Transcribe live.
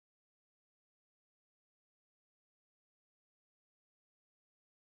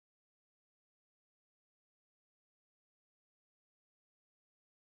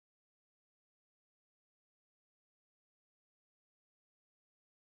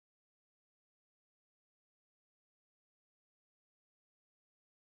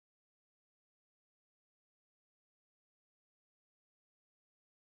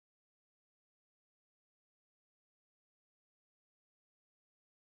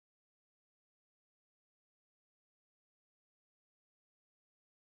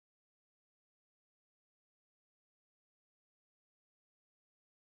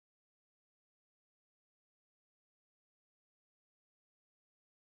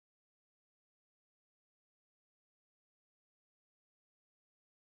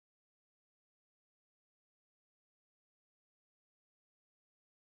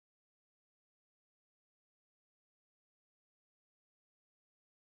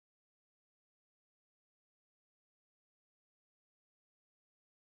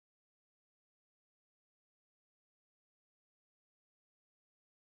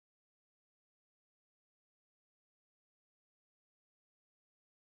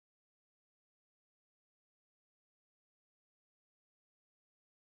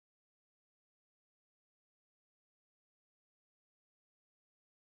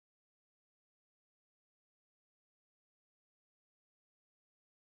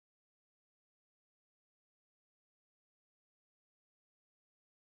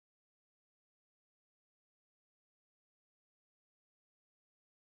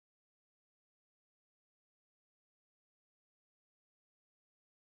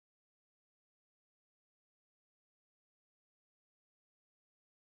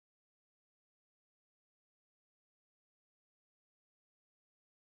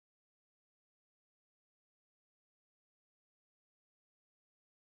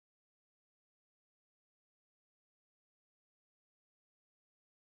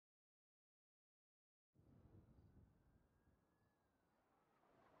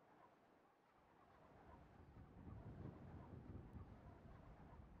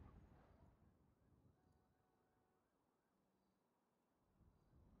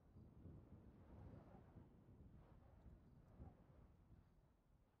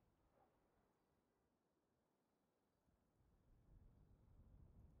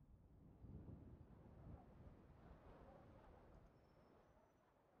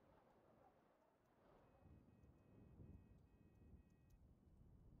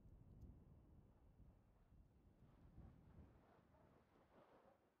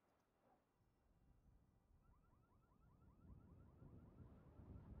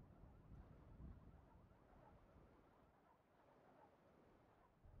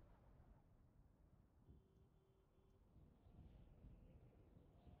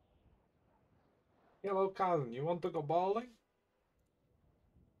Hello, cousin. You want to go bowling?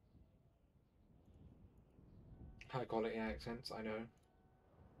 High quality accents, I know.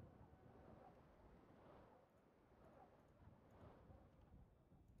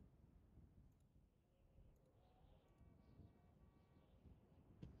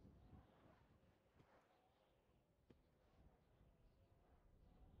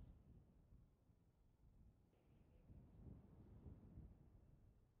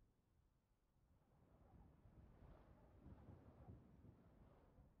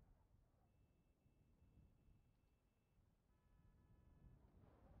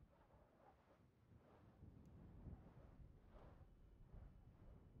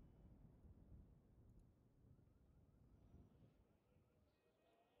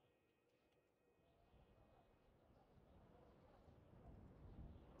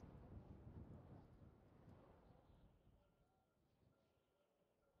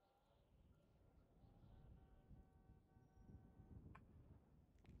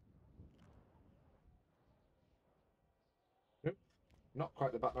 Nope, not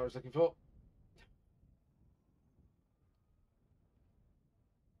quite the button I was looking for.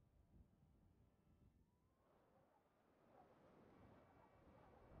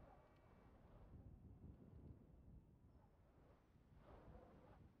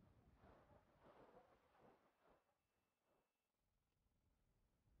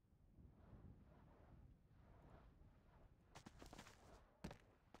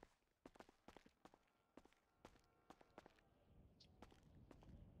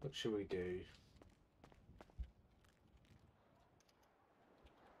 What should we do?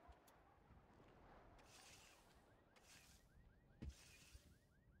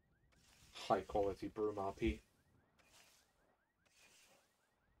 High quality broom RP.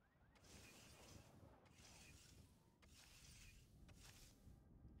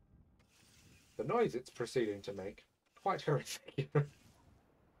 The noise it's proceeding to make, quite horrific.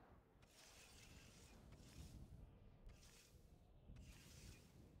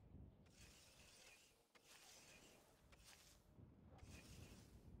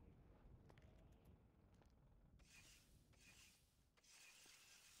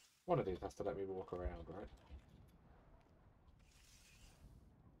 One of these has to let me walk around, right?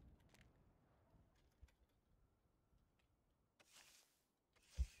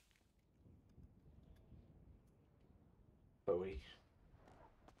 Bowie.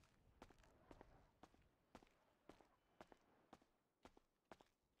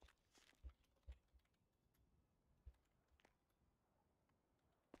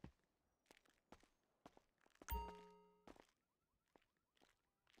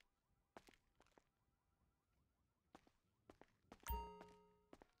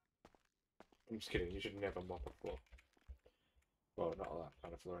 I'm just kidding, you should never mop a floor. Well, not that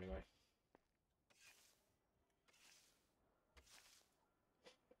kind of floor anyway.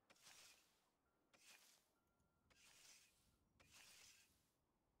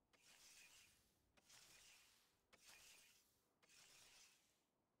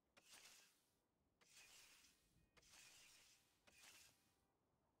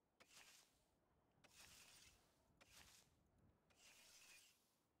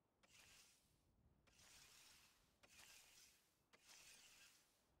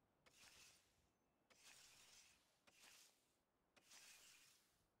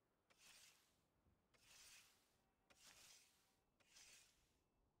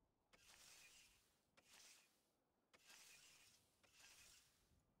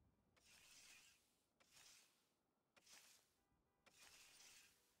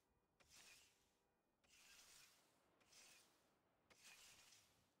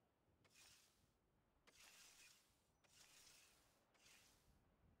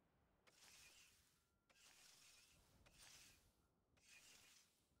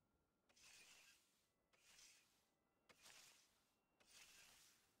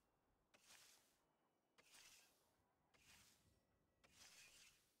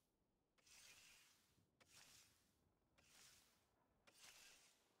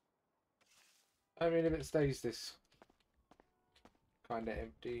 I mean, if it stays this kind of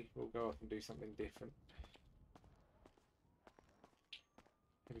empty, we'll go off and do something different.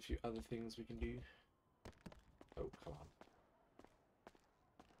 Have a few other things we can do. Oh, come on.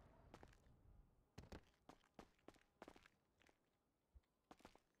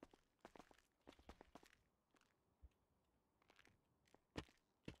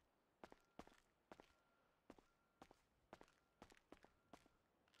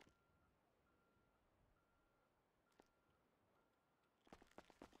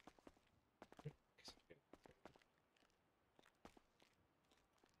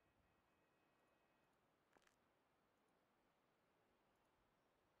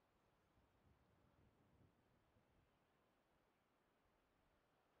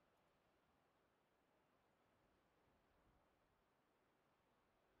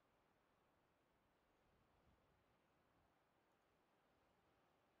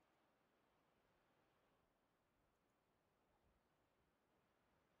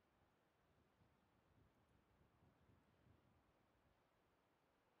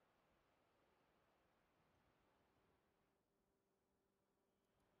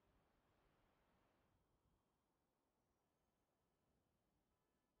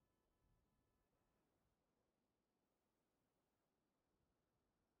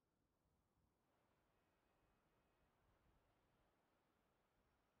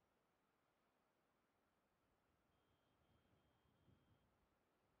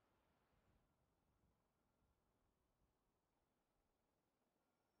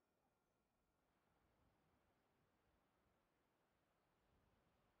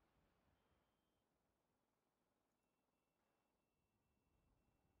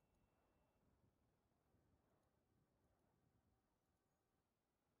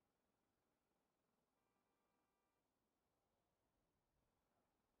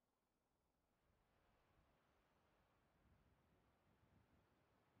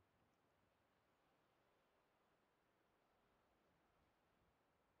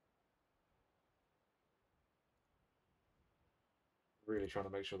 Really trying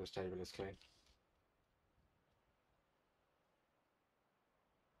to make sure this table is clean.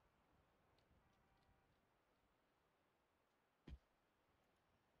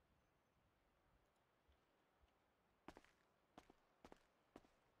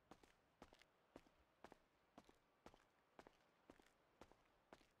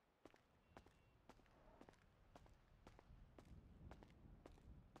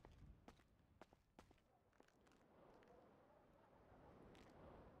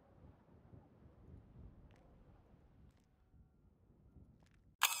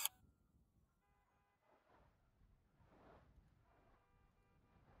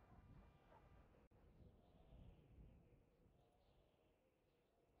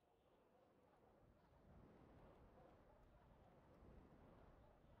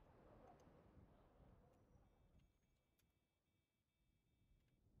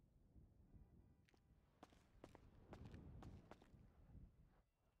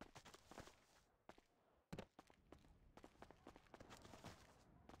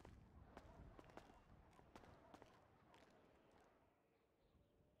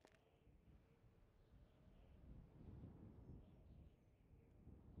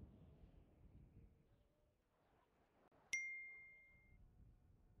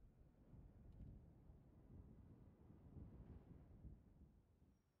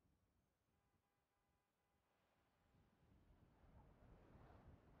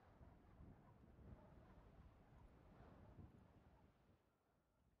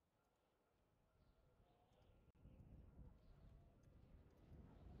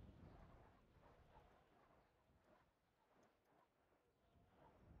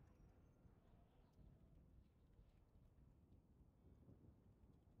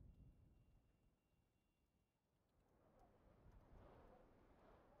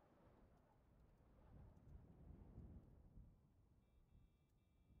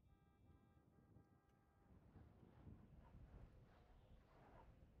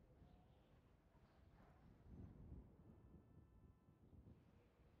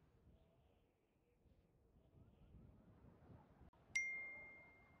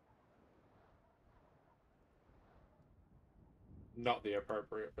 Not the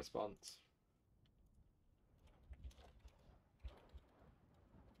appropriate response.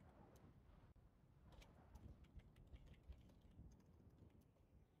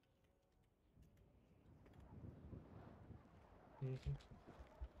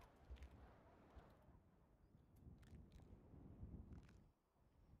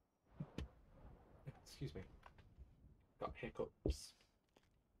 Excuse me. Got hiccups.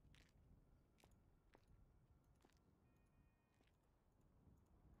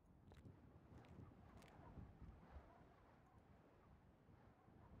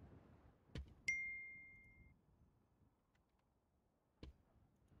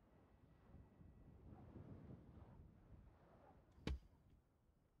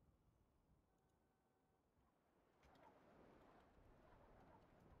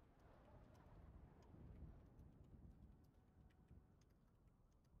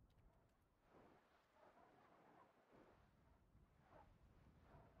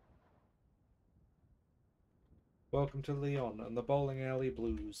 Welcome to Leon and the bowling alley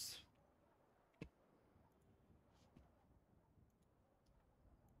blues.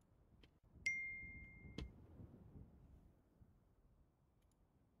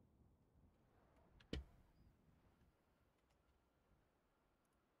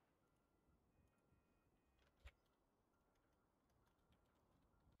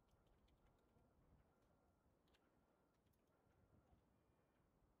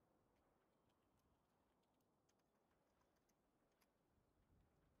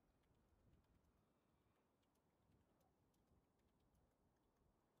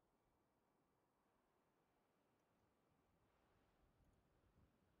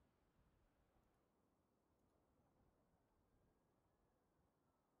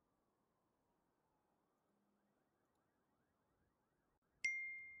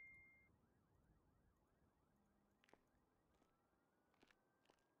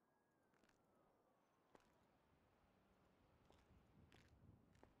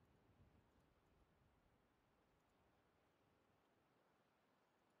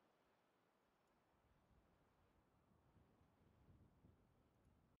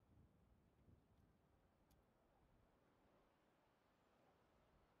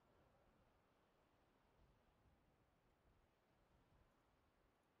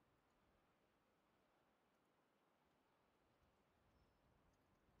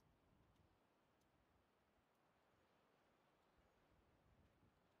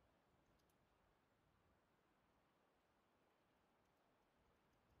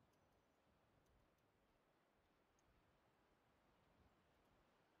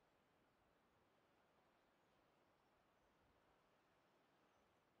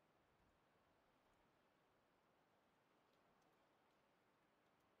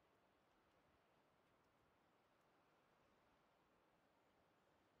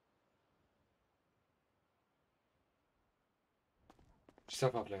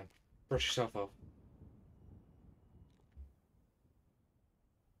 yourself up, Leon. Brush yourself off.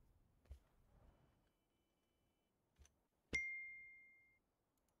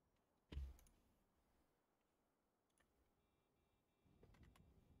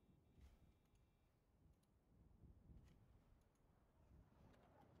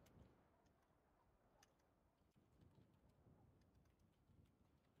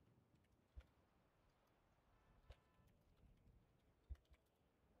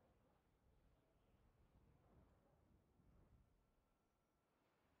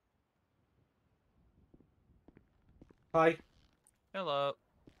 Hi. Hello.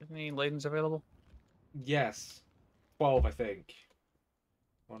 Any ladens available? Yes. 12, I think.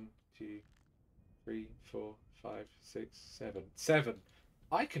 1, 2, 3, 4, 5, 6, 7. 7.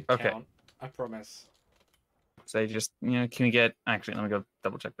 I can Okay. count. I promise. So just, can we get... Actually, let me go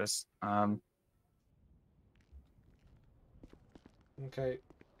double check this. Okay.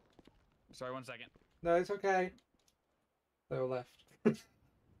 Sorry, 1 second. No, it's okay. They all left.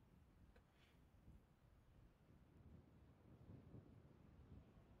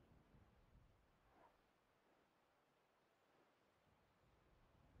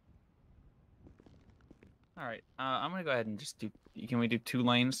 All right. I'm going to go ahead and just do... Can we do 2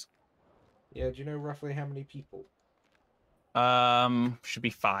 lanes? Yeah, do you know roughly how many people? Should be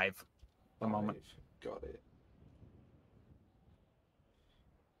 5 for the moment. 5. Got it.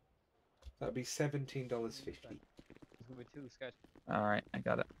 That'd be $17.50. It's gonna be 2 sketch. All right, I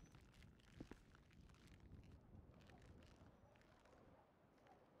got it.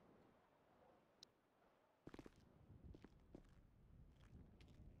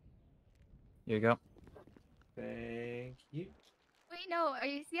 Here you go. Thank you. Wait, no. Are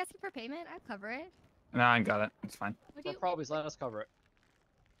you asking for payment? I'll cover it. No, I got it. It's fine. What do No you? problems. Let us cover it.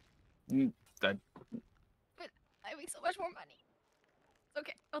 But I make so much more money. It's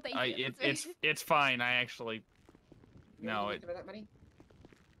okay. Oh, thank you. It's fine. I actually... No, that money?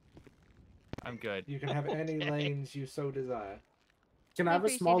 I'm good. You can have any Okay. lanes you so desire. Can I I have a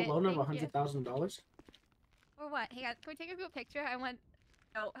small appreciate it, loan of thank you. $100,000? Or what? Hang on. Can we take a group picture? I want.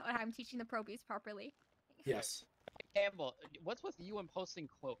 Oh, I'm teaching the probies properly. Yes. Campbell, what's with you and posting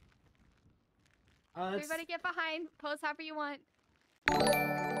quote? Everybody get behind. Pose however you want.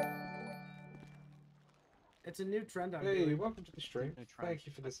 It's a new trend I'm Hey, doing. welcome to the stream. New trend. Thank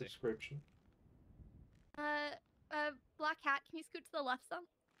you for the I see. subscription. Black Cat, can you scoot to the left some?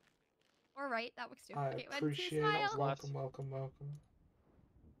 Or right? That works too. I Okay, 1, 2, appreciate it. smile. Welcome, welcome, welcome.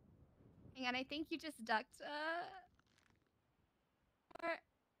 Hang on, I think you just ducked. Or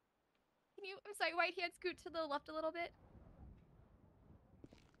can you? I'm sorry. Right hand scoot to the left a little bit.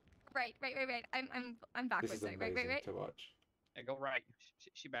 Right. I'm backwards. This is Right. amazing to watch. Yeah, go right.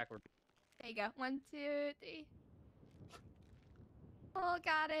 She backward. There you go. 1, 2, 3. Oh,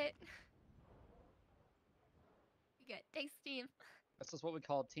 got it. You good. Thanks, team. This is what we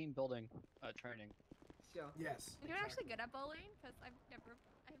call team building training. Yes. You're actually good at bowling because I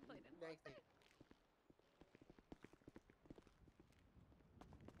haven't played it. Thank you.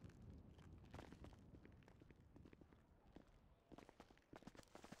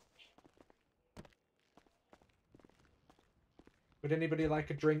 Would anybody like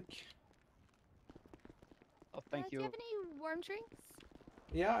a drink? Oh, thank Do you. you have any warm drinks?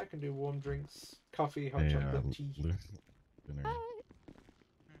 Yeah, I can do warm drinks. Coffee, hot Hey, chocolate, tea. dinner.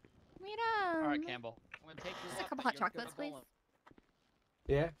 All right, Freedom. Campbell. I'm gonna take you Just a up, couple but hot you're good chocolates, at please. bowling.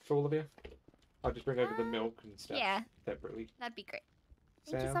 Yeah, for all of you. I'll just bring over the milk and stuff Yeah. separately. That'd be great.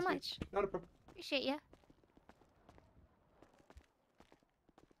 Thank you so Sounds good. much. Not a problem. Appreciate you.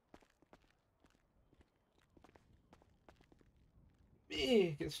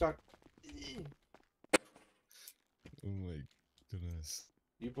 Get stuck. Oh my goodness.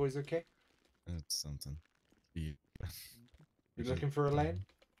 You boys okay? That's something. Yeah. You looking for a lane?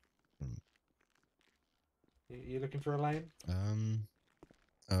 Um, You looking for a lane?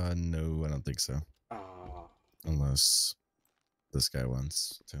 No, I don't think so. Ah. Unless this guy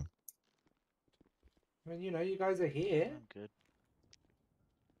wants to. I mean, you know, you guys are here. I'm good.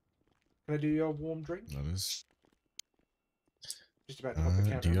 Can I do your warm drink? That is. Just about to hop the Do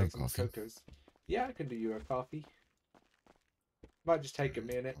counter you and have make some coffee? cocos. Yeah, I can do you a coffee. Might just take a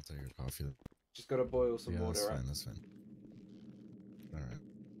minute. I'll take your coffee. Just gotta boil some Yeah, that's water up. fine. That's fine. All right.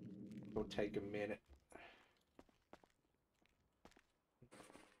 It'll take a minute.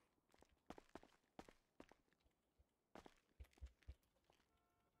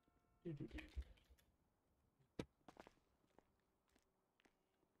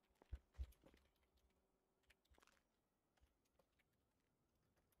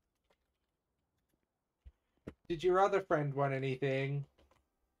 Did your other friend want anything?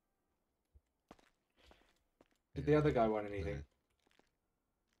 Did the Yeah, other guy want no. anything?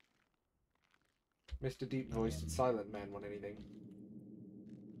 Mr. Deep Voiced Silent Man want anything?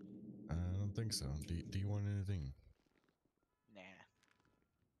 I don't think so. Do you want anything? Nah.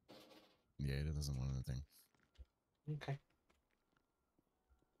 Yeah, he doesn't want anything. Okay.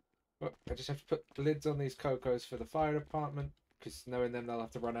 Well, I just have to put the lids on these cocos for the fire department, because knowing them, they'll have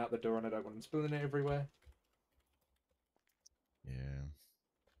to run out the door, and I don't want them spilling it everywhere. Yeah.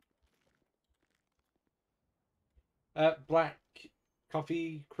 Black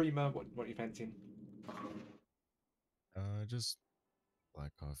coffee, creamer. What are you fancying? Just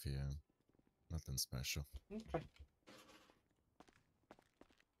black coffee. Yeah, nothing special. Okay.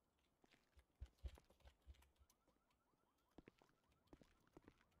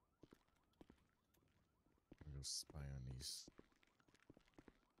 I'll go spy on these.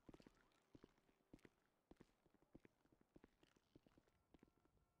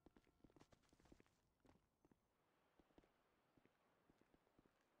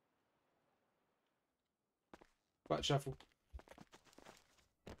 Black shuffle.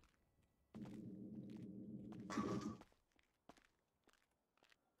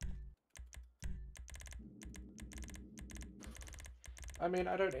 I mean,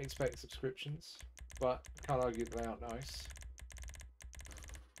 I don't expect subscriptions, but can't argue that they aren't nice.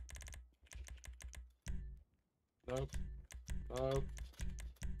 Nope. Nope.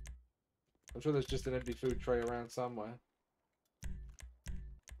 I'm sure there's just an empty food tray around somewhere.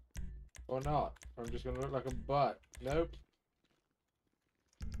 Or not. Or I'm just gonna look like a butt. Nope.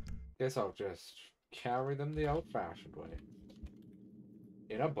 Guess I'll just carry them the old-fashioned way.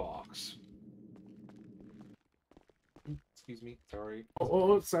 In a box. Excuse me. Sorry.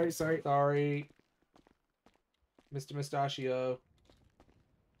 Oh, sorry. Sorry. Mr. Mustachio.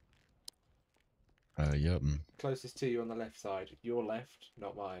 Yep. Closest to you on the left side. Your left,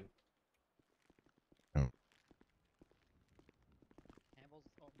 not mine. Campbell's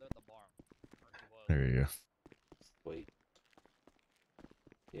over there at the bar. Or he was. There you go. Sweet.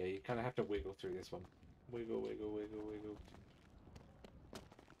 Yeah, you kind of have to wiggle through this one. Wiggle, wiggle, wiggle, wiggle.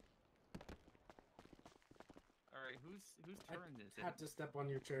 All right, whose turn is it? Had to step on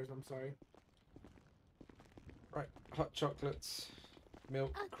your chairs. I'm sorry. Right, hot chocolates,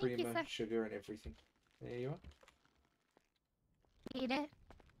 milk, Oh, thank you, creamer, sir. sugar, and everything. There you are. Eat it.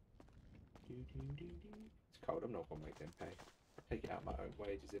 It's cold. I'm not gonna make them pay. I'll take it out my own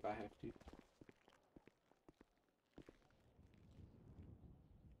wages if I have to.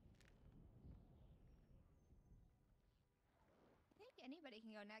 I think anybody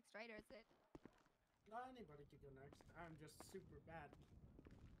can go next, right? Or is it? Not anybody could go next. I'm just super bad.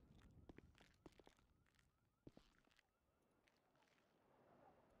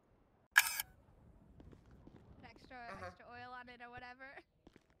 Extra oil on it or whatever.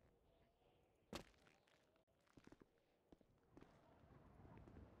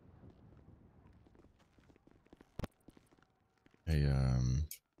 Hey,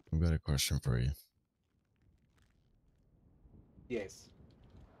 I've got a question for you. Yes.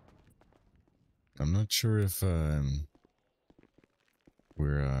 I'm not sure if we're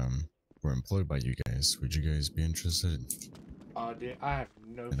employed by you guys. Would you guys be interested Oh dear, I have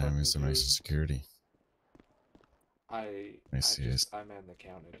no in having fucking some clue. extra security? I see, I see. I man the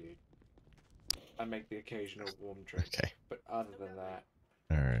counter, dude. I make the occasional warm drink, Okay. but other than that,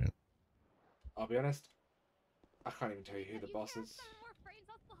 All right. I'll be honest. I can't even tell you who the boss You is. can't more frames.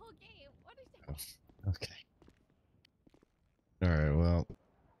 That's the whole game. What is it? Okay. All right. Well,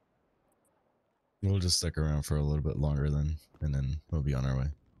 we'll just stick around for a little bit longer then, and then we'll be on our way.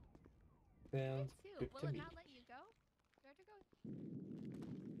 Sounds Too. good Will to it me. not let you go? Do I have to go?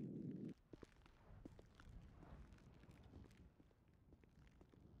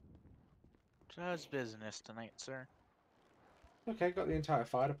 How's business tonight, sir? Okay, got the entire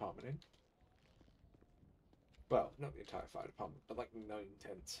fire department in. Well, not the entire fire department, but like 9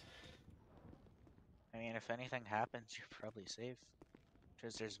 tents. I mean, if anything happens, you're probably safe.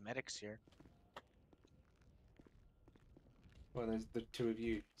 Because there's medics here. Well, there's the two of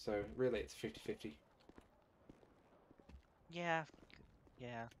you, so really it's 50-50. Yeah.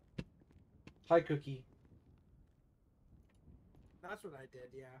 Yeah. Hi, Cookie. That's what I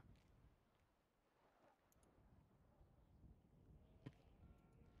did. Yeah.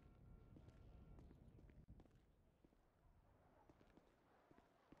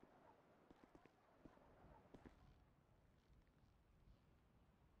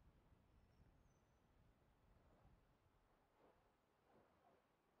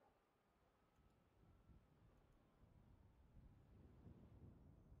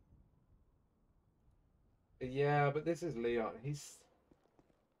 Yeah, but this is Leon. He's...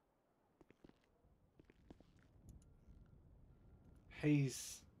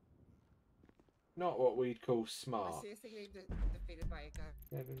 He's not what we'd call I smart. seriously getting defeated by a guy.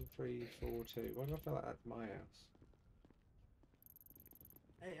 7342. Why do I feel like that's my house?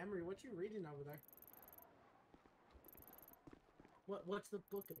 Hey, Emery, what you reading over there? What's the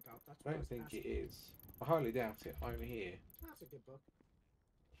book about? That's I what I don't was think asking. it is. I highly doubt it. I'm here. That's a good book.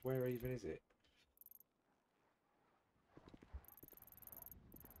 Where even is it?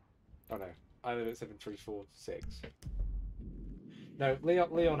 Oh no, I live at 7346. No,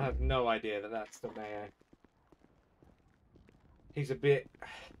 Leon has no idea that that's the mayor. He's a bit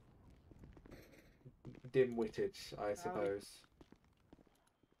dim-witted, I suppose.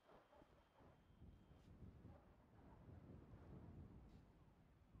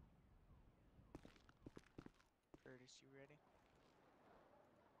 Curtis, you ready?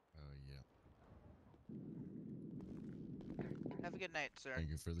 Yeah. Have a good night, sir. Thank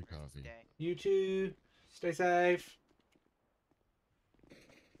you for the coffee. Day. You too. Stay safe.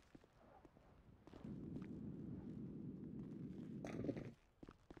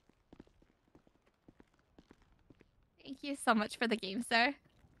 Thank you so much for the game, sir.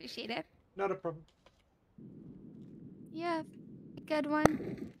 Appreciate it. Not a problem. Yeah, good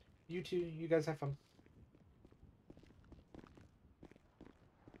one. You too. You guys have fun.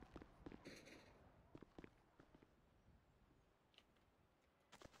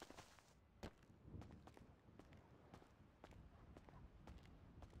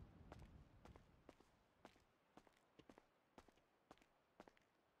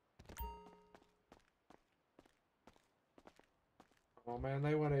 Oh man,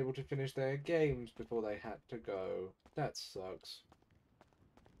 they weren't able to finish their games before they had to go. That sucks.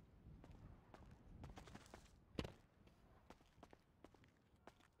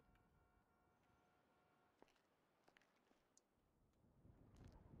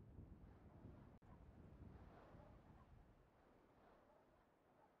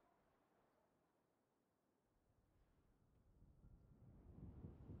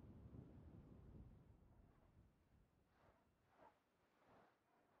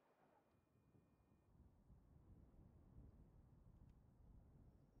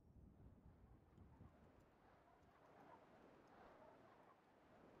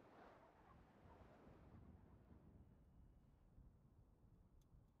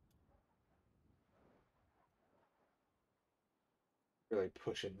 Really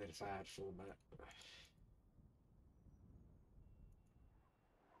pushing this ad format.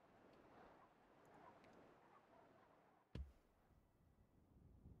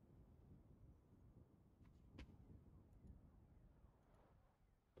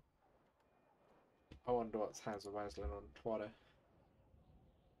 I wonder what's Hazza Waslin on Twitter.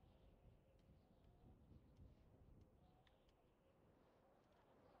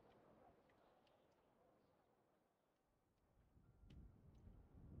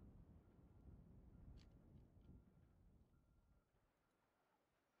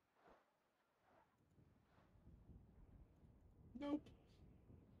 Nope.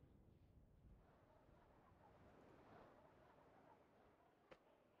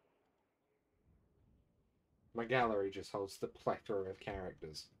 My gallery just holds the plethora of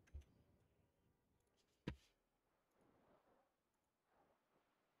characters.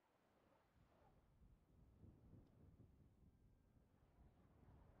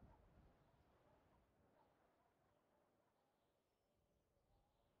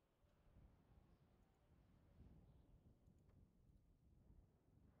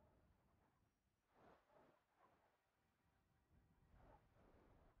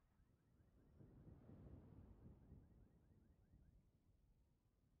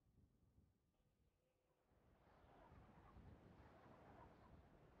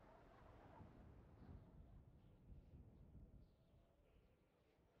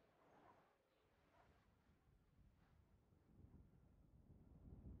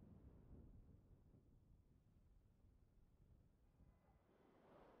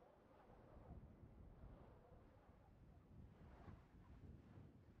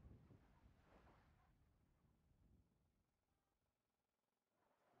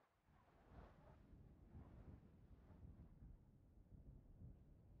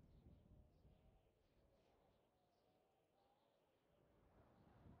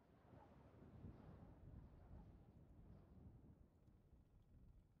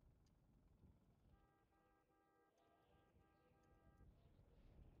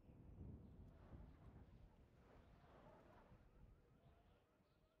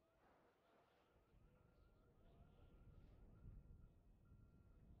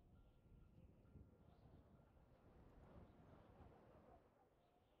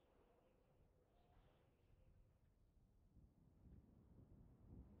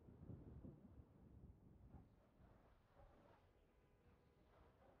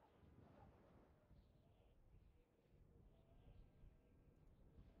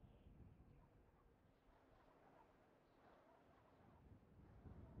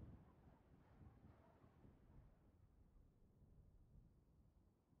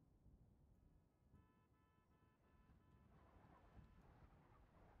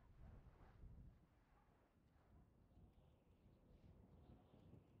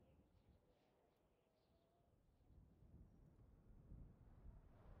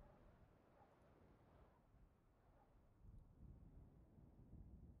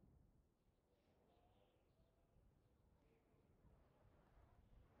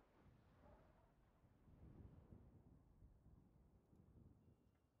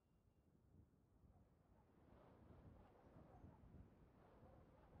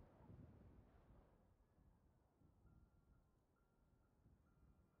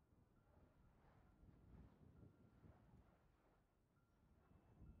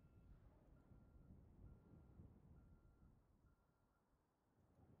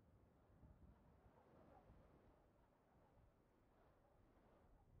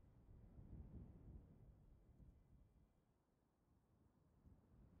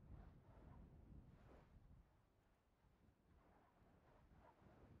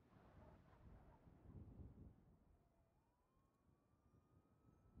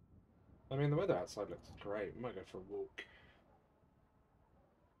 I mean, the weather outside looks great. We might go for a walk.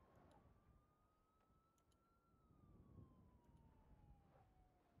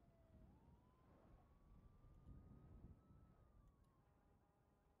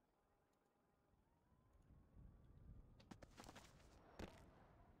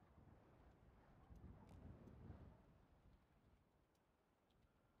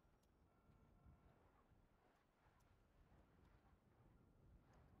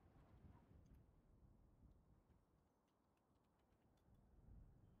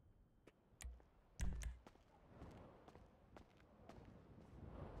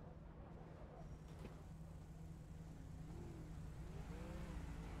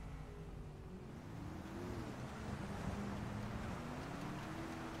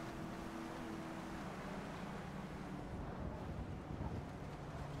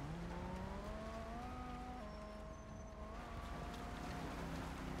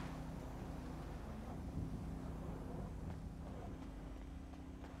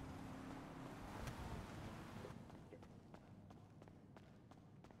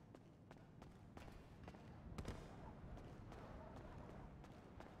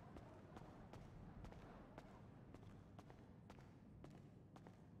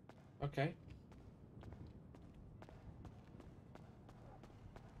 Okay.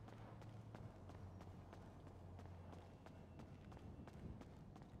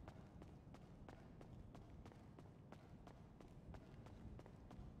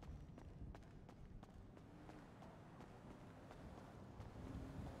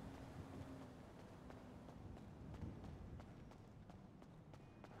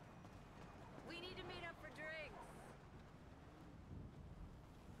 We need to meet up for drinks.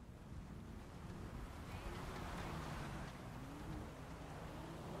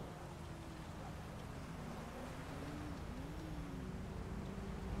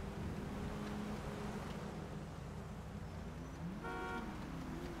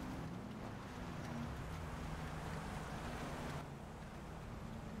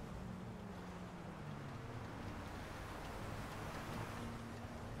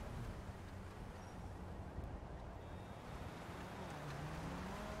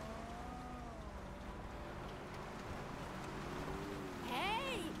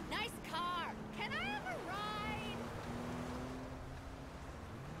 Hey, nice car. Can I have a ride?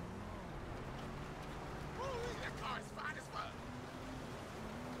 Ooh, that car is fine as fuck.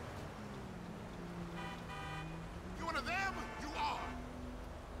 You one of them? You are.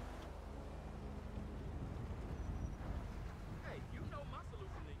 Hey, you know my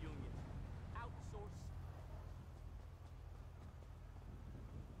solution to unions. Outsource.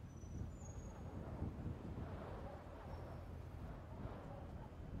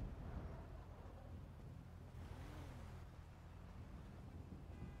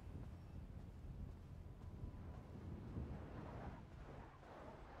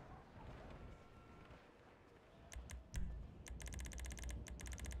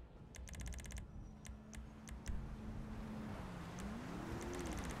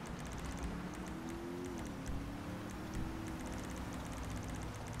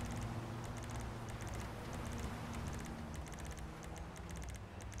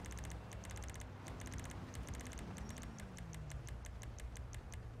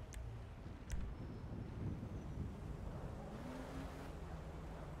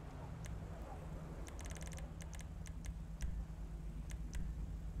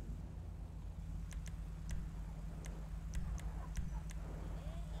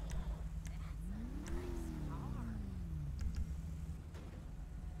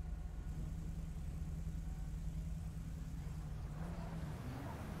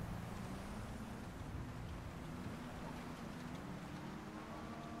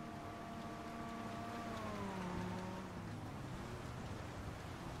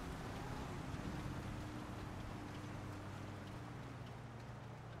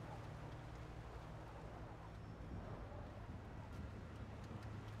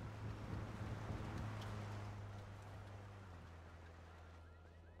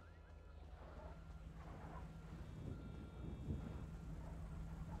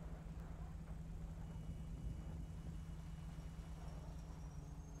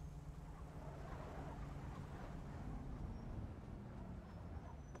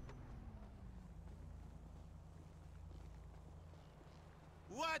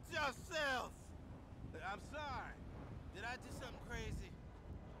 Watch yourself! I'm sorry. Did I do something crazy?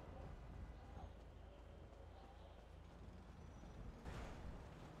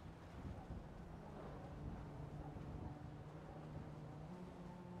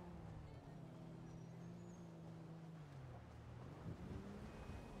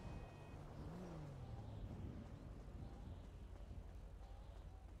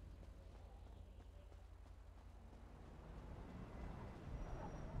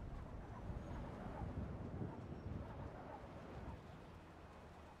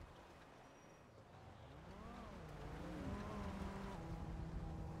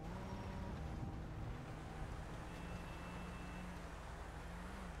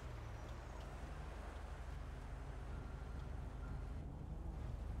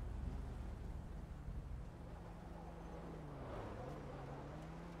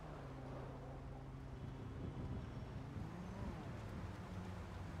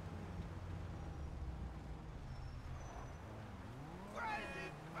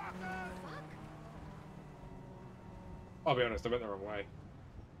 I'll be honest, I went the wrong way.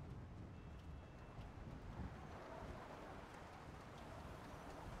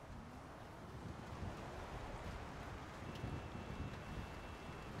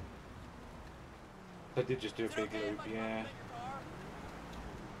 I did just do a big loop, yeah.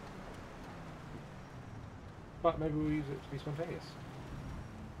 But maybe we'll use it to be spontaneous.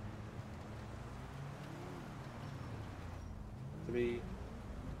 To be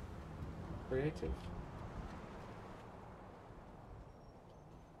creative.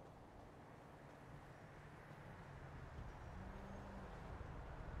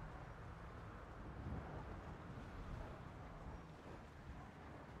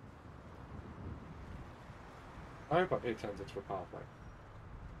 I hope it turns into a pathway.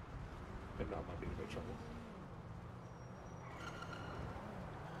 If not, I might be in a bit of trouble.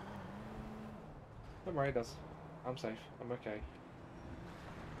 Don't worry, it does. I'm safe. I'm okay.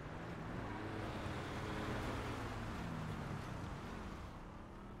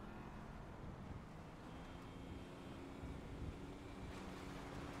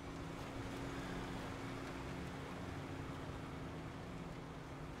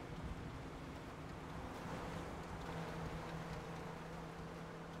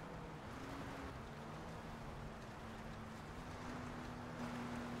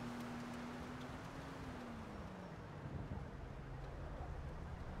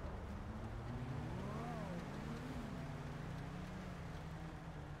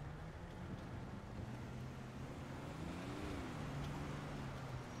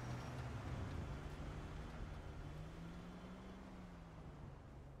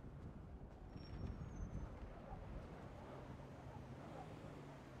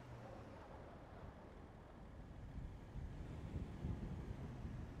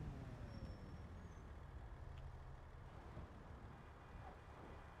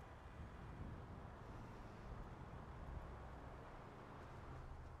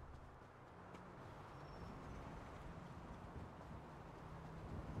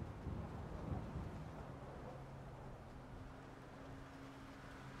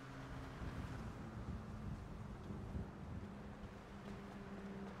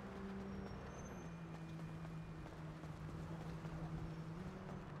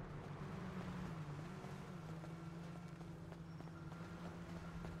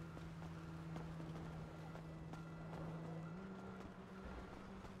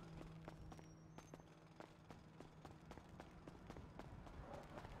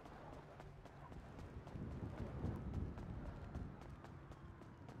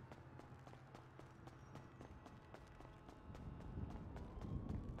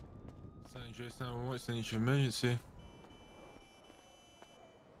 Just now, what's the nature of emergency?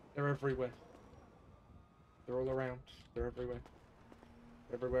 They're everywhere. They're all around. They're everywhere.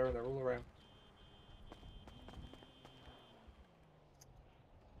 Everywhere, and they're all around.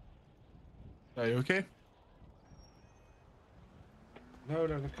 Are you okay? No,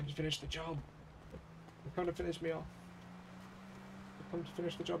 they come to finish the job. They come to finish me off. They come to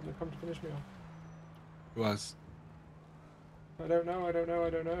finish the job. They come to finish me off. Was. I don't know. I don't know. I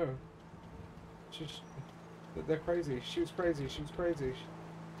don't know. They're crazy. She was crazy. She was crazy.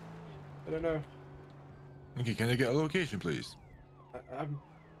 I don't know. Okay, can I get a location, please? I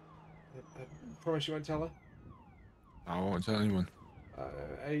promise you won't tell her. I won't tell anyone.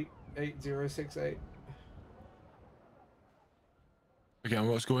 88068. Okay, and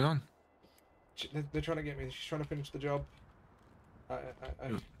what's going on? They're trying to get me. She's trying to finish the job. I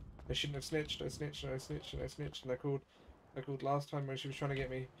shouldn't have snitched. I snitched and I snitched and I snitched and I called last time when she was trying to get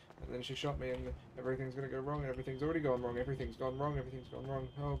me, and then she shot me, and everything's gonna go wrong, and everything's already gone wrong. Everything's gone wrong. Everything's gone wrong.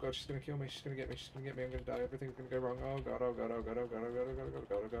 Oh god, she's gonna kill me. She's gonna get me. She's gonna get me. I'm gonna die. Everything's gonna go wrong. Oh god. Oh god. Oh god. Oh god. Oh god. Oh god. Oh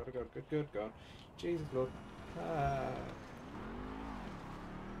god. Oh god. Oh god. Good god. Jesus Lord. Ah.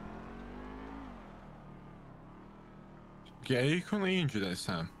 Okay, are you currently injured at this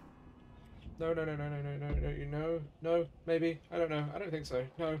time? No. No. Maybe. I don't know. I don't think so.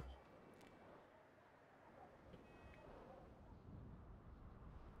 No.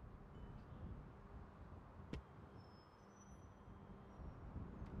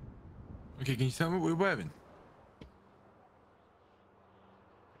 Okay, can you tell me what we're wearing?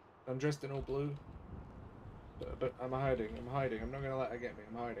 I'm dressed in all blue. But I'm hiding. I'm hiding. I'm not gonna let her get me.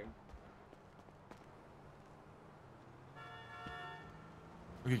 I'm hiding.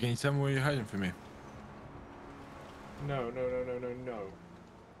 Okay, can you tell me where you're hiding from me? No.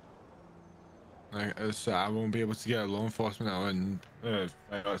 Like, so I won't be able to get law enforcement out and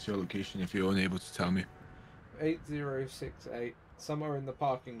find out your location if you're unable to tell me. 8068. Somewhere in the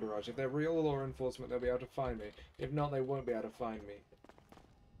parking garage. If they're real law enforcement, they'll be able to find me. If not, they won't be able to find me.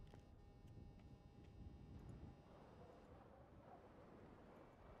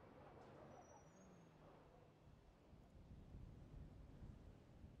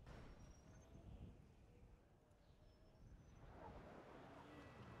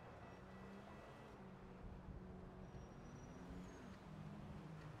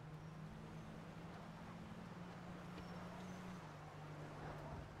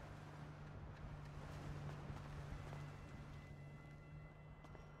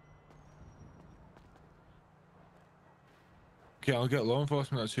 Okay, I'll get law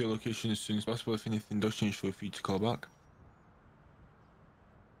enforcement out to your location as soon as possible. If anything does change, feel free to call back.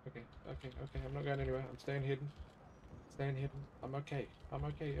 Okay, I'm not going anywhere. I'm staying hidden. Staying hidden. I'm okay.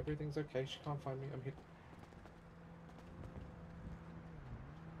 Everything's okay. She can't find me. I'm hidden.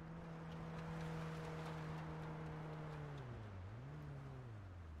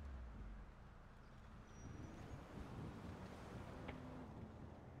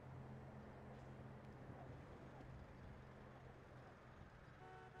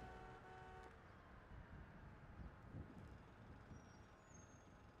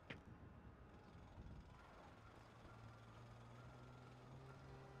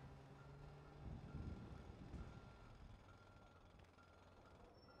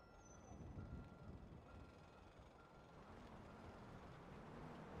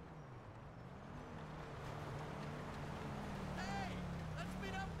 Hey, let's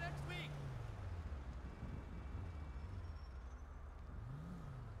meet up next week.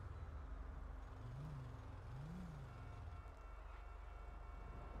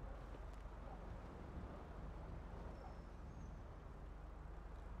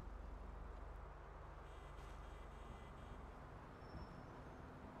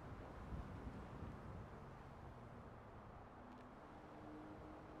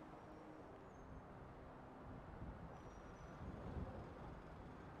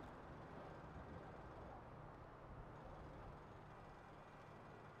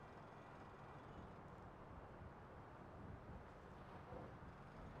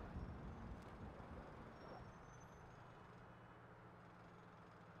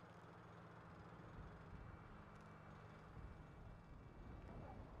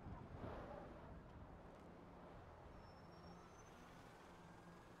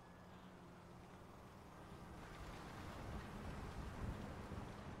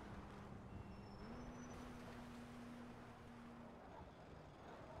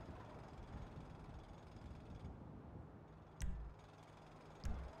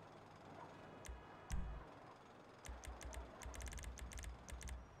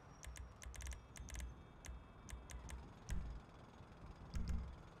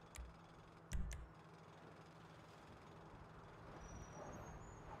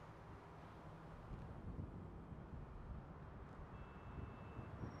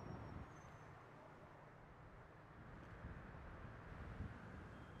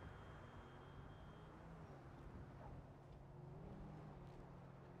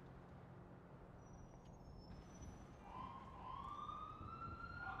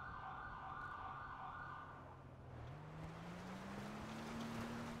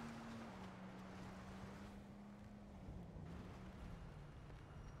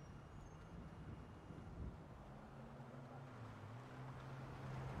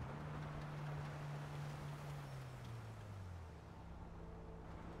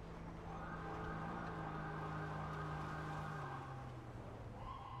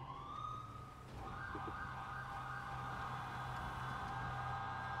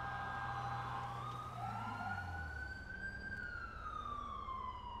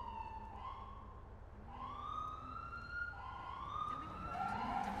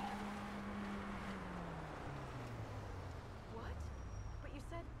 What? But you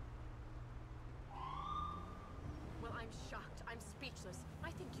said... Well, I'm shocked. I'm speechless.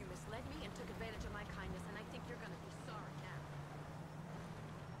 I think you misled me and took advantage of my kindness, and I think you're gonna be sorry now.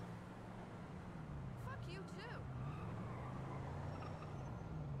 Fuck you, too.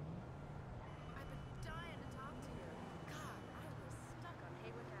 I've been dying to talk to you. God, I was stuck on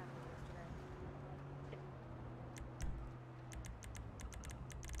Haywood Avenue yesterday.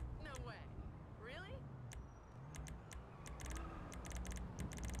 No way. Really?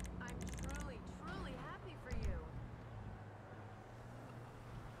 I'm truly, truly happy for you.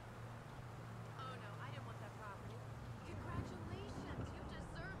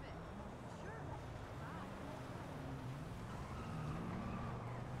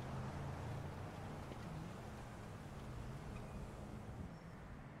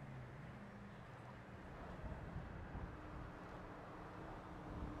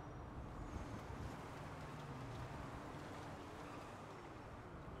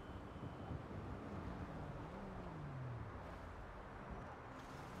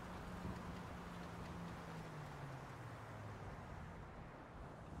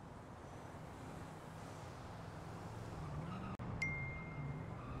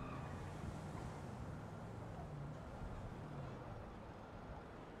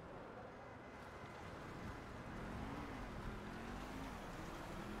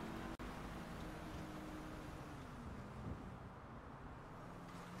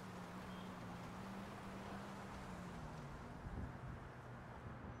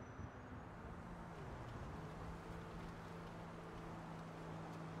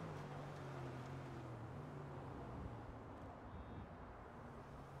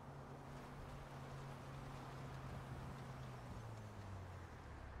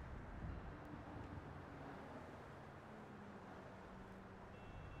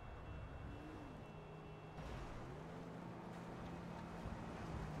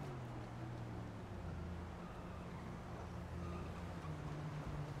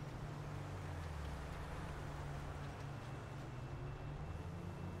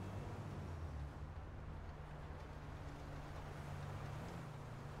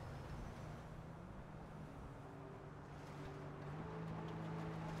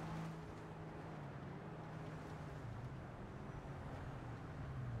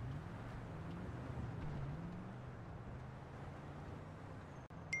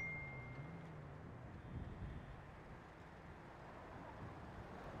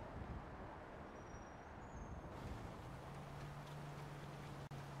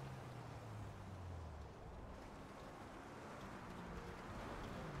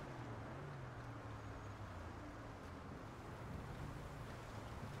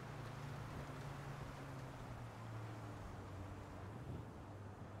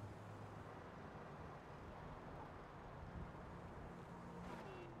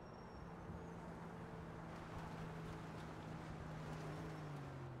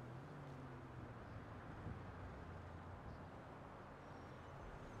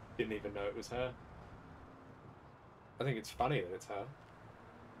 didn't even know it was her. I think it's funny that it's her.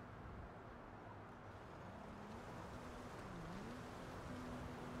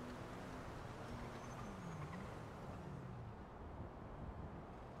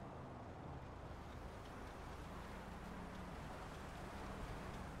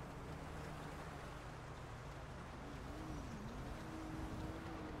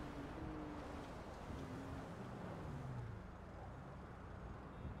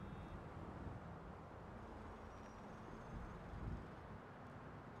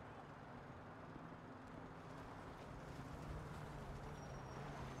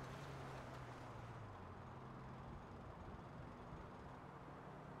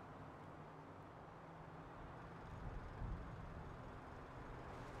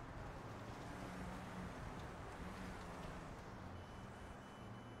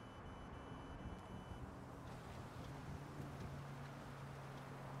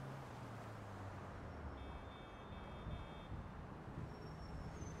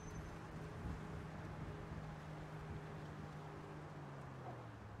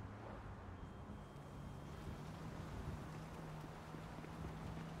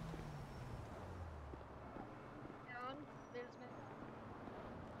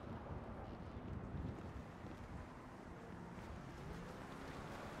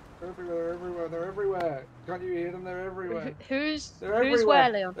 They're everywhere, they're everywhere, they're everywhere. Can't you hear them? They're everywhere. Who's They're who's everywhere. where,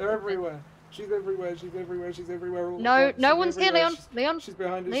 Leon? They're everywhere. She's everywhere, she's everywhere, she's everywhere. All No, the time. no She's one's here, everywhere. Leon. Leon. She's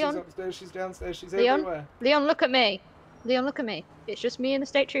behind us, Leon. she's upstairs, she's downstairs, she's Leon. everywhere. Leon, look at me. Leon, look at me. It's just me and the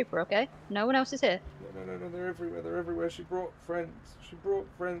state trooper, okay? No one else is here. No, they're everywhere, they're everywhere. She brought friends. She brought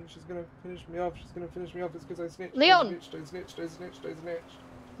friends. She's gonna finish me off. She's gonna finish me off. It's because I snitched. Leon. I snitched.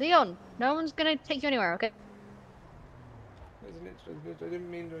 Leon, no one's gonna take you anywhere, okay? I snitched. I didn't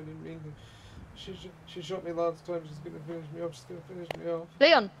mean to. She shot me last time. She's gonna finish me off. She's gonna finish me off.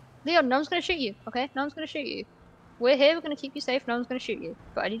 Leon, no one's gonna shoot you, okay? No one's gonna shoot you. We're here, we're gonna keep you safe, no one's gonna shoot you.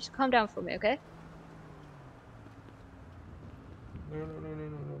 But I need you to calm down for me, okay? No.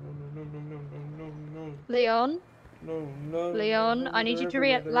 Leon? No. Leon, I need you to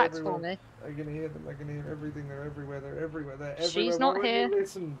relax for me. I can hear them. I can hear everything. They're everywhere. They're everywhere. They're everywhere. She's Why not won't you here.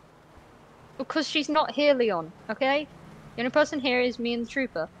 Listen. Because she's not here, Leon, okay? The only person here is me and the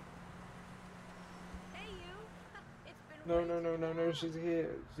trooper. No. She's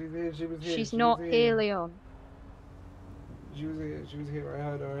here. She's here. She was here. She's not here, Leon. She was here. I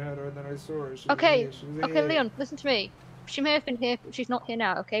heard her, and then I saw her. She Okay, was here. okay, Leon, listen to me. She may have been here, but she's not here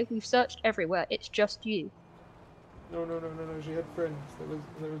now, okay? We've searched everywhere. It's just you. No. She had friends.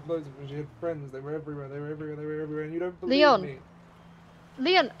 There was loads of them. She had friends. They were everywhere. And you don't believe me.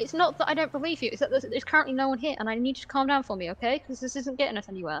 Leon, it's not that I don't believe you. It's that there's currently no one here, and I need you to calm down for me, okay? Because this isn't getting us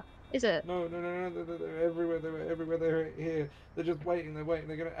anywhere, is it? No. They're everywhere. They're here. They're just waiting. They're waiting.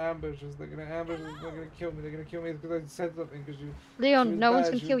 They're gonna ambush us. They're gonna They're gonna kill me because I said something. Because you. Leon, no one's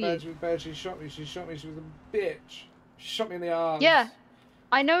gonna kill you. She was bad. She shot me. She was a bitch. She shot me in the arms. Yeah,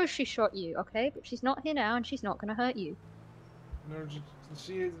 I know she shot you, okay? But she's not here now, and she's not gonna hurt you. No, she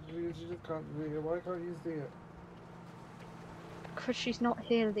is. She just can't see it. Why can't you see it? Because she's not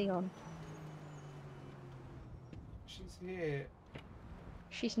here, Leon. She's here.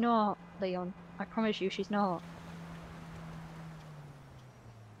 She's not, Leon. I promise you, she's not.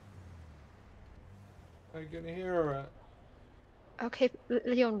 I can hear her. Okay,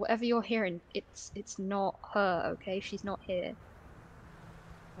 Leon, whatever you're hearing, it's not her, okay? She's not here.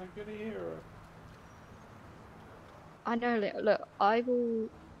 I can hear her. I know, look, I will...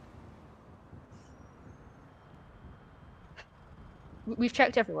 We've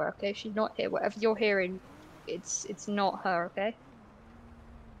checked everywhere, okay? She's not here. Whatever you're hearing, it's not her, okay?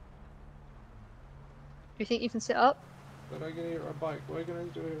 Do you think you can sit up? But I can hear her bike. Why can I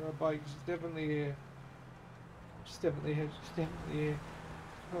do hear her bike? She's definitely here. She's definitely here.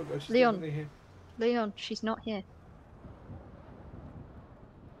 Oh god, she's Leon. definitely here. Leon, she's not here.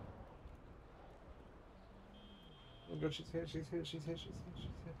 Oh god, she's here. Oh god, she's here.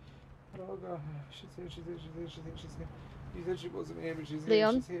 You said she wasn't here, but she's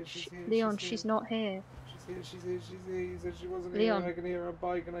Leon, here. She's here. Leon, she's not here. She's here. You said she wasn't Leon. here, and I can hear her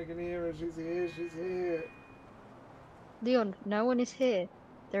bike, and I can hear her. She's here. Leon, no one is here.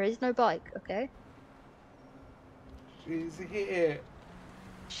 There is no bike, okay? She's here.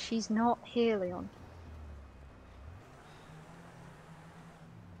 She's not here, Leon.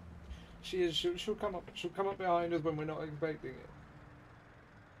 She is. She'll come up. She'll come up behind us when we're not expecting it.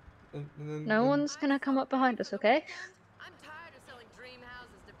 And then, No one's gonna come up behind us, okay? I'm tired of selling dream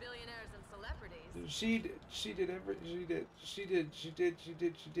houses to billionaires and celebrities. She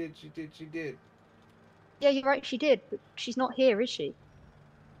did. Yeah, you're right, she did, but she's not here, is she?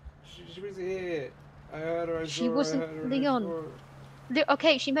 She was here. I heard her. I She saw wasn't her. I heard her. Leon. I saw her.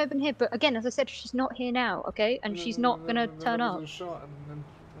 Okay, she may have been here, but again, as I said, she's not here now, okay? And she's not gonna Then turn there was up. a shot, and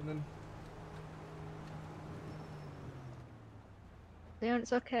then. Leon,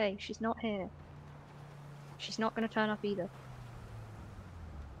 it's okay. She's not here. She's not gonna turn up either.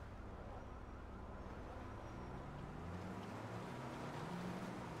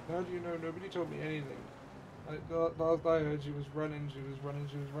 How do you know? Nobody told me anything. Last I heard, she was running.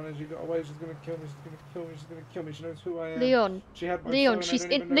 She got away. She's gonna kill me. She's gonna kill me. She knows who I am. Leon. She had my Leon, phone. she's I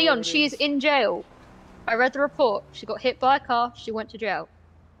don't even in. know Leon, where it she is is. in jail. I read the report. She got hit by a car. She went to jail.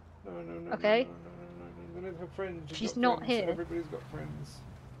 No. Okay? None of her friends. She's got not friends. here. Everybody's got friends.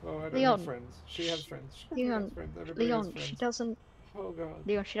 Oh, I don't Leon. have friends. She has friends. Everybody has Leon. friends. Everybody has Leon, friends. she doesn't. Oh god.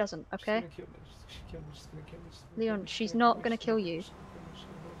 Leon, she doesn't. She's Okay? gonna kill me. She's gonna kill me. Leon, she's not gonna kill you. She's gonna kill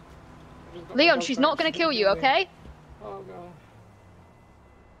me. I just got my Leon, dog she's back. not gonna She's kill you. me. Okay? Oh god.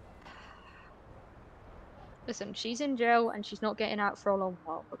 Listen, she's in jail and she's not getting out for a long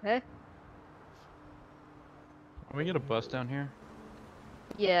while. Okay? Can we get a bus down here?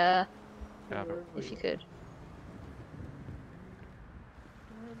 Yeah. Yeah. If you could.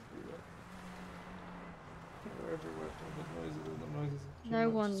 They're everywhere. The noises. Too No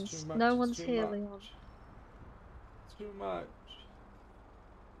much, one's. it's too much, No it's one's too here, much. Leon. It's too much.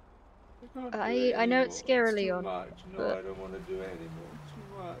 I can't do I it know anymore. it's scary, It's Leon, too much. No, but- I don't want to do it anymore.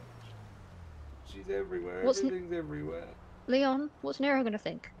 Too much. She's everywhere. What's Everything's everywhere. Leon, what's Nero gonna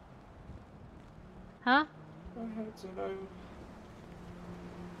think? Huh? I had to know.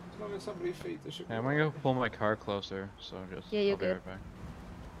 As long as somebody feeds the ship. Yeah, I'm gonna go pull my car closer, so just. Yeah, you're I'll be good. right back.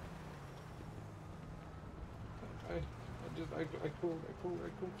 I called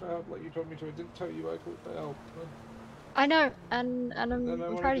for help like you told me to. I didn't tell you I called for help. I know, and Then I I'm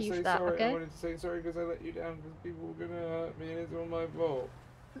wanted proud to of you say for that. sorry. I Okay? wanted to say sorry because I let you down because people were gonna hurt me and it's all my fault.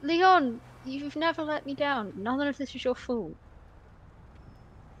 Leon, you've never let me down. None of this is your fault.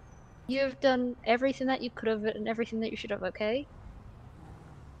 You've done everything that you could have and everything that you should have. Okay?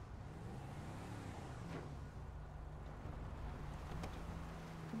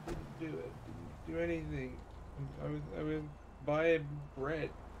 Didn't do it. Didn't do anything. I was buying bread.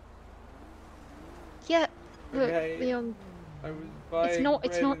 Yeah, but Okay. Leon, I was buying it's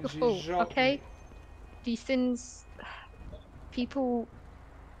bread not and your she fault. shot Okay? me. These things, people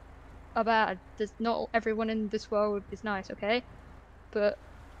are bad. There's not everyone in this world is nice. Okay? But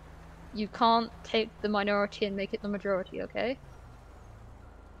you can't take the minority and make it the majority. Okay?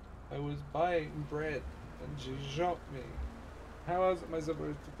 I was buying bread and she shot me. How else am I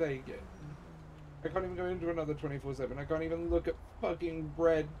supposed to take it? I can't even go into another 24/7. I can't even look at fucking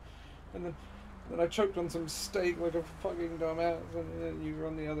bread. And then I choked on some steak like a fucking dumbass, and then you were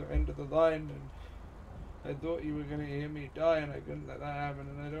on the other end of the line, and I thought you were gonna hear me die, and I couldn't let that happen,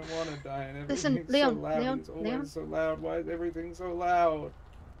 and I don't want to die, and Listen, everything's Leon, so loud. Leon, It's always Leon. so loud. Why is everything so loud?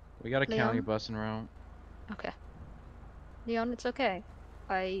 We got a county Leon? bus en route. Okay. Leon, it's okay.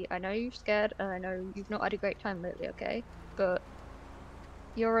 I know you're scared and I know you've not had a great time lately, okay? But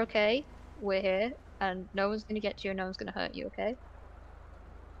you're okay. We're here and no one's gonna get you and no one's gonna hurt you, okay?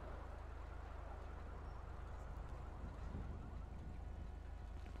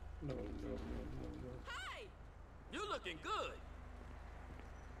 No. Hey! You looking good.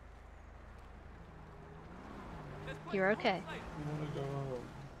 Let's play You're some okay. later. I want to go home.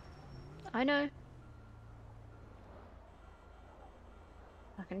 I know.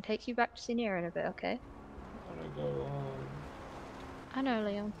 I can take you back to Senior in a bit, okay? I want to go home. I know,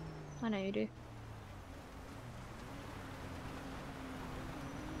 Leon. I know you do.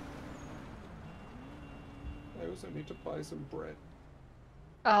 I also need to buy some bread.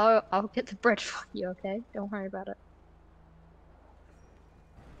 Oh, I'll get the bread for you, okay? Don't worry about it.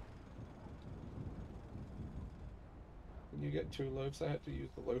 When you get 2 loaves, I had to use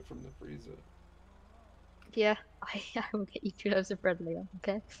the loaf from the freezer. Yeah, I will get you 2 loaves of bread, Leon,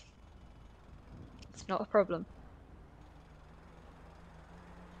 okay? It's not a problem.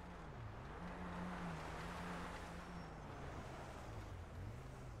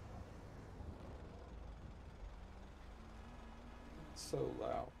 It's so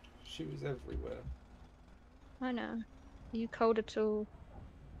loud. She was everywhere. I know. Are you cold at all?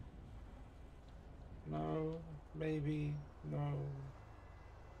 No, maybe, no.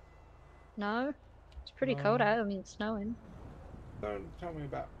 No? It's pretty cold No. out. I mean, it's snowing. Don't tell me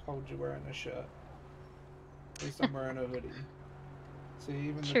about cold you're wearing a shirt. At least I'm wearing a hoodie. See,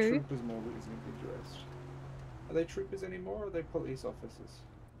 even True. the troopers more reasonably dressed. Are they troopers anymore or are they police officers?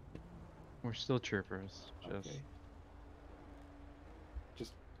 We're still troopers. Just. Okay.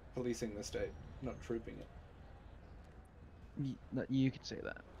 Just policing the state, not trooping it. You could say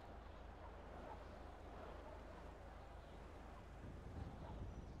that.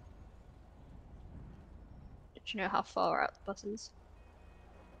 Do you know how far out the bus is?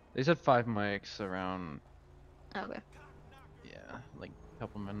 They said 5 mics around, Okay. yeah, like a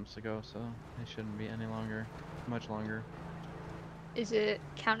couple minutes ago, so it shouldn't be any longer, much longer. Is it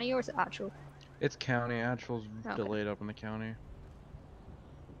county or is it actual? It's county. Actual's Okay. delayed up in the county.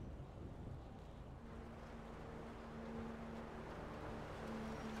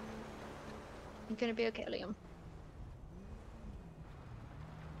 You're gonna be okay, Liam.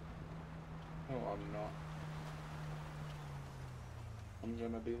 No, I'm not. I'm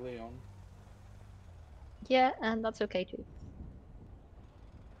gonna be Leon. Yeah, and that's okay too.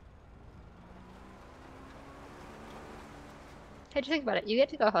 Hey, just think about it. You get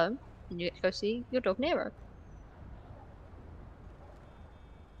to go home, and you get to go see your dog Nero.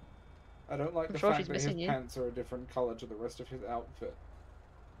 I don't like I'm the sure fact she's that his missing you. pants are a different color to the rest of his outfit.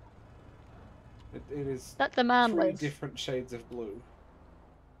 It is Let the man 3 live. different shades of blue.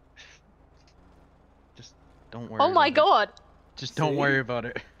 Just don't worry. Oh my about god! It. Just don't worry See? about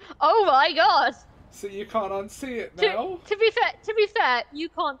it. Oh my god! So you can't unsee it now? To be fair, you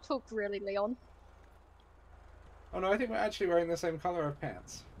can't talk really, Leon. Oh no, I think we're actually wearing the same color of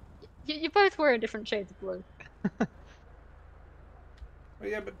pants. You're both wearing different shades of blue. Well,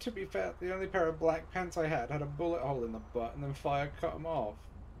 yeah, but to be fair, the only pair of black pants I had a bullet hole in the butt, and then fire cut them off.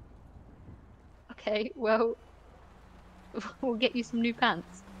 Okay, well, we'll get you some new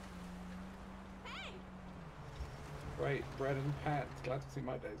pants. Great, bread and pants. Glad to see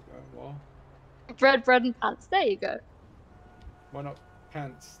my days going well. Bread, and pants. There you go. Why not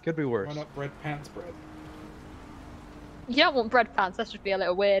pants? Could be worse. Why not bread pants bread? You don't want bread pants. That should be a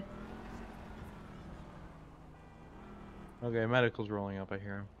little weird. Okay, medical's rolling up. I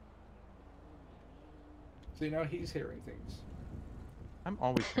hear him. So now he's hearing things. I'm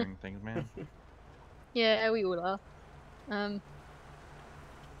always hearing things, man. Yeah, we all are.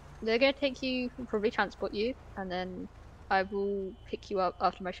 They're gonna take you, probably transport you, and then I will pick you up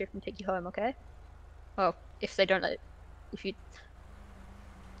after my shift and take you home, okay? Well, if they don't let if you...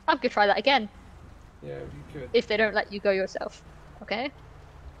 I'm gonna try that again. Yeah, you could. If they don't let you go yourself, okay?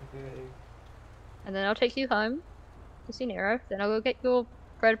 Okay. And then I'll take you home to see Nero, then I'll go get your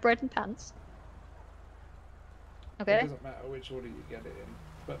bread, and pants. It Okay? doesn't matter which order you get it in,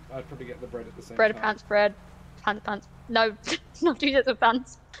 but I'd probably get the bread at the same Bread, time. pants, bread, pants. No, not two sets of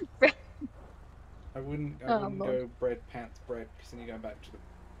pants. Bread. I wouldn't Oh, go Lord. bread, pants, bread, because then you go back to the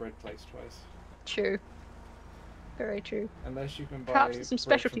bread place twice. True. Very true. Unless you can buy Perhaps some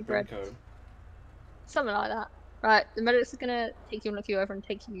specialty bread bread. from Binco. Something like that. Right, the medics are gonna take you and look you over and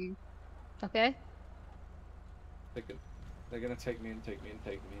take you. Okay? They're gonna take me and take me and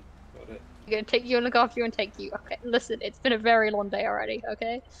take me. Got it. They're gonna take you and look after you and take you. Okay, listen, it's been a very long day already,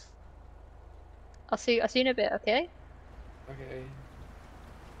 okay? I'll see you in a bit, okay? Okay.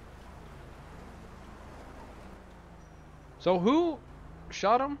 So who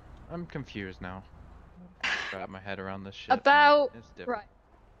shot him? I'm confused now. Wrap my head around this shit. man. About It's different. right.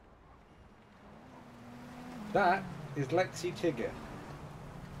 That is Lexi Tigger.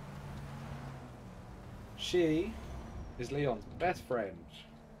 She is Leon's best friend.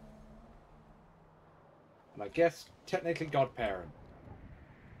 And I guess technically godparent.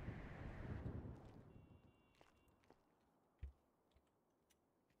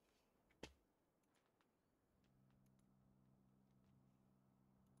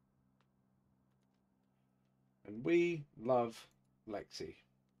 And we love Lexi.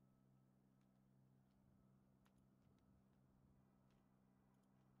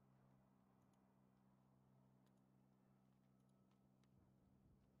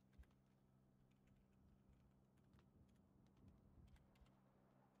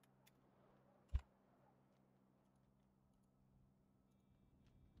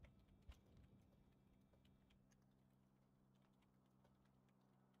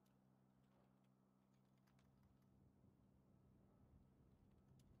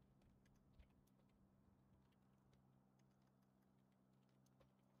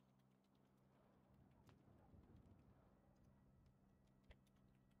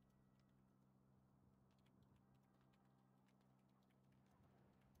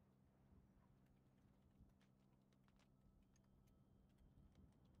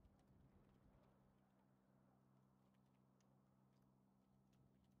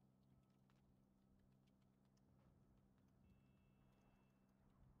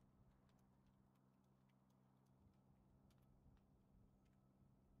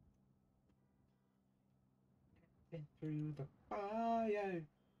 Through the fire.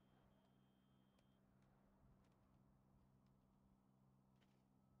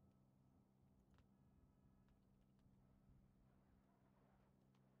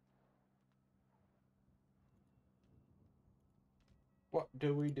 What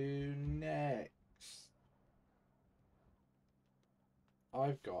do we do next?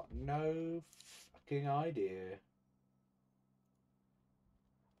 I've got no fucking idea.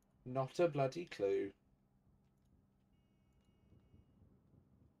 Not a bloody clue.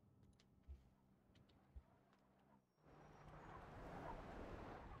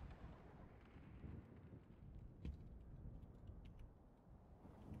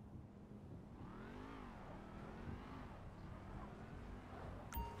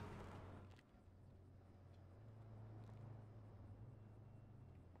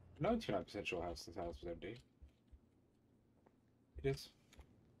 I'm 99% sure this house was empty. It is.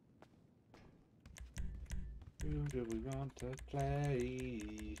 Who do we want to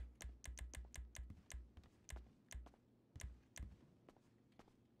play?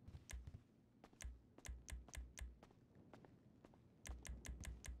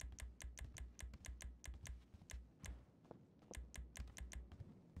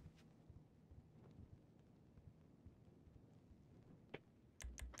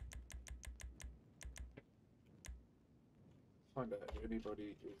 Find out if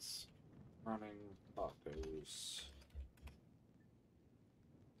anybody is running tacos.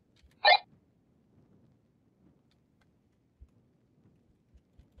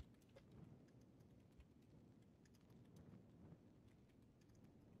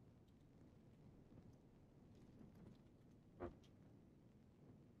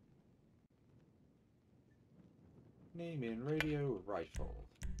 Name in radio rifle.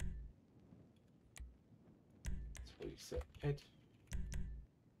 That's what you set head.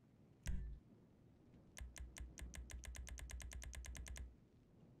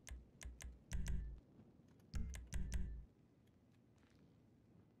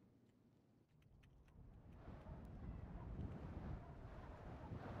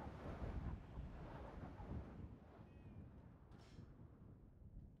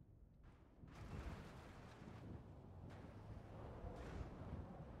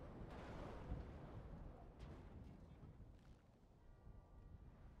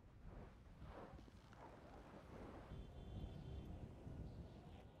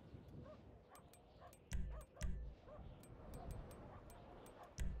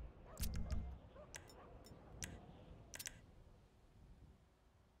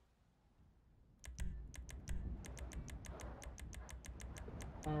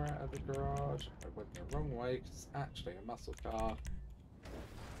 Alright, at the garage. I went the wrong way because it's actually a muscle car.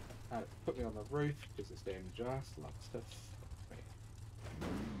 And it put me on the roof because this game just loves to fuck me.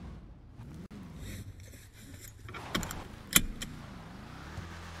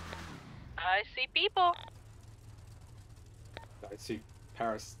 I see people. I see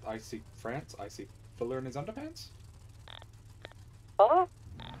Paris, I see France, I see Fuller in his underpants. Oh?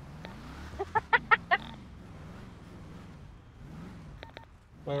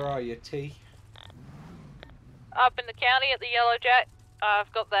 Where are you, T? Up in the county at the Yellow Jack.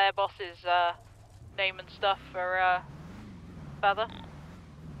 I've got their boss's name and stuff for father.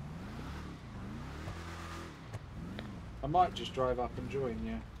 I might just drive up and join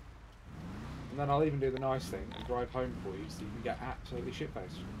you. And then I'll even do the nice thing and drive home for you so you can get absolutely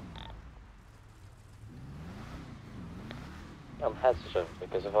shit-faced. I'm hesitant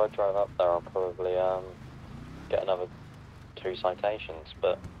because if I drive up there I'll probably get another 2 citations,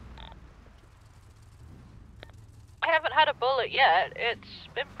 but I haven't had a bullet yet. It's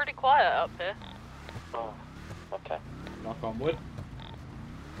been pretty quiet up here. oh, okay. Knock on wood.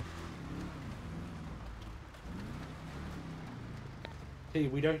 T,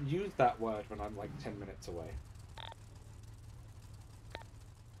 we don't use that word when I'm like 10 minutes away.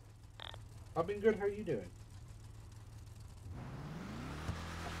 I've been good, how are you doing?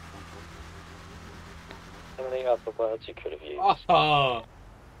 How many other words you could have used? Oh,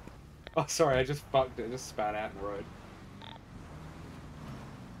 oh sorry, I just fucked it. I just spat out in the road.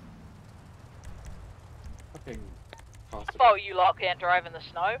 Fucking I thought you lot can't drive in the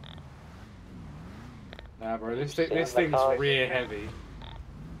snow. Nah, bro, this thing's rear heavy.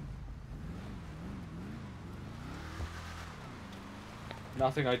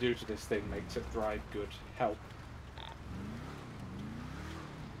 Nothing I do to this thing makes it drive good. Help.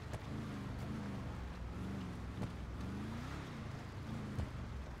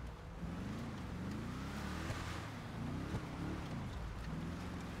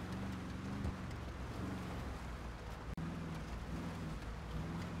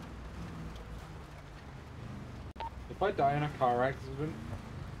 If I die in a car accident,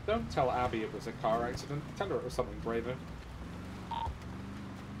 don't tell Abby it was a car accident. Tell her it was something braver.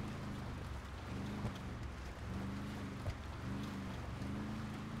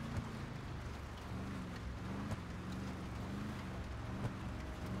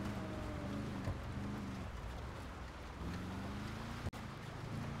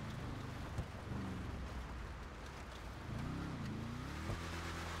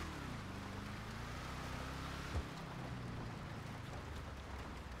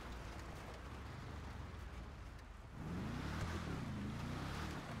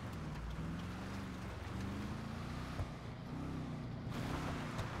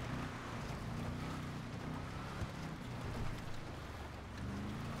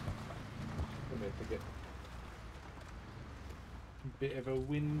 bit of a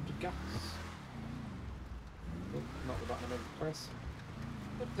wind gust. Oh, not the button I meant to press.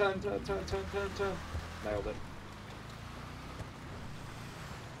 Turn. Nailed it.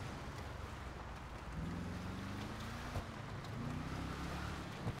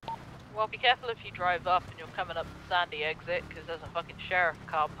 Well, be careful if you drive up and you're coming up the Sandy exit, because there's a fucking sheriff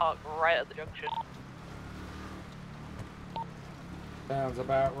car parked right at the junction. Sounds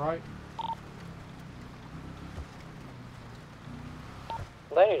about right.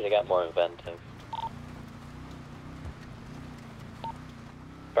 They need to get more inventive.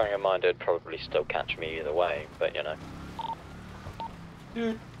 Bearing in mind it'd probably still catch me either way, but you know.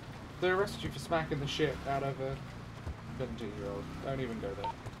 Dude, they arrested you for smacking the shit out of a 17-year-old. Don't even go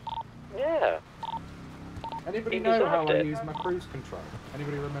there. Yeah. Anybody He know how deserved I it. use my cruise control?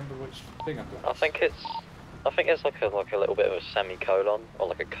 Anybody remember which thing I pressed? I think it's like a little bit of a semicolon or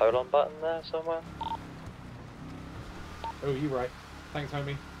like a colon button there somewhere. Oh, you're right. Thanks,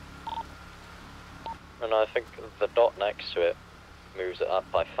 homie. And I think the dot next to it moves it up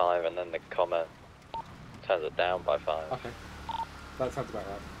by 5, and then the comma turns it down by 5. Okay. That sounds about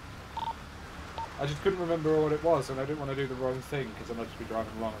right. I just couldn't remember what it was, and I didn't want to do the wrong thing, because then I'd just be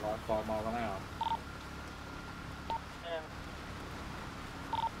driving along at like 5 miles an hour.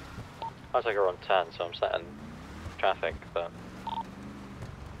 I was like around 10, so I'm setting traffic, but...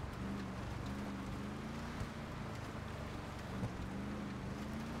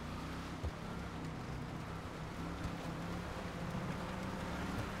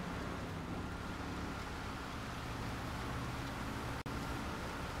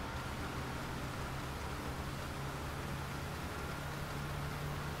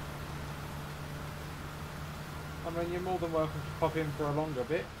 I mean, you're more than welcome to pop in for a longer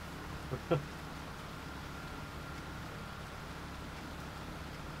bit. You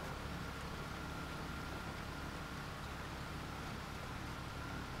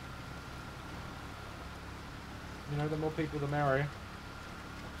know, the more people the merrier.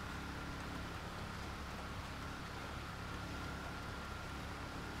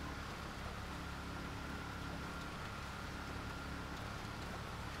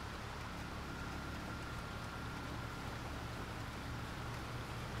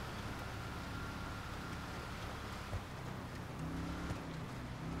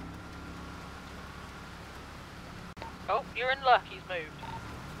 Oh, you're in luck, he's moved.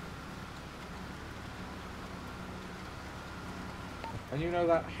 And you know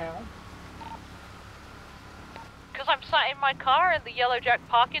that how? Because I'm sat in my car in the Yellow Jack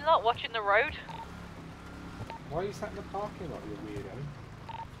parking lot watching the road. Why are you sat in the parking lot, you weirdo?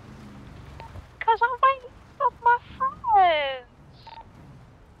 Because I'm waiting for my friends.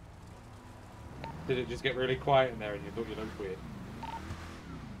 Did it just get really quiet in there and you thought you looked weird?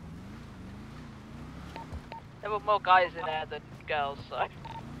 There were more guys in there than girls, so...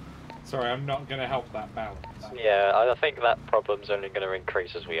 Sorry, I'm not going to help that balance. Yeah, I think that problem's only going to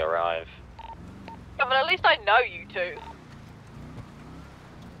increase as we arrive. Yeah, but at least I know you two.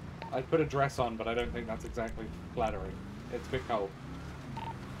 I'd put a dress on, but I don't think that's exactly flattering. It's a bit cold.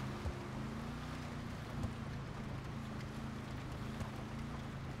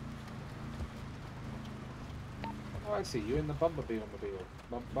 Oh, I see you in the Bumblebee-mobile.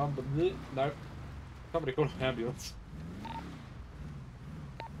 Bumblebee? No. Somebody called an ambulance.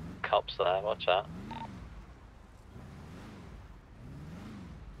 Cops there, watch out.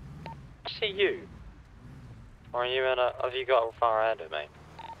 I see you. Or are you in a... have you got far ahead of me?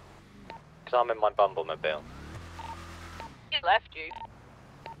 Because I'm in my Bumblebee-mobile. He left you.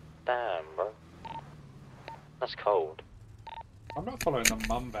 Damn, bro. That's cold. I'm not following the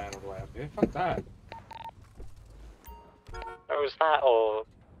mum van all the way up here. Fuck that. It was that or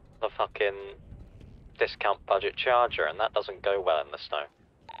the fucking discount budget charger, and that doesn't go well in the snow.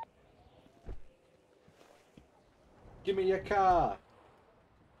 Give me your car!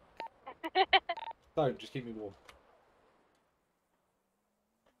 Don't, just keep me warm.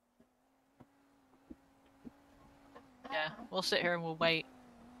 Yeah, we'll sit here and we'll wait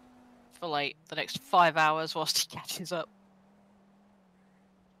for like the next 5 hours whilst he catches up.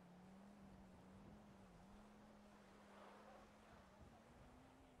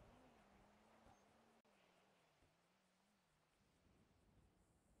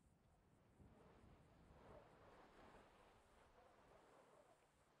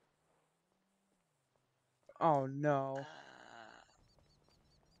 Oh no.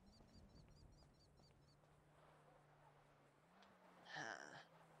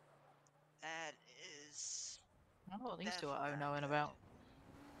 That is... I don't know what these two are knowing about.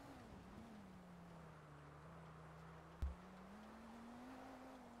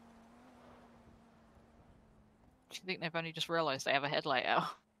 you think they've only just realised they have a headlight out?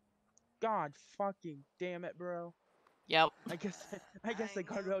 God fucking damn it, bro. Yep. I guess the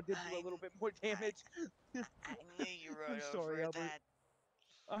guardrail did do a little bit more damage. I knew you rode I'm sorry, over Albert. that.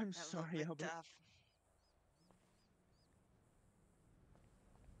 I'm That sorry, little bit Albert. tough.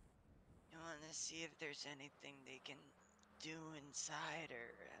 You want to see if there's anything they can do inside,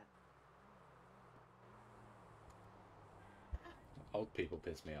 or Old people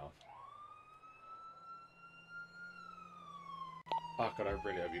piss me off. Oh god, I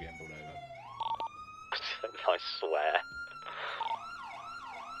really hope you're getting pulled over. I swear.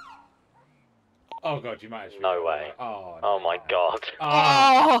 Oh god, you might actually. No way. Oh, Oh my god.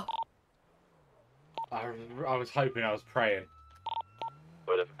 Oh! I was hoping, I was praying.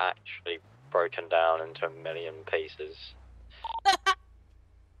 Would have actually broken down into a million pieces.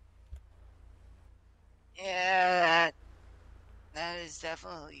 yeah, that is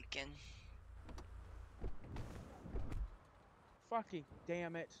definitely leaking. Fucking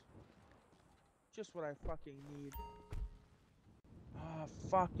damn it. Just what I fucking need. Ah,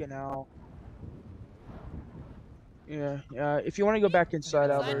 fucking hell. Yeah, if you want to go back inside,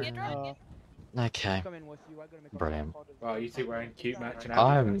 Albert, Okay. come in with you. I gotta make a Brilliant. Well, you two wearing cute matching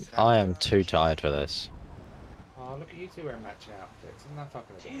I outfits. am too tired for this. Oh, look at you two wearing matching outfits. Isn't that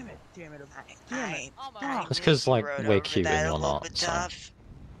fucking Damn adorable? it, damn it, damn it. It's because like we're cute and you're not. So.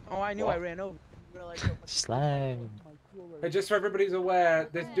 Oh, I knew What? I ran over. Slang. Hey, just so everybody's aware,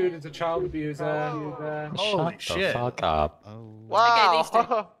 this dude is a child abuser. Shut the fuck up.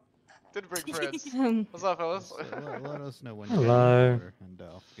 Wow. Did bring friends. What's up, fellas? Let us know when Hello. you're over and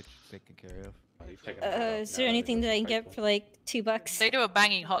I'll get you taken care of. Is there anything that I can get for like $2? They do a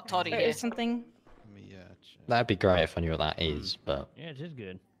banging hot toddy Or here. something? That'd be great if I knew what that is, but. Yeah, it is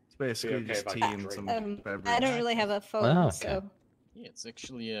good. It's basically just tea and some beverage. I don't really have a phone, Oh, okay. so. Yeah, it's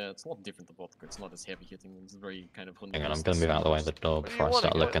actually it's a lot different than vodka. It's not as heavy hitting. It's very kind of. Hang on, I'm gonna move out of the way of the door before I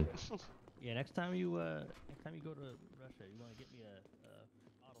start looking. Yeah, next time you go to Russia, you want to get me a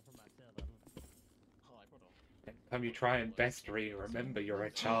bottle for myself. Time you try and pester, remember you're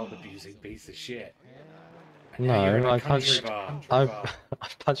a child abusing piece of shit. No, I punched. I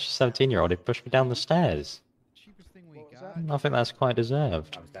punched a 17-year-old. He pushed me down the stairs. I think that's quite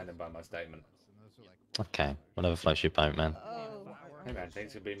deserved. I'm standing by my statement. Okay, whatever floats your boat, man. Hey man,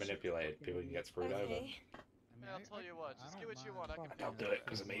 things can be manipulated. People can get screwed over. Yeah, I'll tell you what. Just get what you want. I can Don't do it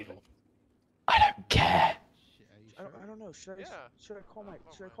because I'm evil. I don't care. I don't know. Should I call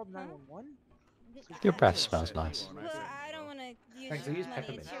 911? Your breath smells nice. Well, I don't want to use Thanks, I use money.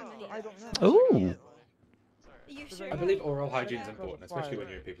 peppermint. It's your money. I don't know. Ooh. You sure? I believe oral hygiene is important, especially when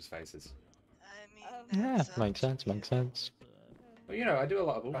you're in people's faces. Yeah, makes sense. Makes sense. But you know, I do a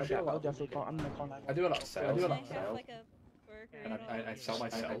lot of bullshit. I'll definitely call. I'm gonna call 911. I do a lot of sales. Can I have like a burger? And I sell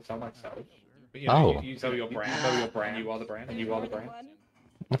myself. But you know, Oh. you sell your brand, you are the brand, and you are the brand.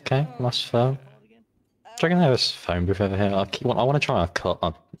 Okay, that's fair. Do you reckon there was a phone booth over here? I want to try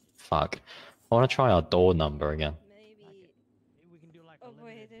our fuck. I want to try our door number again. Oh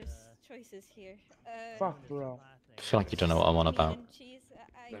boy, there's choices here. Fuck, bro. I feel like you don't know what I'm on about.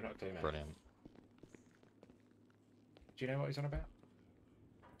 They're not doing that. Brilliant. Do you know what he's on about?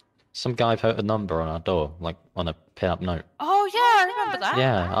 Some guy put a number on our door, like on a pin-up note. Oh yeah, I remember that.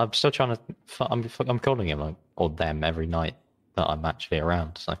 Yeah, I'm still trying to. I'm calling him like or them every night that I'm actually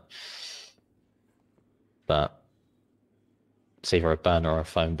around. So, but it's either a burner or a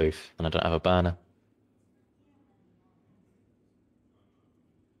phone booth, and I don't have a burner.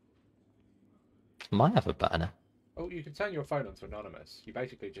 Might have a burner. Oh, you can turn your phone onto anonymous. You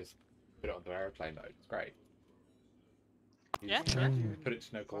basically just put it onto airplane mode. It's great. Yeah. Put it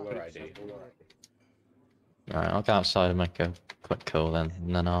to no caller ID. Alright, I'll go outside and make a quick call then,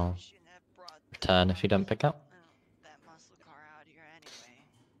 and then I'll return if you don't pick up.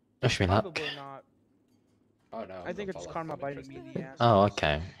 Wish me luck. Probably not. Oh no. I think it's karma biting me in the ass. Oh,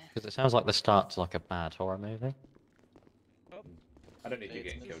 okay. Because it sounds like the start to like a bad horror movie. I don't need you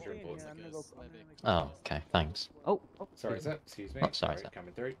getting killed during boards. Oh, okay, thanks. Oh, sorry, sir. Excuse me. Oh, sorry, sir.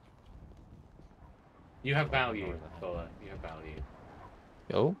 Coming through. You have value, Fuller. You have value.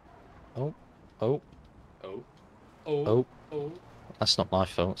 Oh. Oh. Oh. Oh. Oh. Oh. That's not my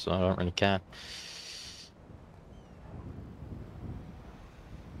fault, so I don't really care.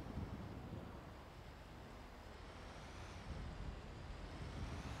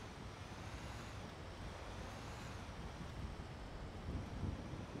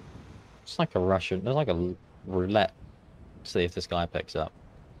 It's like a Russian, there's like a roulette. See if this guy picks up.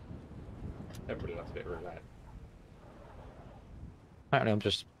 Everybody loves a bit of roulette. Apparently I'm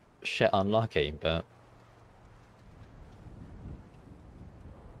just shit unlucky, but...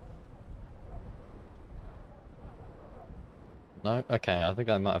 No? Okay, I think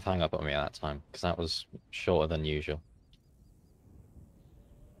I might have hung up on me at that time, because that was shorter than usual.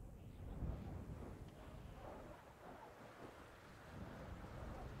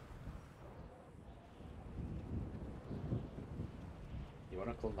 You want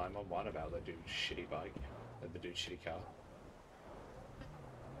to call 911 about the dude's shitty bike and the dude's shitty car?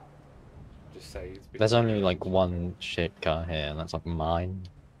 Just say it's been There's only ruined. like one shit car here, and that's like mine.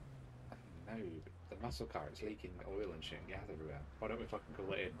 No, but the muscle car is leaking oil and shit and gas everywhere. Why don't we fucking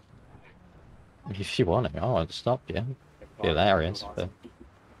call it in? If you want it, I won't stop you. Be hilarious, but...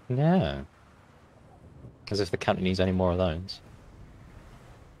 Yeah. As if the county needs any more of those.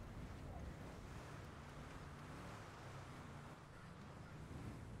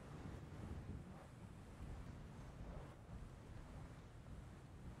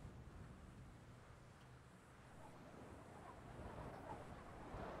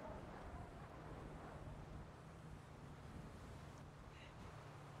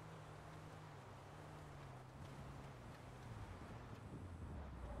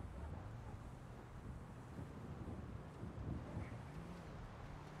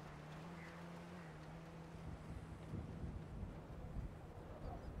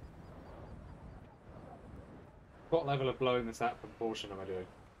 What level of blowing this out proportion am I doing?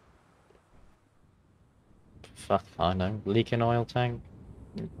 Fuck, I know. Leaking oil tank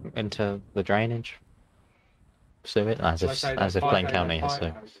into the drainage. So it as if Plain County has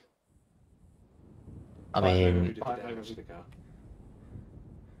to. I mean,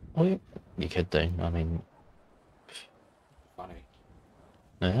 well, you could do. I mean, Funny.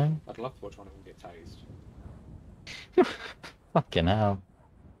 yeah. I'd love to watch one of them get tased. Fucking hell.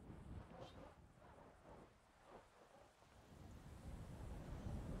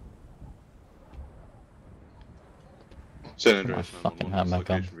 San My Andreas fucking 911, hat what's back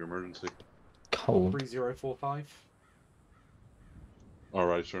the on. location of your emergency? Cold. 3045.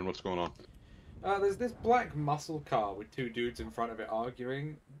 Alright, sir, and what's going on? There's this black muscle car with two dudes in front of it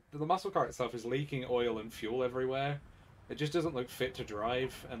arguing. The muscle car itself is leaking oil and fuel everywhere. It just doesn't look fit to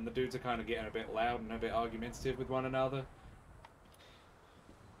drive, and the dudes are kind of getting a bit loud and a bit argumentative with one another.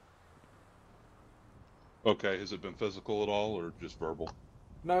 Okay, has it been physical at all, or just verbal?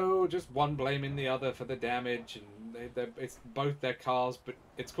 No, just one blaming the other for the damage, and it's both their cars, but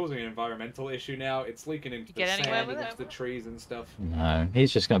it's causing an environmental issue now. It's leaking into the sand and into the trees and stuff. No,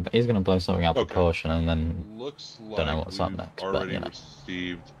 he's gonna blow something out of proportion and then Looks like don't know what's up we've next. already But you know.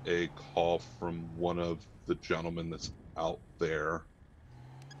 received a call from one of the gentlemen that's out there.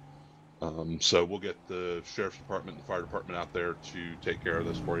 So we'll get the sheriff's department and the fire department out there to take care of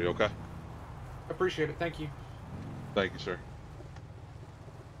this for you, okay? Appreciate it, thank you. Thank you, sir.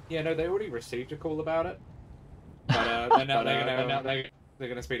 Yeah, no, they already received a call about it, but they're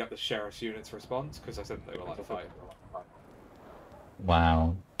gonna speed up the sheriff's unit's response because I said they were like fighting.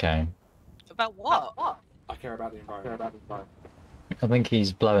 Wow. Okay. About what? I care about the environment. I think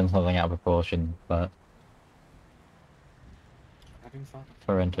he's blowing something out of proportion, but Having fun.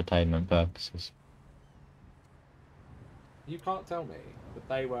 for entertainment purposes. You can't tell me that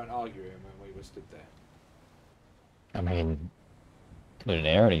they weren't arguing when we were stood there. I mean, couldn't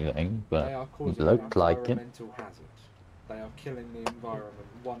hear anything, They but are it causing looked an like it. environmental hazard. They are killing the environment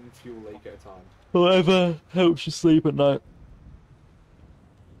one fuel leak at a time. Whatever helps you sleep at night.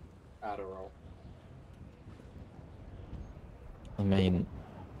 Adderall. I mean,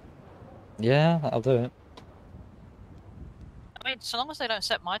 yeah, I'll do it. I mean, so long as they don't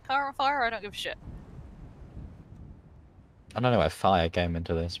set my car on fire, I don't give a shit. I don't know where fire came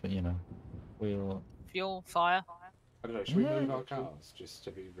into this, but you know, we'll. Fuel, fire. I don't know, should we move our cars just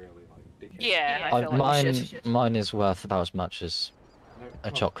to be really like dickheads? Yeah, I feel like mine, we should. mine is worth about as much as No, a come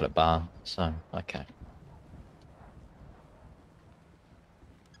on. chocolate bar, so okay.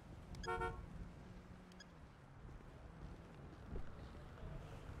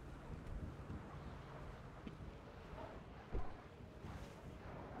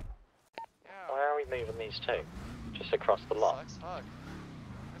 Where are we moving these to? Just across the lot.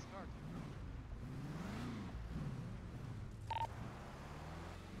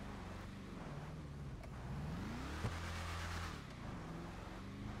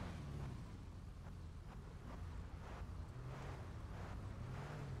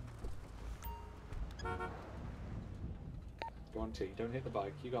 Go on, T. Don't hit the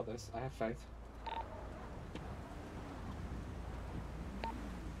bike. You got this. I have faith.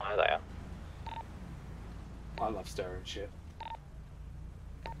 Hi there. I love staring shit.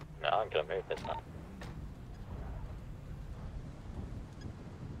 No, I'm gonna move this now.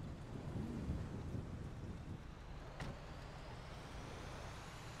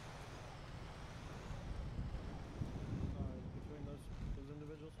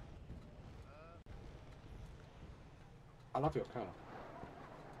 I love your car.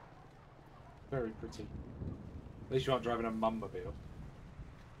 Very pretty. At least you aren't driving a mummobile.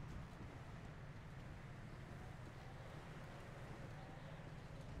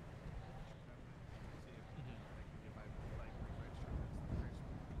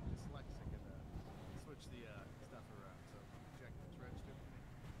 Switch the stuff around. So check it's registered.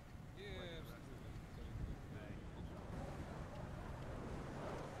 Yeah,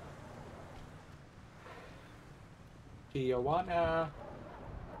 Tijuana.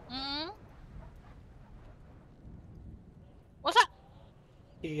 What's up?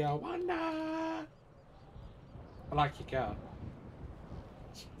 Tijuana. I like your car.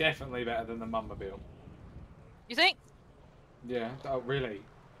 It's definitely better than the mummobile. You think? Yeah. Oh, really?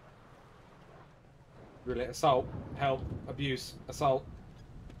 Really? Assault, help, abuse, assault.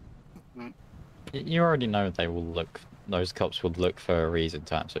 You already know they will look. Those cops will look for a reason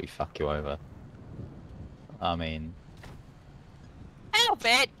to absolutely fuck you over. I mean, Help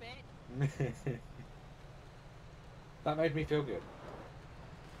it! That made me feel good.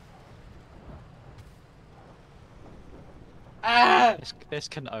 Ah! this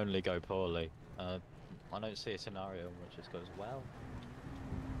can only go poorly. I don't see a scenario in which this goes well.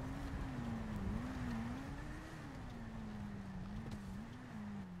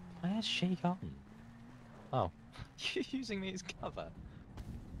 Where's she gone? Oh, you're using me as cover.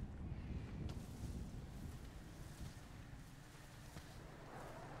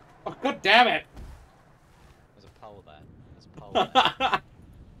 Oh, god damn it! There's a pole there. There's a pole there.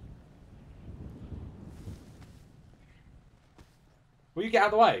 Will you get out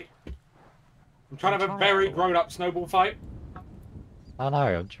of the way? I'm trying to have a very grown-up snowball fight. I know,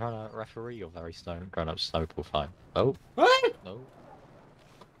 I'm trying to referee your very grown-up snowball fight. Oh. No.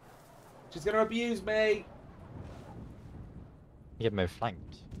 She's gonna abuse me. You get me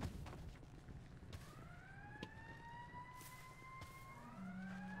flanked.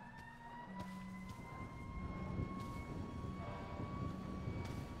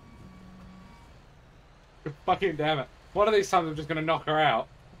 Fucking damn it. One of these times I'm just gonna knock her out.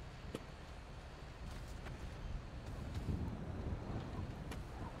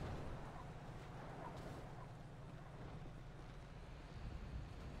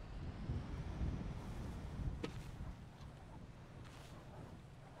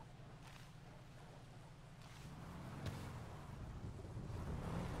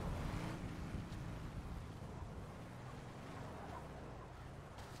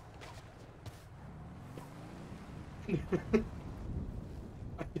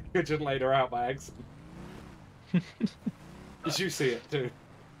 I just laid her out by accident. Did you see it too?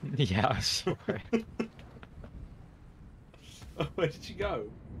 Yeah, I saw it. Oh, where did she go?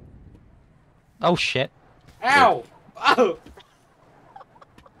 Oh shit. Ow! Oh!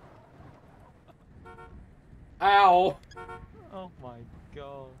 Ow! Oh my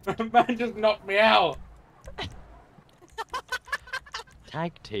god. Man just knocked me out!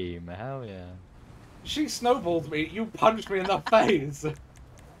 Tag team, hell yeah. She snowballed me, you punched me in the face!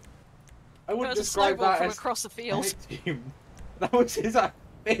 I wouldn't That was a describe snowball that from as across the field. tag team. That was his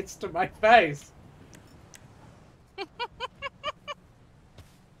fist to my face!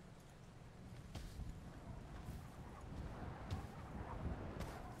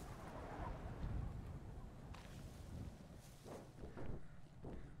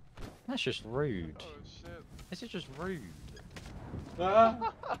 That's just rude. Oh shit. This is just rude. God,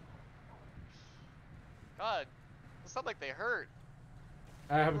 it's not like they hurt.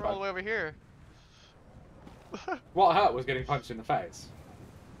 I haven't We're all the way over here. What hurt was getting punched in the face.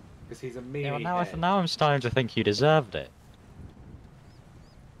 Because he's a meanie Yeah, well, head. now I'm starting to think you deserved it.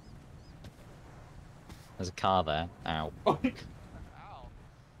 There's a car there. Ow.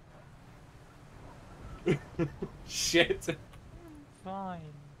 Shit. Fine.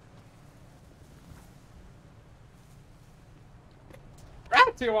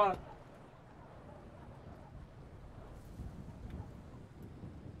 Tijuana.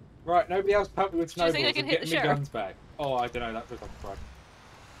 Right, nobody else help me with Do you snowballs think I can and hit get the me sheriff? guns back. Oh, I don't know, that feels like a crime.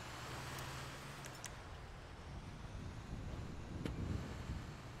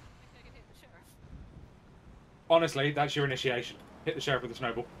 Honestly, that's your initiation. Hit the sheriff with a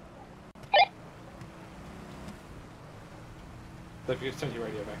snowball. So if you just turn your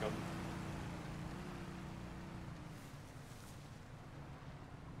radio back on.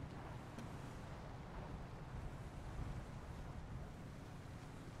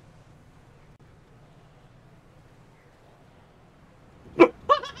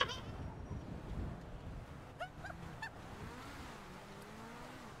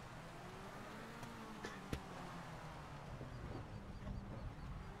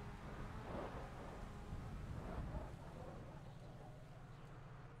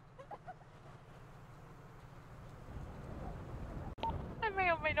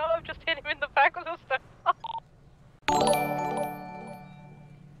 not have just hit him in the back with a stone?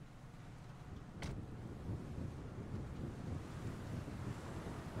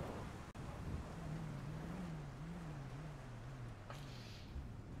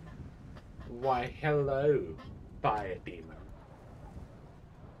 Why, hello, fire demon.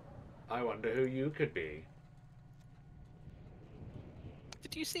 I wonder who you could be.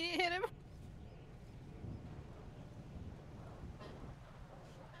 Did you see it hit him?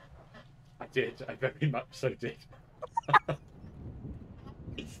 I did. I very much so did.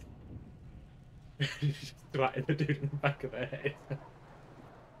 Just thwatting the dude in the back of the head.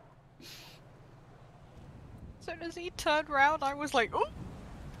 So as he turned round, I was like, oh!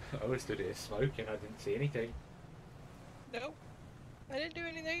 I was stood here smoking. I didn't see anything. No, I didn't do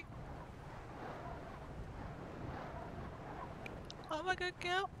anything. I'm a good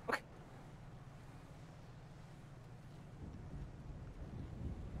girl.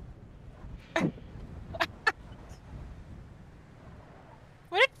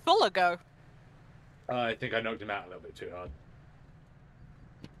 Where did Fuller go? I think I knocked him out a little bit too hard.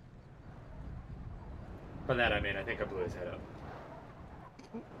 By that I mean I think I blew his head up.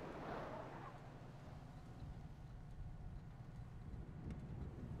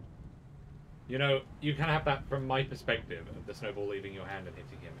 You know, you can have that from my perspective of the snowball leaving your hand and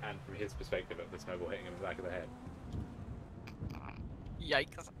hitting him, and from his perspective of the snowball hitting him in the back of the head.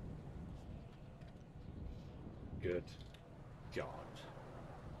 Yikes. Good God.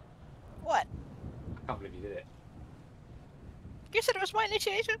 What? I can't believe you did it. You said it was my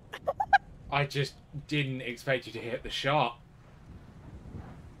initiation? I just didn't expect you to hit the shot.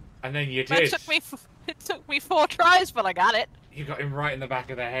 And then you did. It took me 4 tries, but I got it. You got him right in the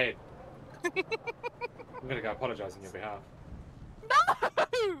back of the head. I'm gonna go apologise on your behalf. No!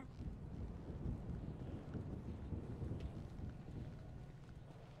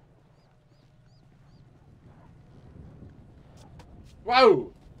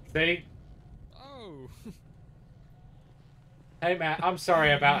 Whoa! See? Oh. Hey Matt, I'm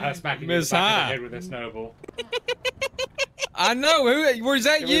sorry about her smacking you in the Miss back of High. the head with a snowball. I know. Who? Was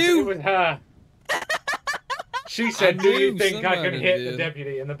that you? It was her. She said, "Do you knew think I can somebody hit the did.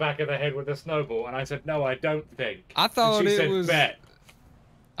 deputy in the back of the head with a snowball?" And I said, "No, I don't think." I thought and she it said, was. Bet.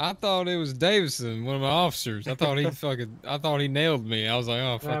 I thought it was Davison, one of my officers. I thought he I thought he nailed me. I was like,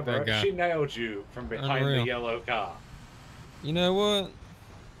 oh Nah, fuck bro, that guy. she nailed you from behind Unreal. the yellow car. You know what?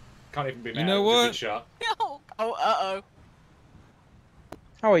 Can't even be mad. You know It was a what? good shot. Oh, uh-oh.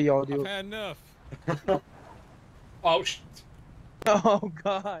 How are y'all I've doing? had enough. Oh, Oh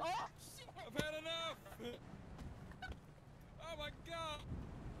god. I've had enough. Oh my god.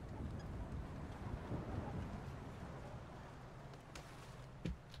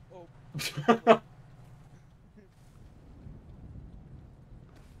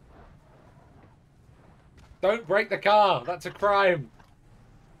 Don't break the car. That's a crime.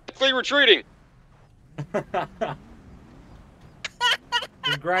 Free retreating.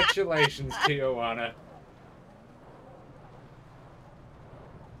 Congratulations, Tijuana.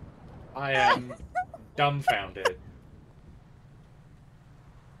 I am dumbfounded.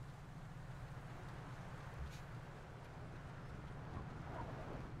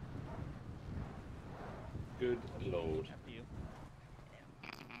 Good lord.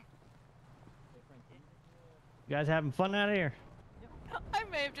 You guys having fun out here? I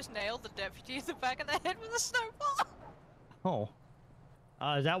may have just nailed the deputy in the back of the head with a snowball. Oh.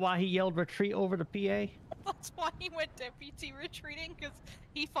 Is that why he yelled retreat over the PA? That's why he went deputy retreating, because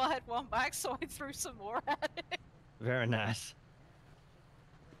he fired one back, so I threw some more at it. Very nice.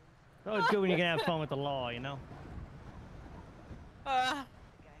 Oh, it's good when you can have fun with the law, you know? I've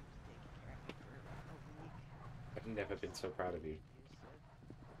never been so proud of you.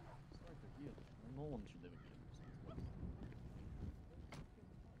 No one should ever kill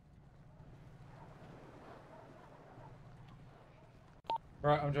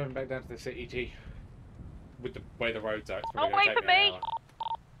Right, I'm driving back down to the city, G. With the way the roads are, it's Oh, probably wait gonna for take me an me!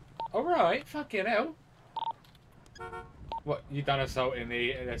 hour. Alright, fucking hell. What, you done assault in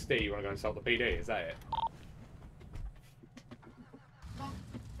the SD? You wanna go and assault the PD, is that it?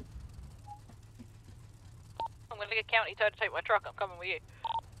 I'm gonna get county tow to take my truck. I'm coming with you.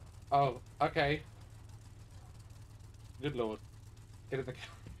 Oh, okay. Good lord. Get in the car.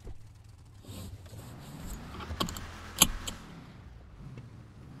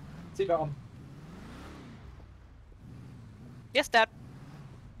 Seatbelt on. Yes, Dad.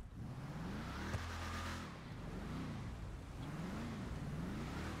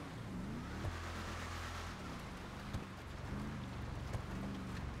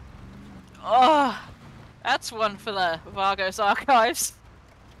 Oh, that's one for the Vargos archives.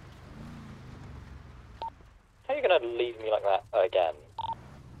 gonna leave me like that again?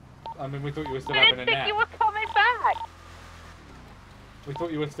 I mean, we thought you were still I having didn't a think nap. you were coming back. We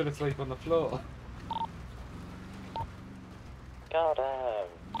thought you were still asleep on the floor. God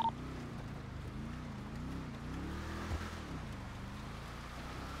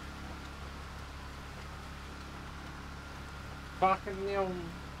Fucking hell.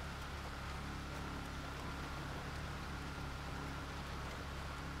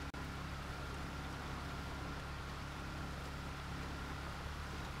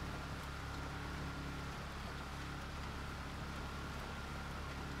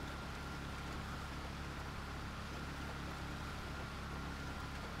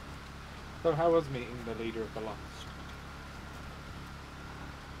 So how was meeting the leader of the Lost?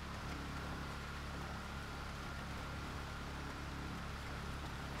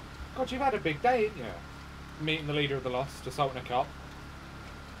 God, you've had a big day, haven't you? Meeting the leader of the Lost, assaulting a cop.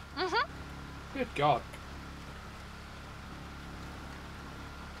 Mhm. Good God.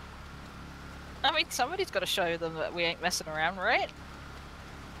 I mean, somebody's got to show them that we ain't messing around, right?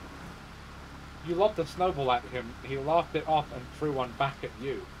 You lobbed a snowball at him, he laughed it off and threw one back at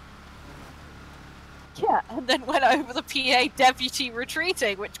you. Yeah, and then went over the PA deputy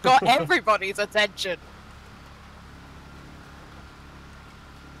retreating, which got everybody's attention.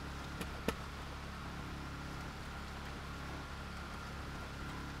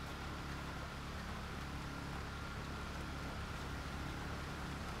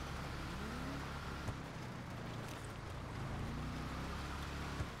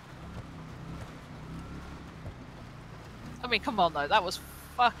 I mean, come on though, that was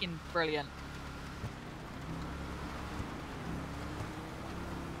fucking brilliant.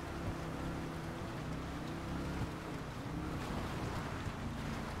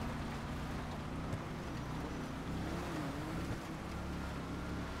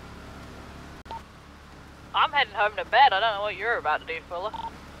 I'm heading home to bed. I don't know what you're about to do, Fuller.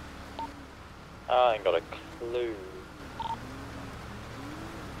 I ain't got a clue.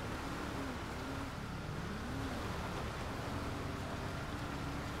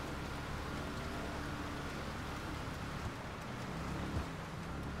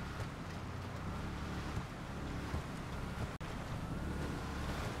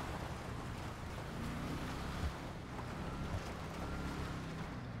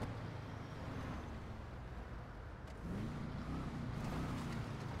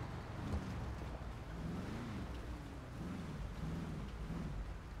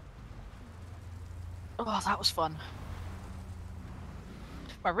 Oh, that was fun.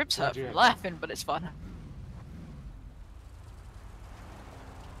 My ribs hurt Glad you from had laughing, but it's fun.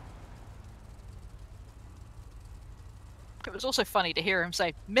 It was also funny to hear him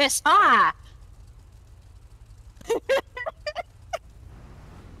say, "Miss Ah!"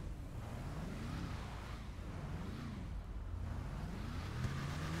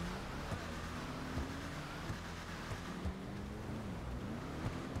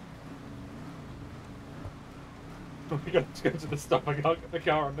 We got to go to the stop, I can't get the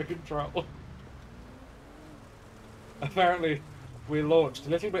car under control. Apparently, we launched a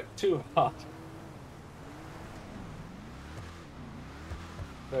little bit too hard.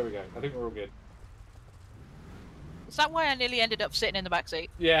 There we go, I think we're all good. Is that why I nearly ended up sitting in the back seat?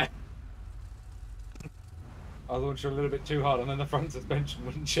 Yeah. I launched a little bit too hard and then the front suspension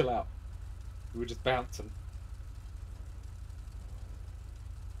wouldn't chill out. We were just bouncing.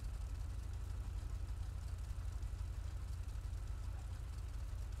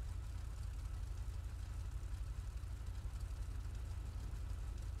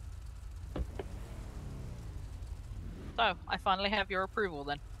 So, I finally have your approval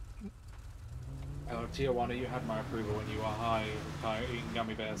then. Oh, Tijuana, you had my approval when you were high eating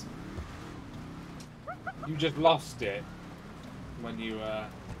gummy bears. You just lost it when you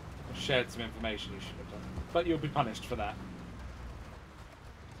shared some information you should have done. But you'll be punished for that.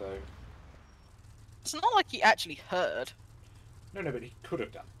 So... It's not like he actually heard. No, but he could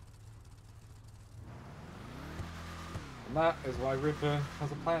have done. And that is why Ripper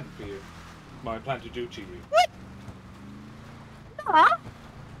has a plan for you. My plan to do to you. What? Huh?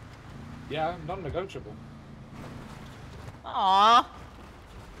 Yeah, non-negotiable. Aww.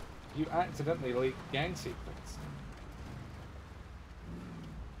 You accidentally leaked gang secrets.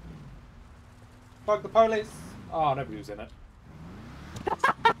 Fuck the police! Oh, nobody was in it.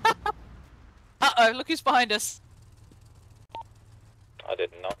 Uh-oh, look who's behind us. I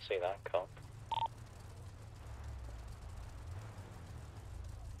did not see that cop.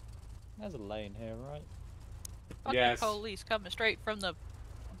 There's a lane here, right? Fucking Yes. police coming straight from the...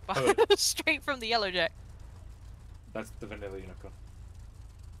 Hood. straight from the yellow jack. That's the vanilla unicorn.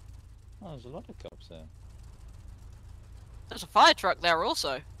 Oh, there's a lot of cops there. There's a fire truck there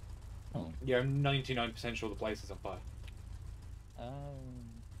also. Yeah, I'm 99% sure the place is on fire.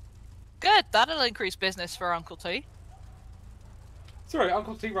 Good, that'll increase business for Uncle T. Sorry,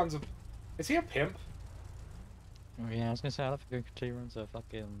 Uncle T runs a... Is he a pimp? Yeah, I was gonna say, I don't think T runs a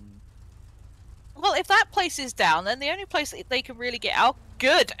fucking... Well, if that place is down, then the only place that they can really get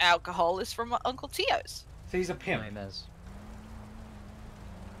good alcohol is from Uncle Tio's. So he's a pimp.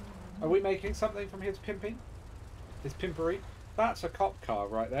 Are we making something from his pimping? His pimpery? That's a cop car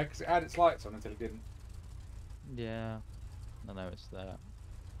right there, because it had its lights on until it didn't. Yeah, I know it's there.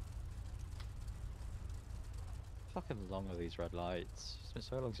 Fucking long are these red lights? It's been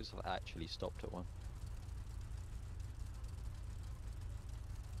so long since I've actually stopped at one.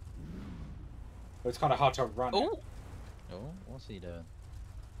 But it's kind of hard to run. Oh, What's he doing?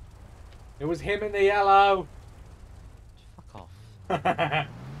 It was him in the yellow! Fuck off.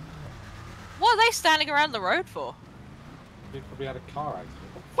 what are they standing around the road for? He probably had a car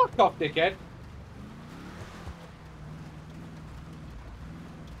accident. Fuck off, dickhead!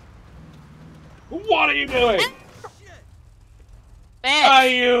 What are you doing? Are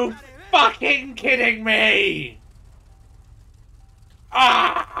you fucking kidding me?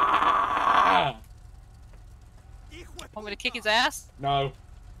 Ah! Want me to kick his ass? No.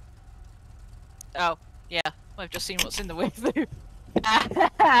 Oh, yeah. I've just seen what's in the way through.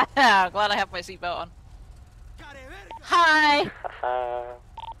 Glad I have my seatbelt on. Hi!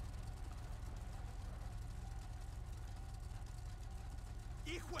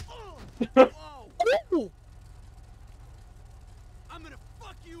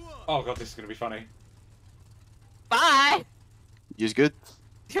 Oh god, this is gonna be funny. Bye! You's good?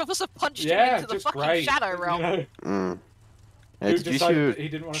 You must have punched him Yeah, into the just fucking great. shadow You realm. know, Hey, who did you see decided a, he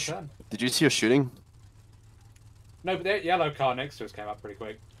didn't want to turn? Did you see a shooting? No, but that yellow car next to us came up pretty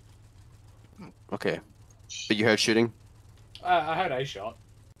quick. Okay. But you heard shooting? I heard a shot.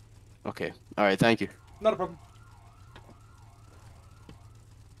 Okay. Alright, thank you. Not a problem.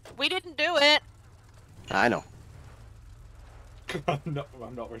 We didn't do it! I know.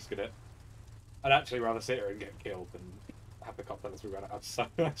 I'm not risking it. I'd actually rather sit here and get killed than have the cop tell us we ran out.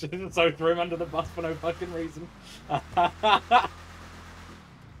 I should so threw him under the bus for no fucking reason.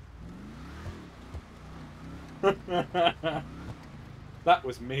 That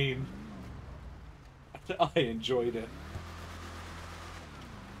was mean. I enjoyed it.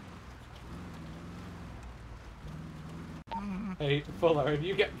 Hey, Fuller, if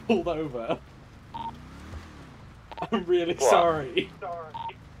you get pulled over, I'm really sorry.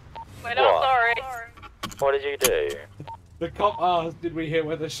 We're not sorry. What did you do? The cop asked, did we hear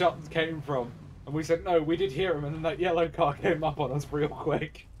where the shots came from? And we said, no, we did hear them, and then that yellow car came up on us real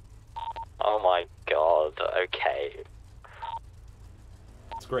quick. Oh my god, okay.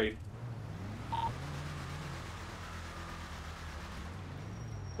 It's great.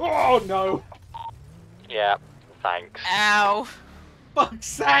 Oh, no! Yeah, thanks. Ow. Fuck's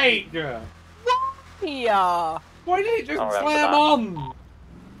sake! Yeah. Why did it just I'll remember slam that. on?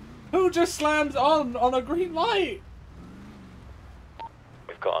 Who just slams on a green light?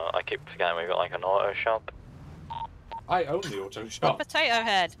 We've got, I keep forgetting we've got like an auto shop. I own the auto A shop. potato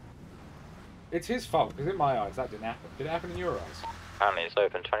head. It's his fault, because in my eyes that didn't happen. Did it happen in your eyes? Apparently it's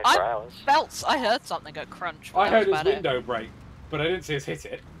open 24 hours. I heard something go crunch. But I that heard was his about it. window break, but I didn't see us hit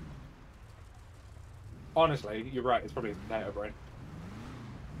it. Honestly, you're right, it's probably his potato brain.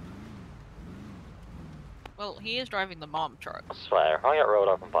 Well, he is driving the mom truck. I swear, if I get rolled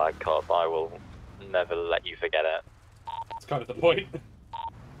up by a cop, I will never let you forget it. That's kind of the point.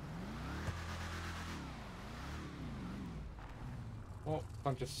 Oh,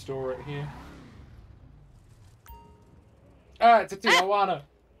 can't just store it here. Ah, it's a Tijuana.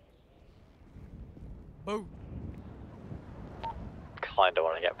 Boo. Kinda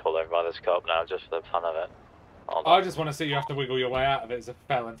want to get pulled over by this cop now, just for the fun of it. I just want to see you have to wiggle your way out of it as a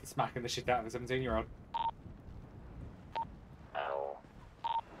felon for smacking the shit out of a 17-year-old. Ow.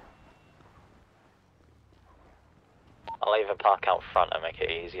 I'll even park out front and make it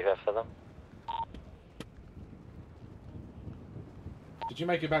easier for them. Did you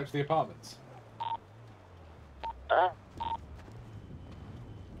make it back to the apartments?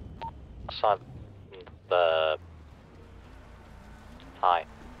 Outside the... Hi.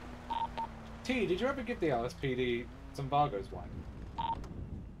 T, did you ever give the LSPD some Vargo's wine?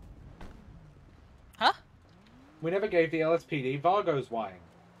 Huh? We never gave the LSPD Vargo's wine.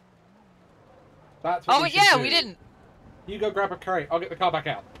 That's what Oh we should yeah, do. we didn't. You go grab a crate. I'll get the car back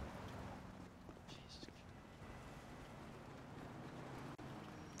out.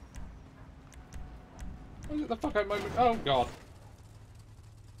 Was it the fuck out moment? Oh god.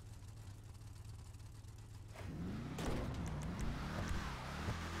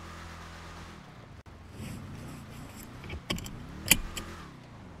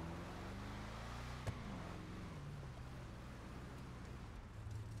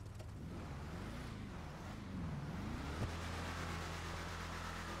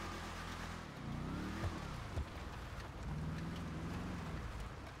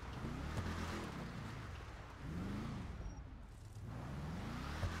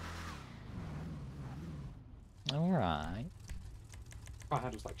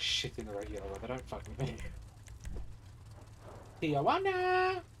 handle's like shit in the regular weather. Don't fuck with me.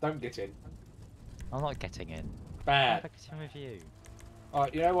 Tijuana! Don't get in. I'm not getting in. Bad. I'm getting with you.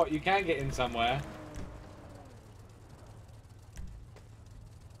 Alright, you know what? You can get in somewhere.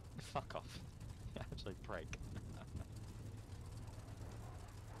 Fuck off. Absolute break.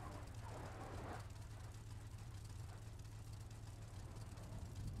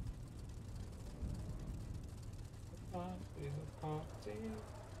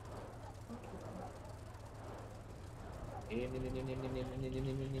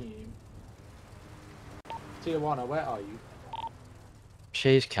 Tijuana, where are you?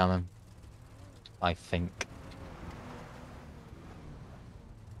 She's coming. I think.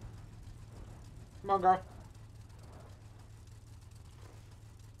 Come on, girl.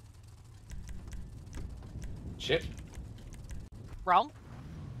 Shit. Wrong.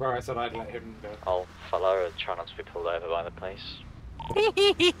 Well, I said I'd let him go. I'll follow and try not to be pulled over by the police.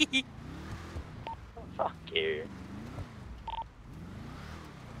 Fuck you.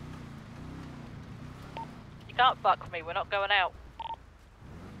 You can't fuck me, we're not going out.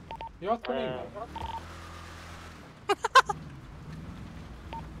 You're pretty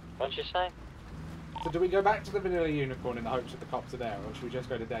What'd you say? So do we go back to the Vanilla Unicorn in the hopes that the cops are there, or should we just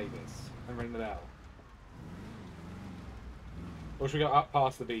go to Davis and ring the bell? Or should we go up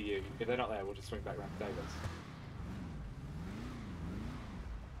past the BU? If they're not there, we'll just swing back round to Davis.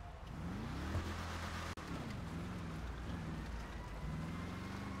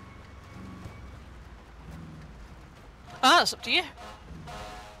 Ah, it's up to you.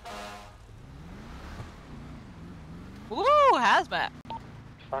 Woo, hazmat.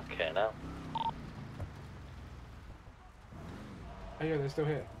 Fucking hell. Oh yeah, they're still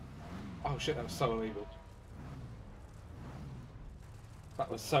here. Oh shit, that was so illegal. That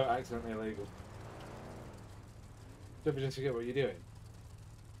was so accidentally illegal. Don't just forget what you're doing.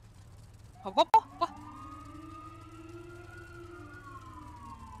 What?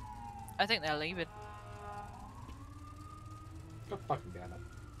 I think they're leaving. God fucking damn it.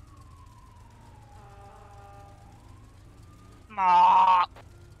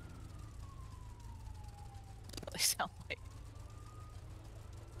 What they sound like.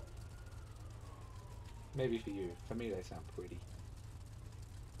 Maybe for you. For me, they sound pretty.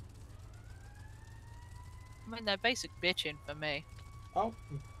 I mean, they're basic bitching for me. Oh,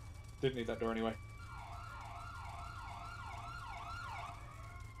 didn't need that door anyway.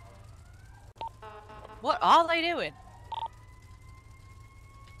 What are they doing?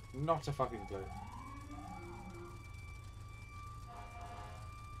 Not a fucking clue.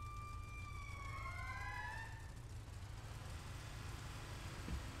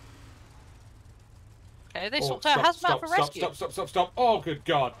 Okay, they swapped out hazmat for rescue. Stop. Oh, good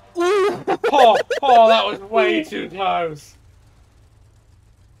God. oh, that was way too close.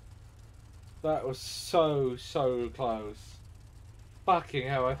 That was so close. Fucking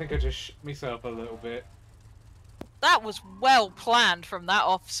hell, I think I just shit myself a little bit. That was well planned from that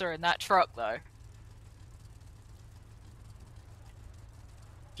officer in that truck, though.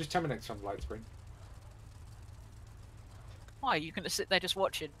 Just 10 minutes on the light screen. Why, you gonna sit there just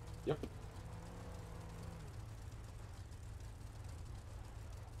watching? Yep.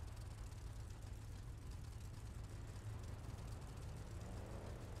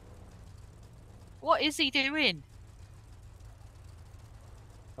 What is he doing?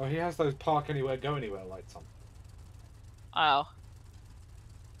 Oh, he has those park anywhere, go anywhere lights on. Oh.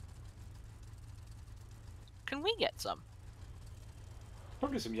 Can we get some?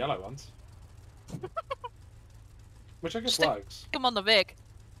 Probably some yellow ones. Which I guess Stick works. them on the Vic.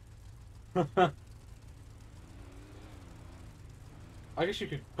 I guess you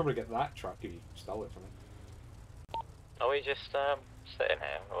could probably get that truck if you stole it from him. Are we just sitting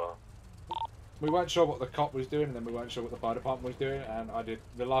here, or? We weren't sure what the cop was doing, and then we weren't sure what the fire department was doing, and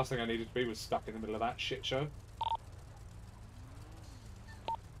the last thing I needed to be was stuck in the middle of that shit show.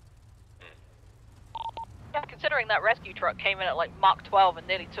 Yeah, considering that rescue truck came in at like Mach 12 and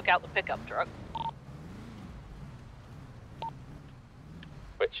nearly took out the pickup truck.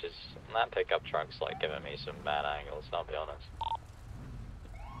 Which is, that pickup truck's like giving me some bad angles, I'll be honest.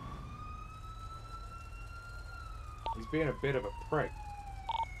 He's being a bit of a prick.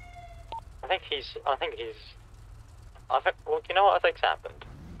 Well, you know what I think's happened?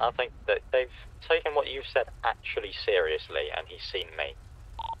 I think that they've taken what you've said actually seriously, and he's seen me.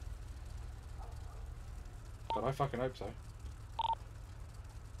 God, I fucking hope so.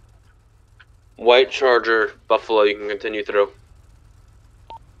 White Charger, Buffalo, you can continue through.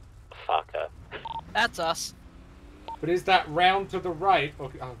 Fucker. That's us. But is that round to the right?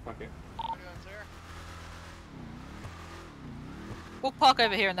 Or, oh, fuck it. We'll park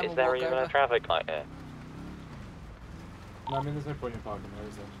over here and then Is we'll there walk even over. a traffic light here? No, I mean, there's no point in parking there,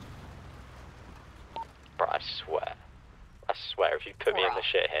 is there? Bro, I swear if you put me in the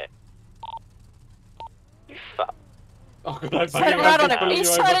shit here. You fuck. Oh god, I'm Turning around on him!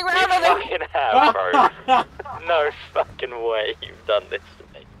 He's turning around on him! Fucking hell, bro. No fucking way you've done this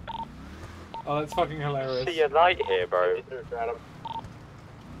to me. Oh, that's fucking hilarious. See a light here, bro.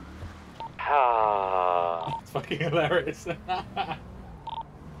 Ah. It's fucking hilarious.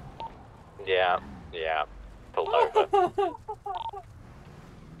 Yeah, yeah. Pulled over.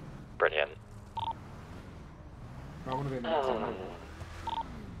 Brilliant. I want to be in the next one.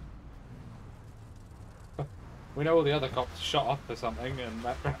 We know all the other cops shot off for something, and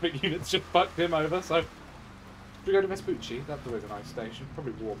that traffic unit's just fucked him over, so... Should we go to Vespucci? That's always a nice station.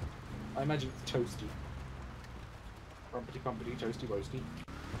 Probably warm. I imagine it's toasty. Rumpity pumpity, toasty roasty.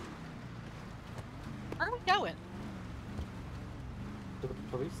 Where are we going? To the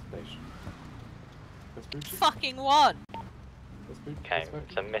police station. Vespucci? Fucking what? Vespucci? Okay,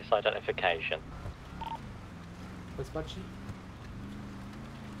 it's a misidentification. Vespucci?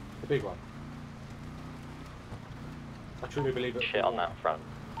 The big one. I truly believe it. Shit on that front.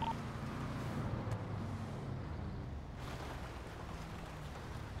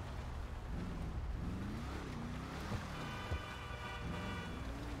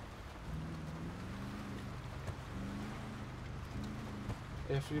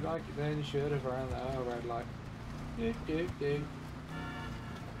 If you like it, then you should have ran that red light. Do.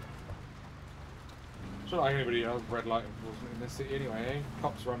 It's not like anybody else red light enforcement in this city anyway, eh?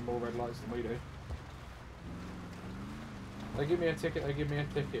 Cops run more red lights than we do. They give me a ticket, they give me a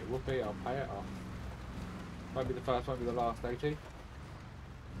ticket. Whoopee, I'll pay it off. Won't be the first, won't be the last, AT.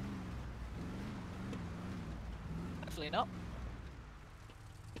 Hopefully not.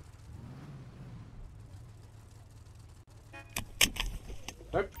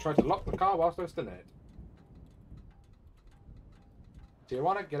 Nope, tried to lock the car whilst I was still in it.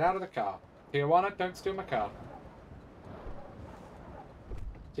 Tijuana, get out of the car. Tijuana, don't steal my car.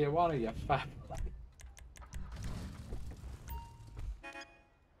 Tijuana, you fat.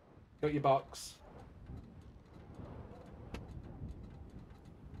 Got your box.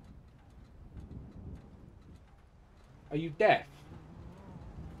 Are you deaf?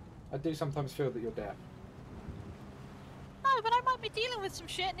 I do sometimes feel that you're deaf. No, but I might be dealing with some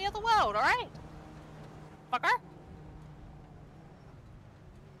shit in the other world, alright? Fucker?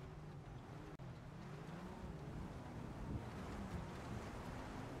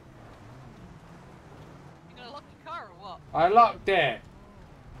 You gonna lock your car or what? I locked it!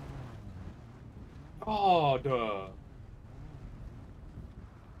 Oh, duh.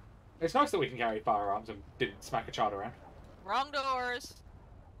 It's nice that we can carry firearms and didn't smack a child around. Wrong doors.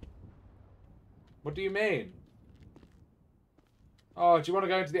 What do you mean? Oh, do you want to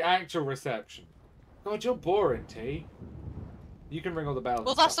go into the actual reception? God, you're boring, T. You can ring all the bells. Well,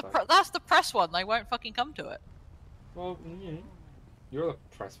 and that's stuff, the that's the press one. They won't fucking come to it. Well, you're the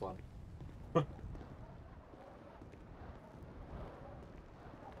press one. You're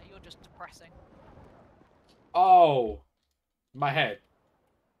just depressing. Oh, my head.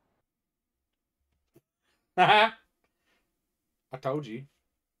 I told you.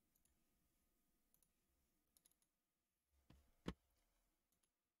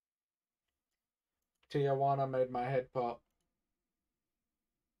 Tijuana made my head pop.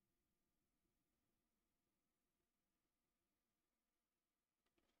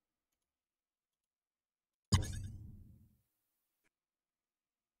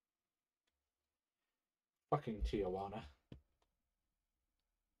 Fucking Tijuana.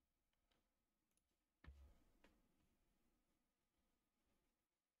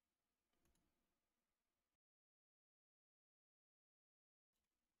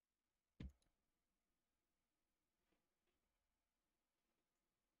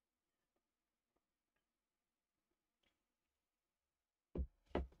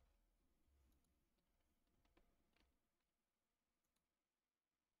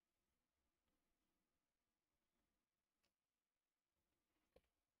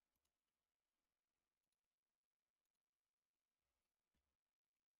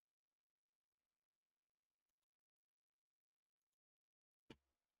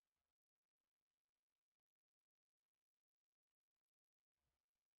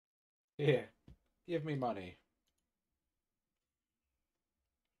 Here, give me money.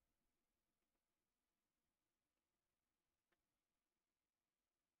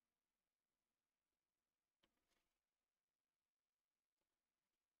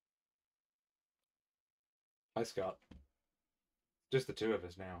 Hi, Scott. Just the two of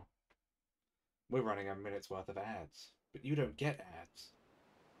us now. We're running a minute's worth of ads. But you don't get ads.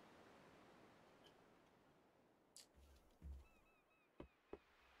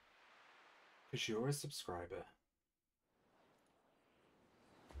 Because you're a subscriber.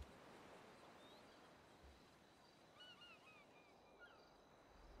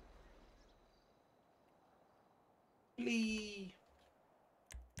 Blee.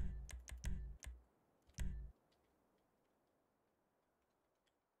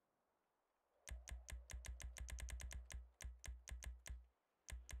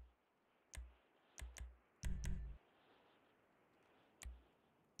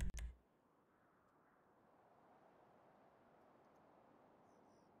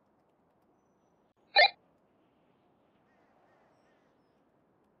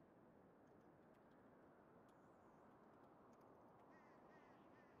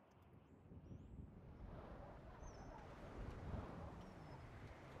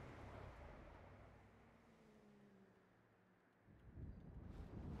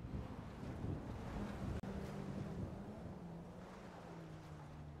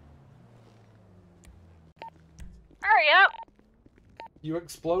 Hurry up! You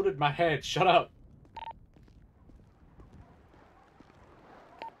exploded my head. Shut up.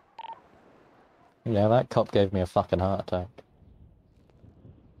 Yeah, that cop gave me a fucking heart attack.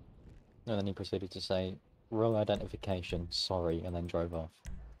 And then he proceeded to say, "Wrong identification, sorry," and then drove off.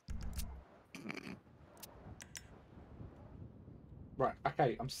 Right,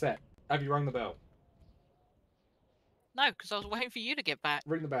 okay, I'm set. Have you rung the bell? No, because I was waiting for you to get back.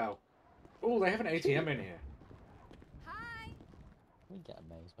 Ring the bell. Oh, they have an ATM in here. We get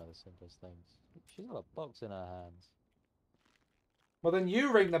amazed by the simplest things. She's got a box in her hands. Well, then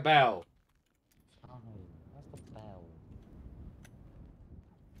you ring the bell. Fine, where's the bell?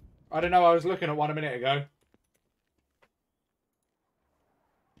 I don't know, I was looking at one a minute ago.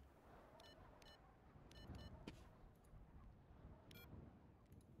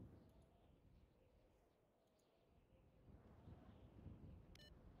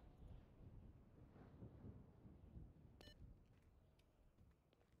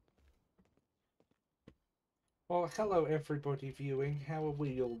 Well, hello everybody viewing. How are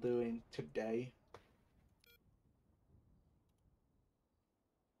we all doing today?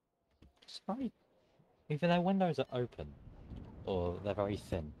 It's very... Either their windows are open, or they're very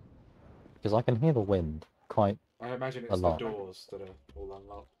thin. Because I can hear the wind quite I imagine a it's the lot. doors that are all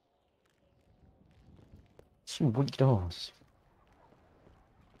unlocked. Some weak doors.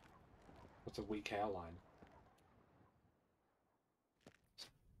 What's a weak hairline?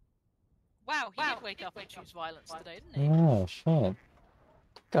 Wow, he did wake up and choose violence today, didn't he? Oh, shit.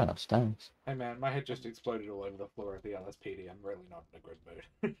 Going upstairs. Hey man, my head just exploded all over the floor of the LSPD. I'm really not in a good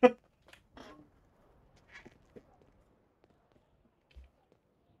mood.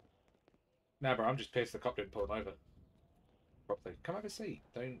 Nah, bro, I'm just pissed the cop didn't pull him over properly. Come have a seat.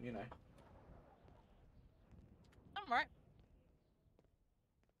 Don't, you know. I'm right.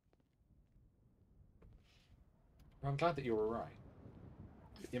 I'm glad that you're alright.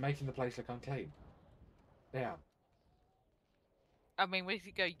 You're making the place look unclean. Yeah. I mean, we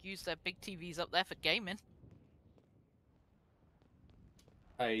could go use their big TVs up there for gaming.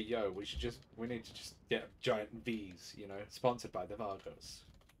 Hey, yo, we need to just get giant V's, you know, sponsored by the Vargos.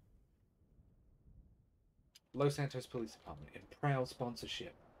 Los Santos Police Department in proud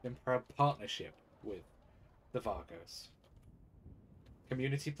sponsorship, in proud partnership with the Vargos.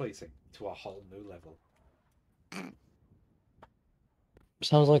 Community policing to a whole new level.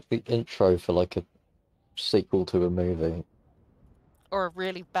 Sounds like the intro for like a sequel to a movie. Or a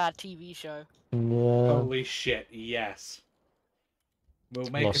really bad TV show. Yeah. Holy shit, yes. We'll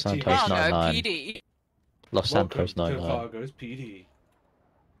make Los a TV Santos show. 99. PD. Los Santos Welcome 99. to Vargos PD.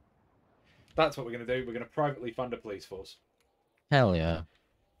 That's what we're going to do. We're going to privately fund a police force. Hell yeah.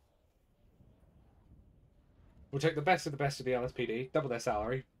 We'll take the best of the LSPD, double their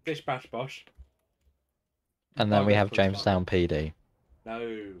salary, bish bash bosh. And then we Vargos have Police Jamestown PD.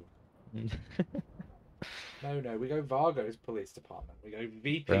 No. No, we go Vargos Police Department. We go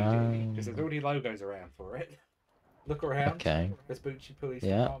VPD, because there's already logos around for it. Look around. Okay. Vespucci Police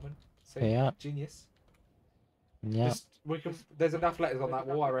Yeah. Department. See? Yeah. Genius. Yeah. Just, there's enough letters on that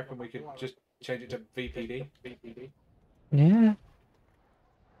wall, I reckon we could just change it to VPD. Yeah.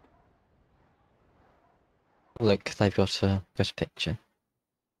 Look, they've got a picture.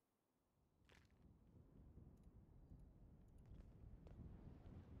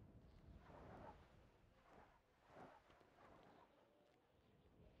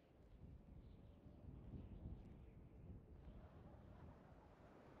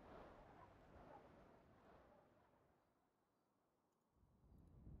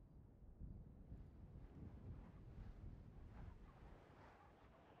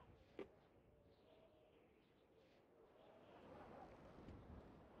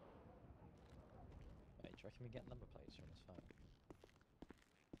 you reckon we get number plates from this phone?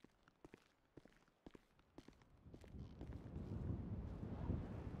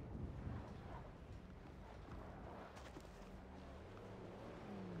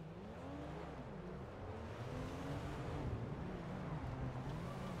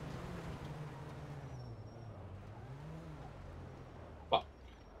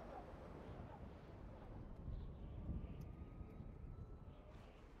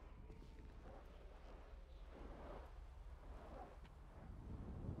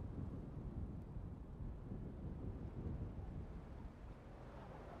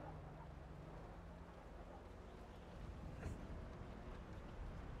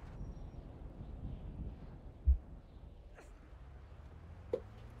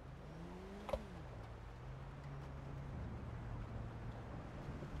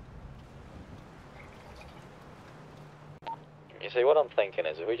 You see, what I'm thinking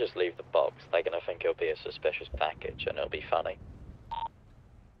is if we just leave the box, they're going to think it'll be a suspicious package and it'll be funny.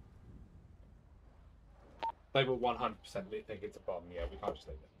 They will 100% think it's a bomb. Yeah, we can't just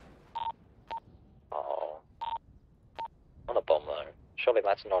leave it. Oh. Not a bomb, though. Surely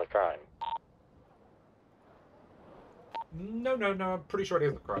that's not a crime. No, I'm pretty sure it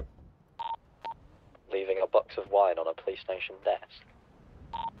is a crime. Leaving a box of wine on a police station desk.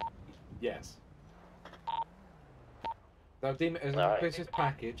 Yes. They'll deem it as a suspicious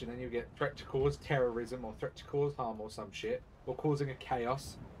package, and then you get threat to cause terrorism or threat to cause harm or some shit, or causing a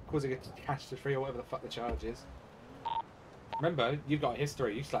chaos, causing a catastrophe or whatever the fuck the charge is. Remember, you've got a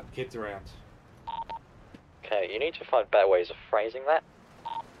history. You slap kids around. Okay, you need to find better ways of phrasing that.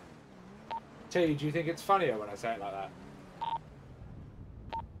 T, do you think it's funnier when I say it like that?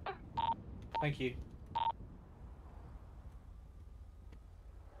 Thank you.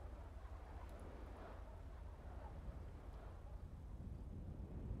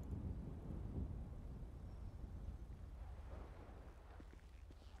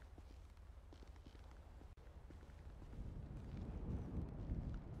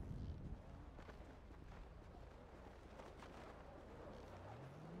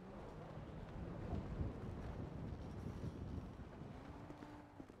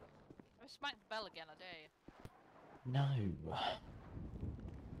 Smack the bell again, I dare you. No.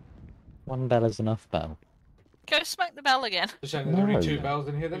 One bell is enough bell. Go smack the bell again. It's a shame there's only 2 bells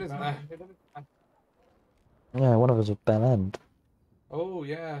in here then, isn't there? Yeah, one of us a bell end. Oh,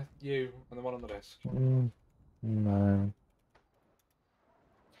 yeah, you, and the one on the desk. No.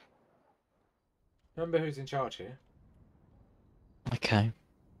 Remember who's in charge here? Okay.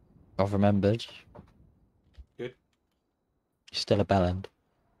 I've remembered. Good. You're still a bell end.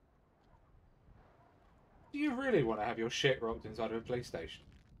 Do you really want to have your shit rocked inside of a police station?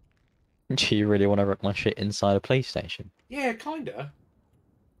 Do you really want to rock my shit inside a police station? Yeah, kinda.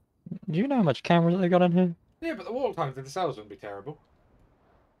 Do you know how much cameras they got in here? Yeah, but the walk times in the cells wouldn't be terrible.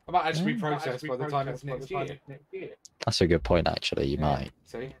 I might actually be processed by the time it's next year. That's a good point, actually. You might.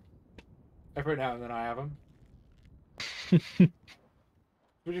 See? Every now and then I have them.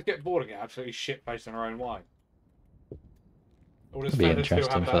 We just get bored and get absolutely shit-faced on our own wine. Or does It'd be Feather still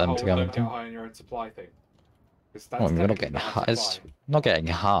interesting have for that them whole to go don't into. get high on your own supply thing? Because that's Well, we're not technically getting not high. a It's supply. not getting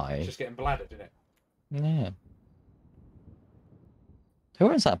high. It's just getting bladdered, isn't it? Yeah.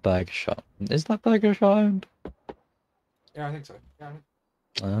 Who owns that burger shop? Is that burger shop owned? Yeah, I think so. Yeah,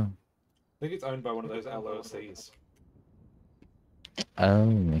 I Oh. think it's owned by one of those LLCs.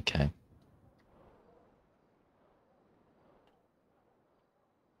 Oh, okay.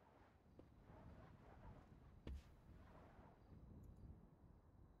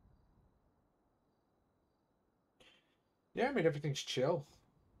 Yeah, I mean, everything's chill.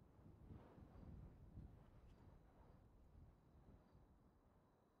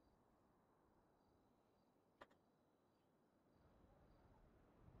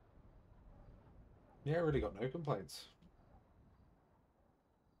 Yeah, I really got no complaints.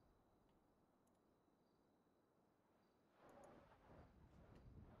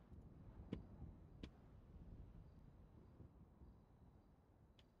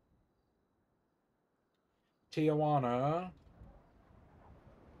 Tijuana.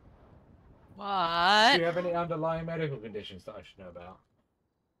 What? Do you have any underlying medical conditions that I should know about?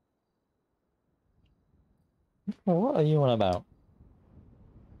 What are you on about?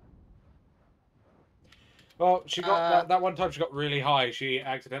 Well, she got that one time she got really high. She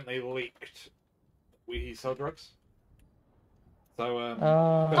accidentally leaked weed cell drugs. So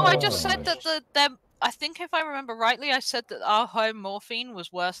Oh, I just said that I think if I remember rightly, I said that our home morphine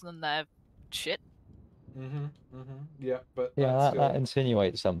was worse than their shit. Yeah, but Yeah, that's that still,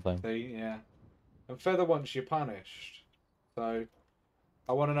 insinuates something. yeah. And further once you're punished. So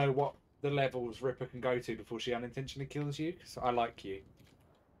I want to know what the levels Ripper can go to before she unintentionally kills you. So I like you.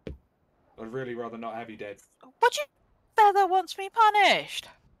 I'd really rather not have you dead. What do you Feather wants me punished?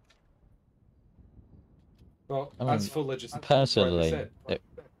 Well, I mean, as Fuller just rightly personally, said.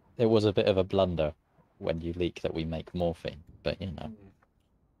 it was a bit of a blunder when you leak that we make morphine, but you know.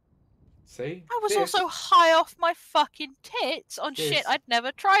 See? I was also high off my fucking tits on shit This- I'd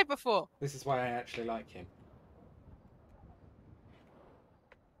never tried before. This is why I actually like him.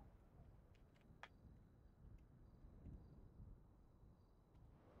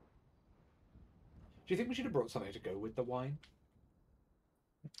 Do you think we should have brought something to go with the wine?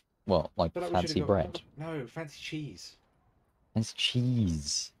 What, like Feel like we fancy should've bread? No, fancy cheese. It's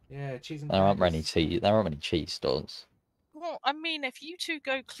cheese. Yeah, cheese and There aren't many crackers. There aren't many cheese stores. Well, I mean, if you two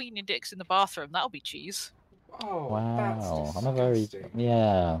go clean your dicks in the bathroom, that'll be cheese. Oh, Wow, that's I'm a very disgusting.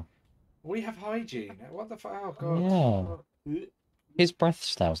 yeah. We have hygiene. What the fuck? Oh god. Yeah. His breath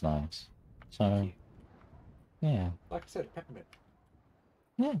smells nice. So yeah. Like I said, peppermint.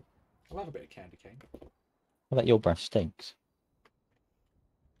 Yeah. I love a bit of candy cane. I bet your breath stinks.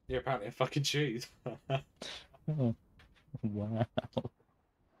 You're apparently a fucking cheese. Oh, wow.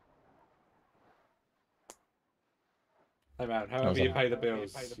 Hey man, was however you a- pay the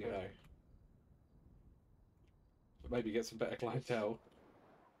bills, you know. Maybe get some better clientele.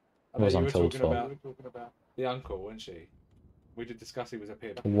 I know Was you were uncalled talking for. about the uncle, weren't she? We did discuss he was a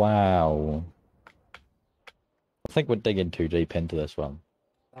pimp. Wow. I think we're digging too deep into this one.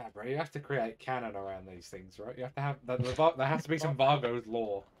 Nah, bro, you have to create canon around these things, right? You have to have there has to be some Vargo's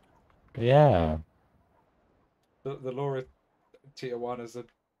law. Yeah. The law of Tijuana's a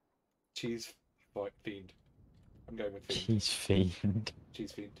cheese fiend. I'm going with fiend. Cheese fiend.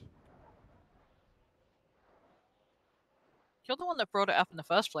 Cheese fiend. You're the one that brought it up in the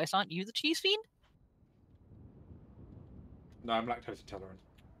first place, aren't you, the cheese fiend? No, I'm lactose intolerant.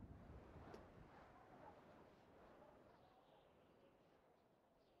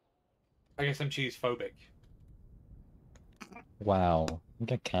 I guess I'm cheese phobic. Wow. I'm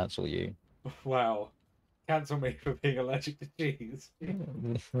gonna cancel you. Wow. Cancel me for being allergic to cheese.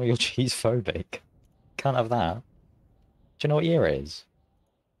 You're cheese phobic. Can't have that. Do you know what year it is?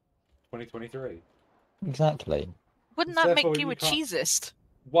 2023. Exactly. Wouldn't So that make therefore you you a can't- cheesist?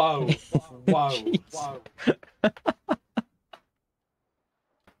 Whoa. Whoa. Jeez. Whoa.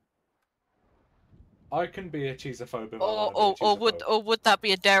 I can be a cheesophobe if I want to be a cheesophobe. Or would that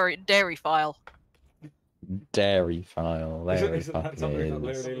be a dairy file? Dairy file. There it Isn't that fucking somebody that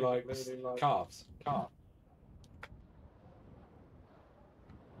is. literally likes calves?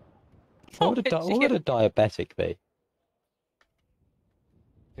 What would a diabetic be?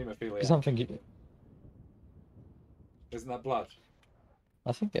 Haemophilia. Something you... Isn't that blood?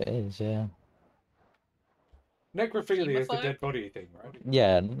 I think it is, yeah. Necrophilia is the Hemophobe? dead body thing, right?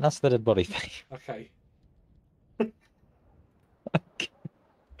 Yeah, that's the dead body thing. Okay.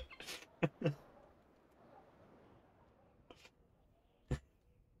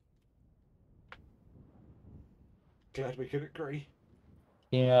 Glad we could agree.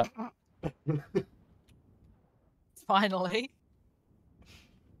 Yeah. Finally.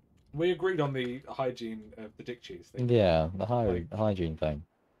 We agreed on the hygiene of the dick cheese thing. Yeah, the hygiene thing.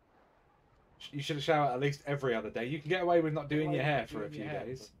 You should shower at least every other day. You can get away with not doing your hair for a few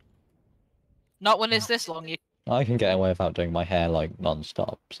days. Not when it's this long. You I can get away without doing my hair like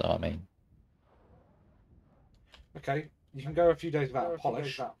non-stop, so I mean... Okay, you can go a few days without a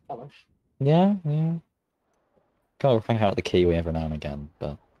polish. Yeah, yeah. Gotta hang out the Kiwi every now and again,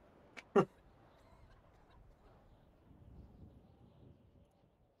 but...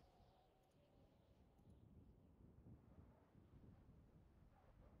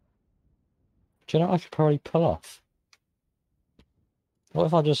 Do you know what I could probably pull off? What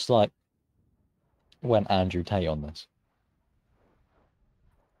if I just, like, went Andrew Tate on this?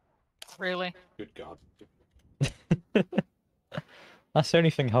 really? Good God. That's the only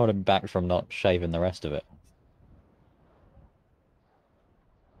thing holding back from not shaving the rest of it.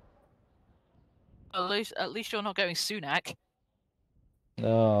 At least you're not going Sunak.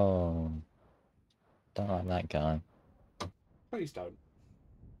 Oh. Don't like that guy. Please don't.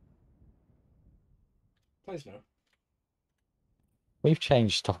 Please no. We've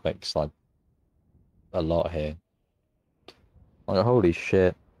changed topics, like, a lot here. Like, holy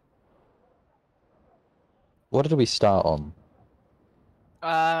shit. What did we start on?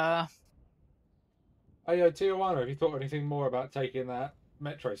 Oh yeah, Tijuana, have you thought anything more about taking that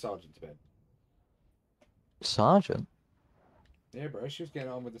Metro Sergeant to bed? Sergeant? Yeah, bro, she was getting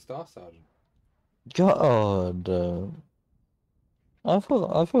on with the Staff Sergeant. God. I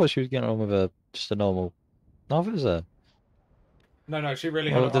thought she was getting on with just a normal officer. No, she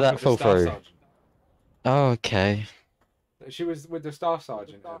really Well, had it did off that with the fall staff through? sergeant. Oh, okay. She was with the staff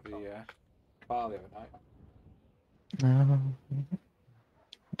sergeant at the bar the other night.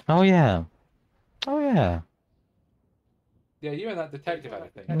 Oh yeah. Oh yeah. Yeah, you and that detective had a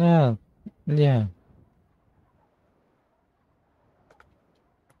thing. Yeah. Yeah.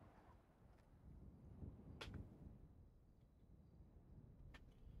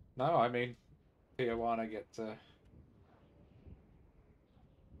 No, I mean, Tijuana gets a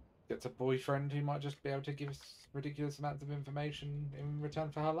boyfriend who might just be able to give us ridiculous amounts of information in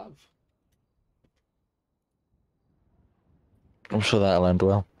return for her love. I'm sure that'll end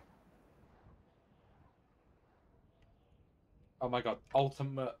well. Oh my god,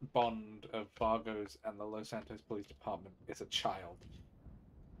 ultimate bond of Fargo's and the Los Santos Police Department is a child.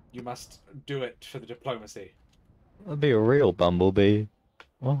 You must do it for the diplomacy. That'd be a real bumblebee.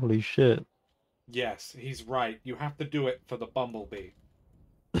 Holy shit. Yes, he's right. You have to do it for the bumblebee.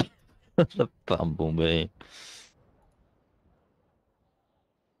 The bumblebee.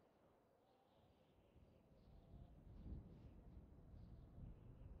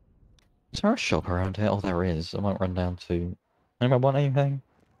 Is there a shop around here? Oh, there is. I might run down to... Anyone want anything?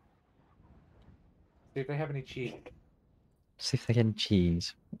 See if they have any cheese. See if they get any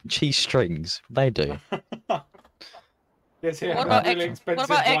cheese. Cheese strings. They do. Yes, here, What have about, really what expensive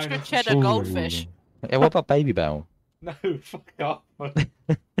about wine extra and cheddar Ooh. goldfish? Yeah, what about Baby Bell? No, fuck off.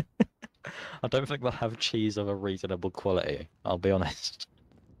 I don't think they'll have cheese of a reasonable quality, I'll be honest.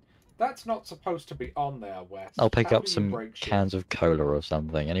 That's not supposed to be on there, Wes. I'll pick How up do you some break shit? cans of cola or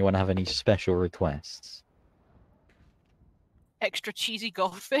something. Anyone have any special requests? Extra cheesy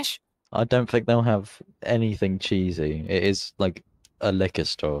goldfish? I don't think they'll have anything cheesy. It is like a liquor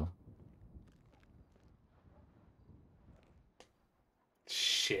store.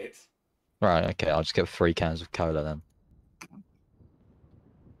 Shit. Right, okay, I'll just get 3 cans of cola then.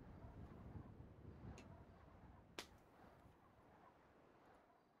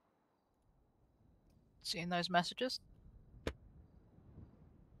 Seeing those messages?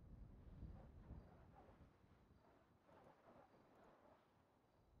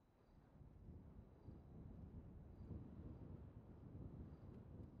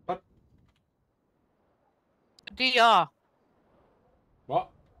 What? DR. What?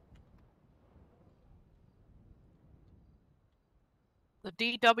 The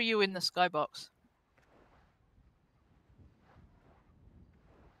DW in the skybox.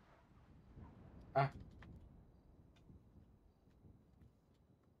 Ah.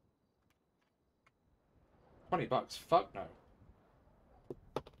 $20? Fuck no.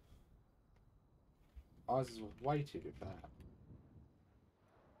 Ours is way too good for that.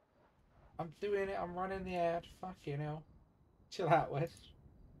 I'm doing it, I'm running the ad. Fucking hell. Chill out, Wes.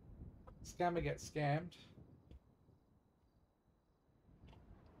 Scammer gets scammed.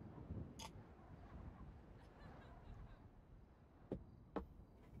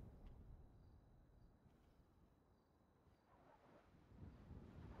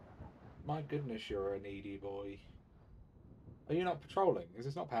 My goodness, you're a needy boy. Are you not patrolling? Is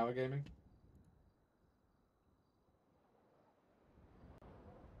this not power gaming?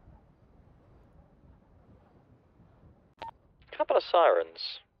 Couple of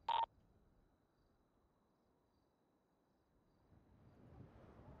sirens.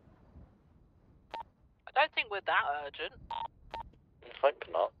 I don't think we're that urgent. Hope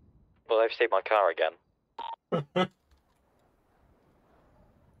not. Well, they've saved my car again.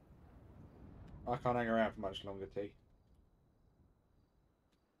 I can't hang around for much longer, T.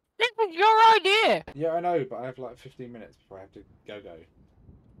 This was your idea! Yeah, I know, but I have like 15 minutes before I have to go.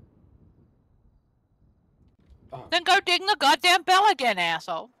 Oh, Then go ding the goddamn bell again,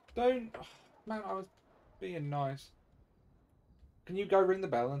 asshole. don't... Oh, man, I was being nice. Can you go ring the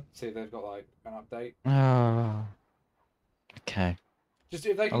bell and see if they've got like an update? Okay. Just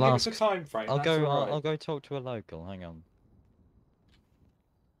if they can I'll give us a time frame. I'll that's go. all right. I'll go talk to a local. Hang on.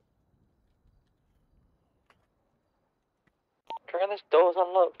 Do you reckon this door's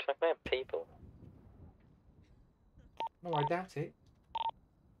unlocked? Like, man, people. No, I doubt it.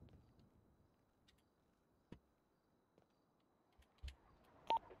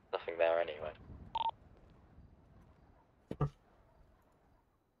 Nothing there anyway.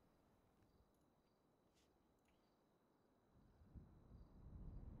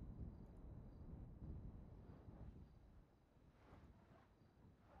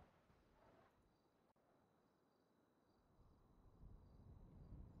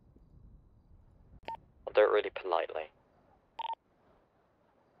 I'll do it really politely.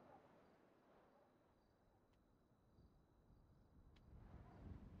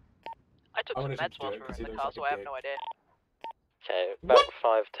 I took I some wanted him meds to do whilst it we were 'cause in he the looks car, like a so I have dick. no idea. Okay, about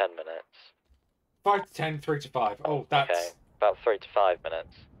 5-10 minutes. 5 to 10, 3 to 5. Oh, that's... Okay, about 3 to 5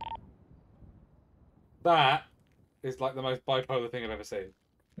 minutes. That is like the most bipolar thing I've ever seen.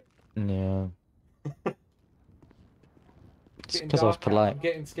 Yeah. It's Getting because I was dark out. polite. I'm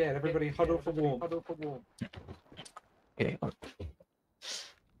getting scared. Everybody huddle for warmth. Yeah.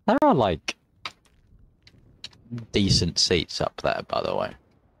 There are like decent seats up there, by the way.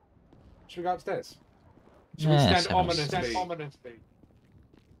 Should we go upstairs? Should Yeah, we stand sounds- ominously?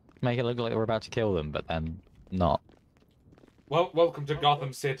 Make it look like we're about to kill them, but then not. Well, welcome to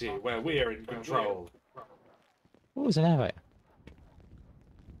Gotham City, where we are in control. What was in there?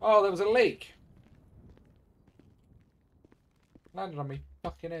 Oh, there was a leak. Landed on me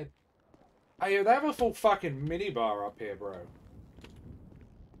fucking head. Hey, they have a full fucking minibar up here, bro.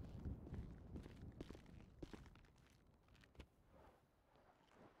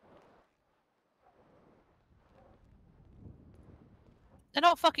 They're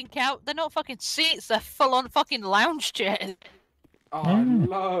not fucking they're not fucking seats, they're full on fucking lounge chairs. Oh,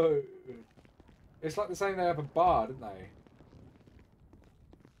 no. It's like they're saying they have a bar, didn't they?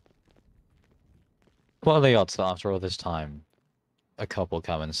 What are the odds that after all this time, a couple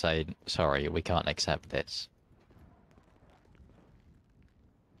come and say, sorry, we can't accept this?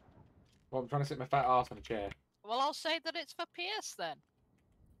 Well, I'm trying to sit my fat ass on a chair. Well, I'll say that it's for Pierce then.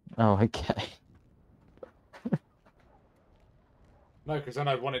 Oh, okay. No, because then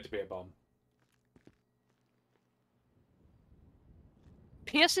I'd want it to be a bomb.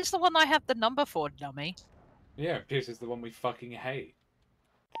 Pierce is the one I have the number for, dummy. Yeah, Pierce is the one we fucking hate.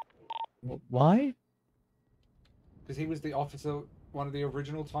 Why? Because he was the officer one of the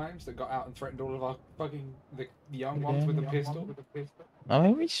original times that got out and threatened all of our fucking the young ones with a pistol. I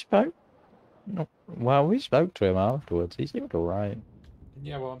mean, we spoke. Well, we spoke to him afterwards. He seemed alright.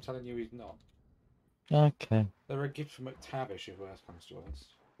 Yeah, well, I'm telling you, he's not. Okay. They're a gift from McTavish, if worse comes to us.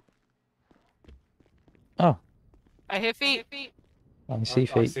 Oh, I hear feet. I see I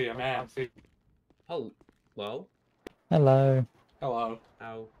feet. see a man. Hello. Hello. Hello.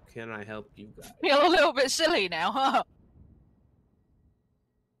 How can I help you guys? You're a little bit silly now, huh?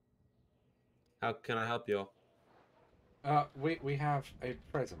 How can I help you? We have a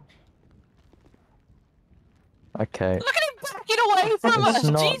present. Okay. Look at him backing away from It's us!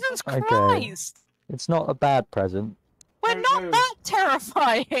 not- Jesus okay. Christ! It's not a bad present. We're not that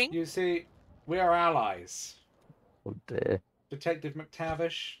terrifying! You see, we are allies. Oh dear. Detective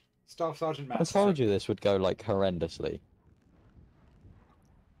McTavish, Staff Sergeant I Matt. told you this would go like horrendously.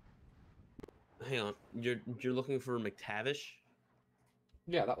 Hang on. You're looking for McTavish?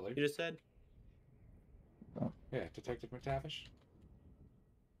 Yeah, that'll do. You just said? Yeah, Detective McTavish.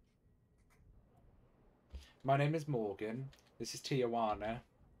 My name is Morgan. This is Tijuana.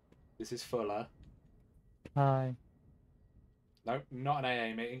 This is Fuller. Hi. No, not an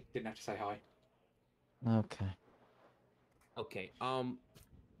AA meeting. Didn't have to say hi. Okay. Okay.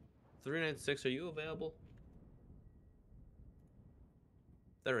 396, are you available?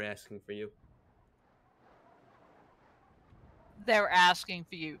 They're asking for you. They're asking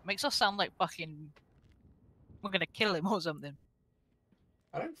for you. Makes us sound like fucking... we're gonna kill him or something.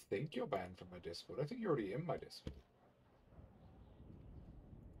 I don't think you're banned from my Discord. I think you're already in my Discord.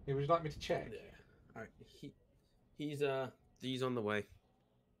 Hey, would you like me to check? Yeah. Alright. He's on the way.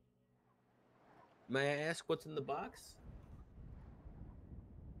 May I ask what's in the box?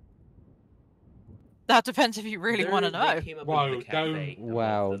 That depends if you really want to know. Whoa, don't...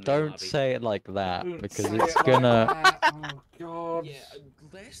 Wow, don't say it like that, because say it's it like gonna... that. Oh, God. Yeah,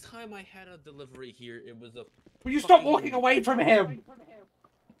 last time I had a delivery here, it was a... Will you stop walking away from him?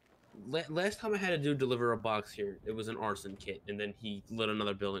 Last time I had a dude deliver a box here, it was an arson kit, and then he lit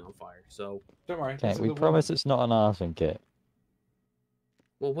another building on fire, so... Don't worry. Okay, we promise it's not an arson kit.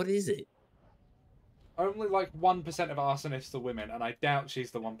 Well, what is it? Only like 1% of arsonists are women, and I doubt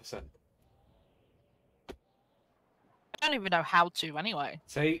she's the 1%. I don't even know how to, anyway.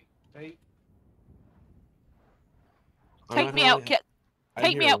 See? Take me out,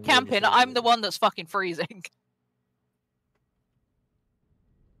 take me out camping. I'm the one that's fucking freezing.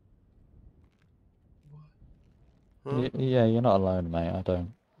 Yeah, you're not alone, mate. I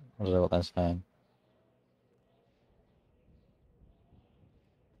don't know what they're saying.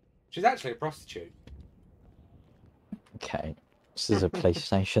 She's actually a prostitute. Okay. This is a police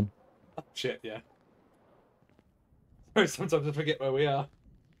station. Oh, shit, yeah. Sometimes I forget where we are.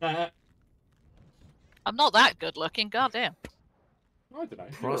 I'm not that good looking, goddamn. I don't know.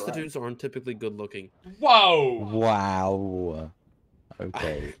 Prostitutes aren't typically good looking. Whoa! Wow.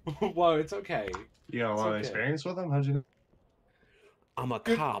 Okay. Whoa, it's okay. You got a lot of experience with them? How'd you... I'm a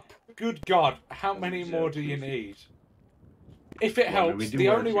cop. Good God, how many more do you need? If it Well, I mean, helps, we do the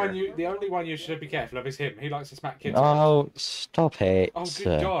work only one you should be careful of is him. He likes to smack kids. Oh, stop it. Oh,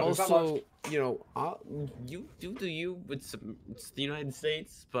 good God. Is that Also, like... you know, you do you. It's the United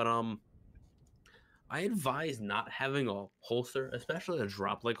States, but I advise not having a holster, especially a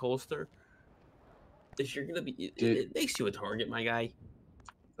drop-like holster. If you're gonna be, it makes you a target, my guy.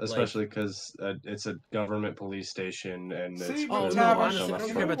 Especially because it's a government police station, and it's See, Oh McTavish, no, honestly, I don't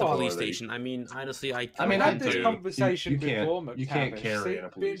you care know about the what? police station. I mean, honestly, I had this dude, conversation you can't- before, you can't McTavish. carry See, in a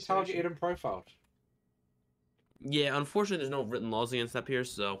being police targeted station. and profiled. Yeah, unfortunately, there's no written laws against that here,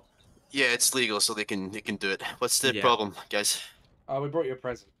 so. Yeah, it's legal, so they can do it. What's the Yeah. problem, guys? We brought you a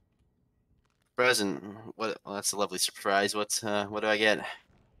present. Present. What? Well, that's a lovely surprise. What do I get?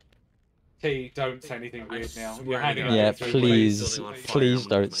 T, don't say anything weird now. swear You're to handing God. Yeah, out things. please, building on fire, please I'm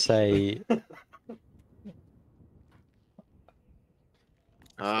gonna don't lose my say. I swear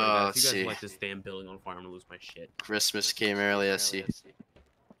to God, if let's you guys see. light this damn building on fire, I'm gonna lose my shit. Christmas came early. I see.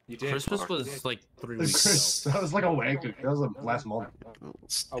 You did. Christmas was like 3 weeks ago. That was like a week. That was last month.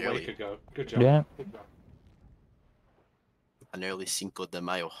 It's A early. week ago. Good job. Yeah. Good job. An early Cinco de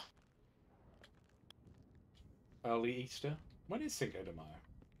Mayo. Early Easter. When is Cinco de Mayo?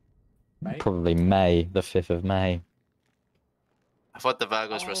 May? Probably May, the 5th of May. I thought the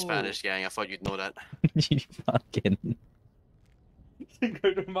Vagos were Oh. Spanish, gang. I thought you'd know that. You fucking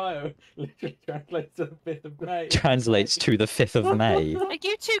Cinco de Mayo literally translates to the 5th of May. translates to the 5th of May. Are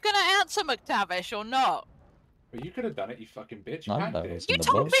you two gonna answer McTavish or not? Well, you could have done it, you fucking bitch. You I packed know it. it's You in the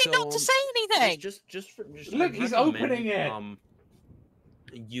told book. me not to say anything. Just Look, I'd he's recommend, opening it.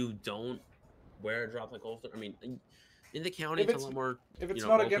 You don't wear a drop like holster. I mean, in the county, If it's a lot more. If it's you know,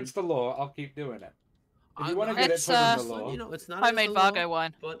 not open. against the law, I'll keep doing it. If you I- want to I- get it It's, put in the law, You know, it's not Homemade against the law, Vargo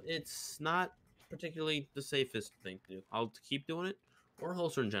wine. but it's not particularly the safest thing to do. I'll keep doing it, or a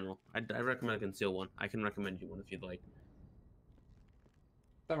holster in general. I recommend a conceal one. I can recommend you one if you'd like.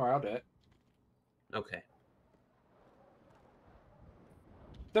 don't worry, I'll do it. Okay.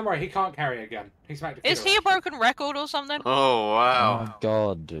 Don't worry, he can't carry a gun. He smacked a kid Is he a around. broken record or something? Oh Oh wow! my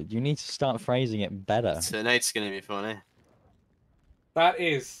god, you need to start phrasing it better. Tonight's gonna be funny. That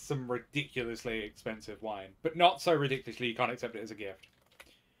is some ridiculously expensive wine, but not so ridiculously you can't accept it as a gift.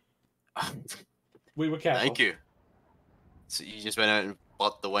 We were careful. Thank you. So you just went out and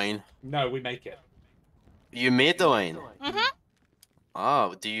bought the wine. No, we make it. You made the wine. Mm-hmm.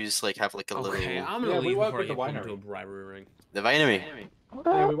 Oh, do you just like have like a Okay, little I'm gonna Yeah, we leave work before I with the get pulled into winery. a bribery ring. the winery? Yeah, we work with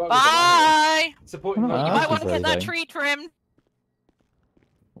the winery. Bye. Supporting Oh, local You that's might want to get that exciting. tree trimmed.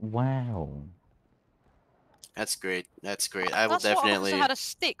 Wow. That's great. That's great. I will That's what definitely. officer had a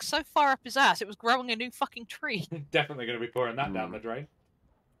stick so far up his ass it was growing a new fucking tree. Definitely going to be pouring that down the drain.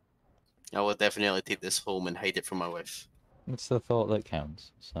 I will definitely take this home and hide it from my wife. It's the thought that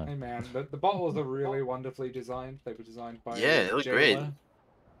counts. So Hey man, the bottles are really wonderfully designed. They were designed by Yeah, they look great. Jayla.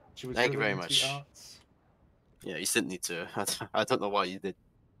 She was Thank you really very into the much. arts. Yeah, you didn't need to. I don't know why you did.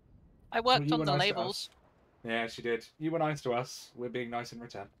 I worked you on were the nice to labels. us. Yeah, she did. You were nice to us. We're being nice in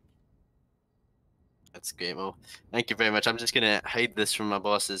return. That's great. Well, thank you very much. I'm just gonna hide this from my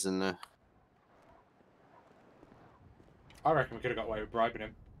bosses and. I reckon we could have got away with bribing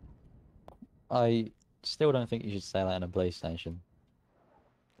him. I still don't think you should say that in a police station.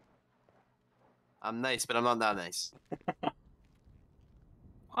 I'm nice, but I'm not that nice.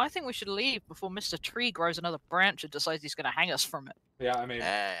 I think we should leave before Mr. Tree grows another branch and decides he's going to hang us from it. Yeah, I mean,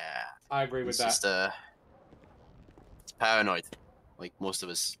 I agree with It's that. just it's paranoid, like most of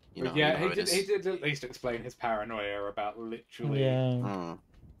us. You know. yeah, you know how he it did. is. He did at least explain his paranoia about literally Yeah.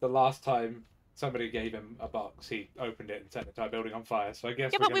 the last time somebody gave him a box, he opened it and set the entire building on fire. So I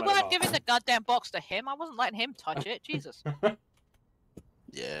guess Yeah, but we can let him weren't off. giving the goddamn box to him. I wasn't letting him touch it. Jesus.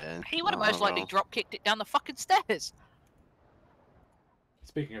 Yeah. He would have I most don't likely know. drop kicked it down the fucking stairs.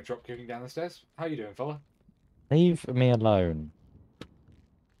 Speaking of drop kicking down the stairs, how you doing, fella? Leave me alone.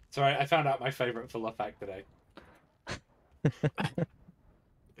 Sorry, I found out my favourite fella fact today.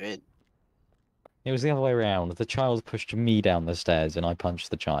 Great. It was the other way around. The child pushed me down the stairs and I punched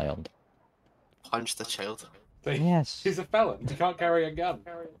the child. Punch the child. See, Yes. he's a felon. He can't carry a gun.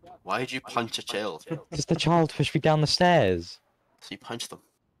 Why'd you punch a child? Because the child pushed me down the stairs. So you punched them.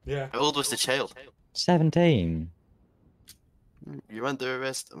 Yeah. How old was the child? 17. You're under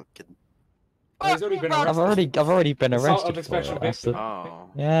arrest. I'm kidding. Oh, he's already been I've arrested. already been Assault of arrested a for special it. That's the- Oh.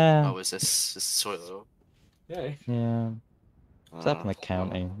 Yeah. Oh, is this soil? Yeah. Yeah. It's up in the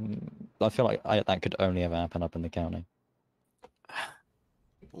county. I feel like that could only ever happen up in the county.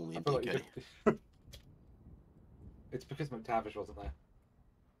 Only I in feel like County. it's because McTavish wasn't there.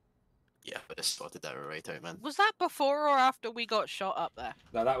 Yeah, but I sorted that right out, man. Was that before or after we got shot up there?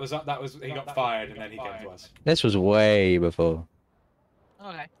 No, that was he got fired and then he came to us. This was way before.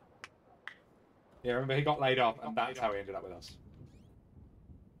 Okay. Yeah, remember he got laid off, and that's how he ended up with us.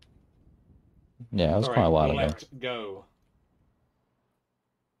 Yeah, it was Sorry, quite a while ago. let go.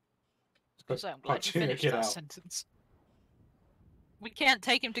 So I'm glad you Punching a finished kid that out. sentence. We can't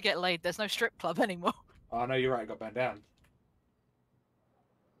take him to get laid. There's no strip club anymore. Oh no, you're right. I got burned down.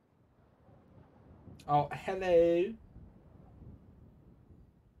 Oh, hello.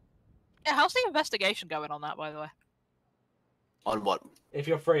 Yeah, how's the investigation going on that, by the way? On what? If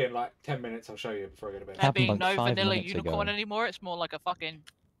you're free in like 10 minutes, I'll show you before I go to bed. There being no vanilla unicorn anymore. It's more like a fucking.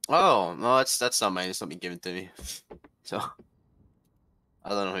 Oh no, that's not mine. It's not been given to me. So I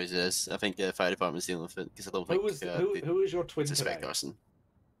don't know whose it is. I think the fire department's dealing with it because I don't think. Who was your twin Suspect today? Carson.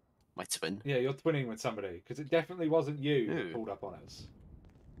 My twin. Yeah, you're twinning with somebody because it definitely wasn't you that pulled up on us.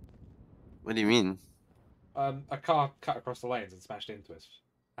 What do you mean? A car cut across the lanes and smashed into us,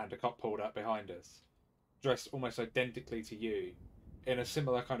 and a cop pulled up behind us, dressed almost identically to you, in a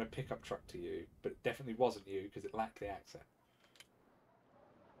similar kind of pickup truck to you, but it definitely wasn't you because it lacked the accent.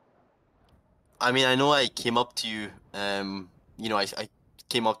 I mean, I know I came up to you. You know, I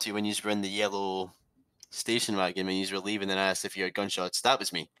came up to you when you were in the yellow station wagon when you were leaving, and I asked if you had gunshots. That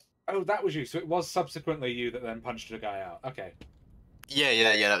was me. Oh, that was you. So it was subsequently you that then punched the guy out. Okay.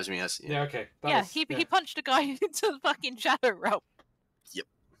 Yeah, that was me. Yeah, okay. He punched a guy into the fucking shadow realm. Yep.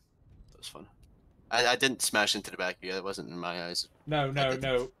 That was fun. I didn't smash into the back of you. That wasn't in my eyes. No.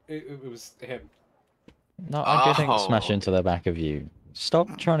 It was him. No, I didn't smash into the back of you.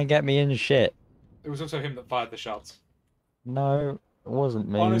 Stop trying to get me in shit. It was also him that fired the shots. No, it wasn't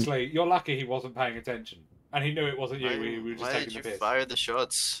me. Honestly, you're lucky he wasn't paying attention. And he knew it wasn't you. We were just Why taking did the you piss. fire the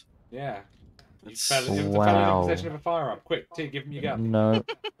shots? Yeah. You That's- fell in Wow. possession of a firearm. Quick, T, give him your gun. No.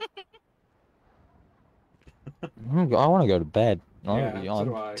 I want to go to bed. Yeah, so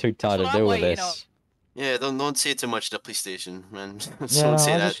do I'm I. too tired to That's what deal I'm with waiting this. Yeah, don't say too much at the police station, man. Yeah, Don't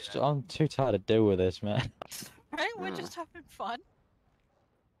say that. I'm too tired to deal with this, man. Right? We're just having fun.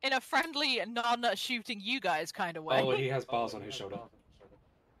 In a friendly, non-shooting you guys kind of way. Oh, he has bars on his shoulder.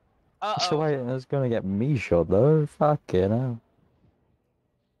 So wait, that's gonna get me shot though. Fucking hell.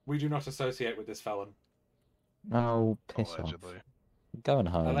 We do not associate with this felon. Oh, piss off. Going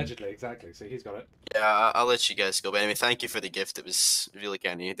home. Allegedly, exactly. So he's got it. Yeah, I'll let you guys go. But anyway, thank you for the gift. It was really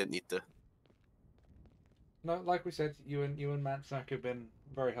kind of you. Didn't need to. No, like we said, you and Matt Zach have been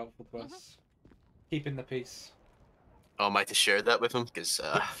very helpful to us. Keeping the peace. Oh, am I to share that with him? Because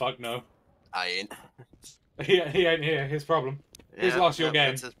Fuck no. I ain't. He ain't here. His problem. He's lost your game.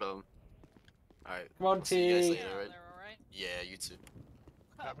 That's his problem. All right. Come on, I'll see you guys T. later, right? Yeah, you too.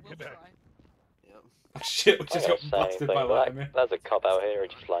 Have a good day. Oh, shit, we just got busted by Vladimir. There's a cop out here who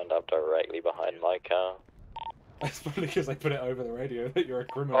just lined up directly behind my car. That's probably because I put it over the radio that you're a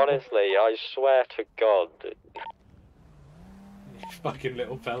criminal. Honestly, I swear to God. You fucking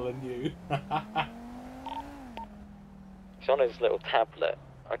little felon, you. He's on his little tablet.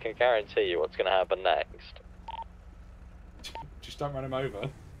 I can guarantee you what's going to happen next. Just don't run him over.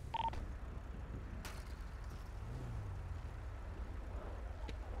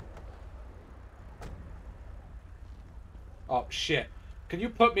 Oh, shit. Can you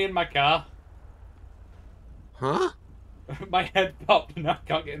put me in my car? Huh? My head popped and I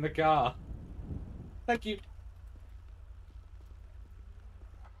can't get in the car. Thank you.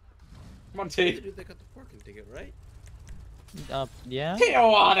 Come on, T. Dude, they got the parking ticket, right? Yeah.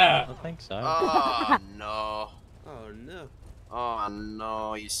 Tijuana! I think so. Oh no. Oh no. Oh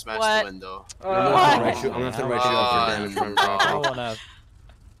no, you smashed What? the window. I'm gonna have to write you off for damage from property.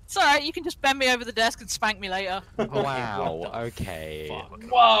 It's alright, you can just bend me over the desk and spank me later. Wow, okay.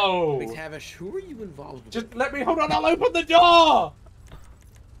 Whoa! McTavish, who are you involved with? Just let me, hold on, I'll open the door!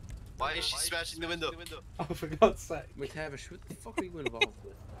 Why is she smashing the window? Oh, for God's sake. McTavish, who the fuck are you involved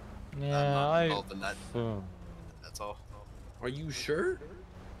with? I'm Yeah, not involved in that. Oh. That's all. Are you sure?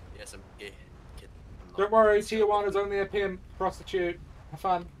 Yes, I'm gay. Kid. Don't worry, Tijuana's only a pimp, prostitute. Have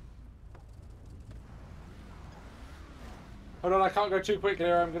fun. Hold on, I can't go too quickly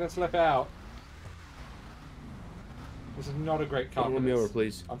or I'm gonna slip out. This is not a great car. Run me over,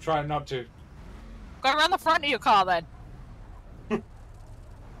 please. I'm trying not to. Go around the front of your car then. You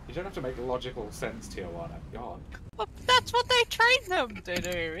don't have to make logical sense, Tijuana. God. But that's what they train them to do,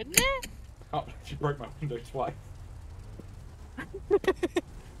 isn't it? Oh, you broke my window twice.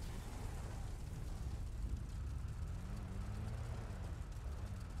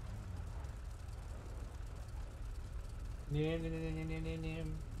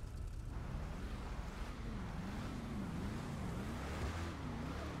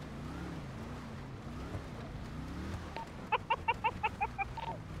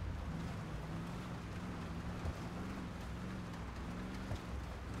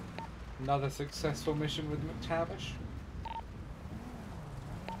 Another successful mission with McTavish.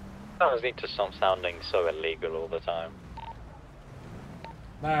 Guys need to stop sounding so illegal all the time.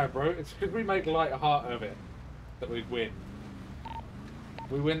 No, bro, it's because we make light heart of it that we win.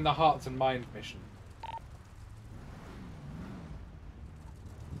 We win the hearts and mind mission.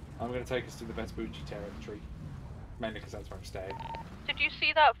 I'm going to take us to the Vespucci territory. Mainly because that's where I'm staying. Did you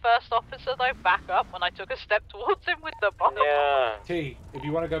see that first officer though back up when I took a step towards him with the bomb? Yeah. T, if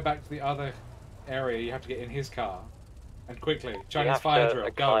you want to go back to the other area, you have to get in his car. And quickly. You Chinese have fire to drill,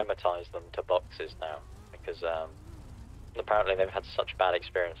 go. acclimatise them to boxes now, because apparently they've had such bad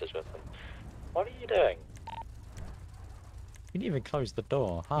experiences with them. What are you doing? You didn't even close the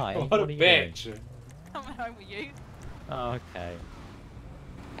door. Hi. What a are you bitch. doing? I'm home with you. Oh, okay.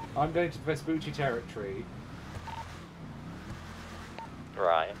 I'm going to the Vespucci territory.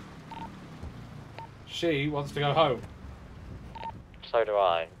 Right. She wants to go home. So do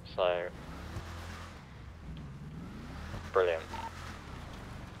I, so... Brilliant.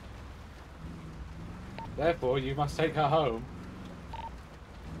 Therefore, you must take her home.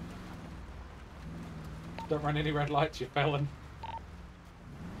 Don't run any red lights, you felon.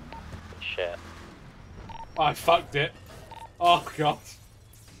 Shit. I fucked it. Oh, God.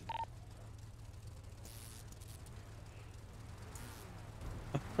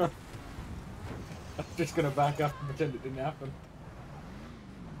 I'm just gonna back up and pretend it didn't happen.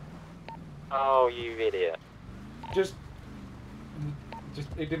 Oh, you idiot. Just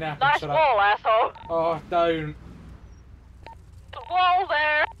it didn't happen. Nice Shut wall, up. asshole. Oh, don't. The wall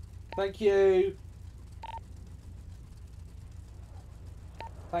there. Thank you.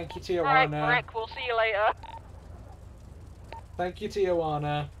 Thank you, Right, Tijuana. Rick, we'll see you later. Thank you,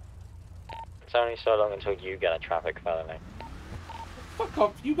 Tijuana. It's only so long until you get a traffic felony. Fuck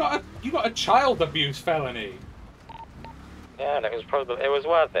off! You got a child abuse felony. Yeah, and it was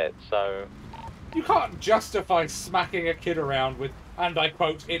worth it. So You can't justify smacking a kid around with, and I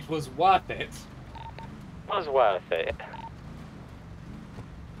quote, "It was worth it." it was worth it.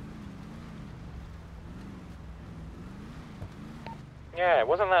 Yeah,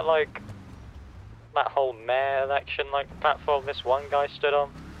 wasn't that like that whole mayor election like platform this one guy stood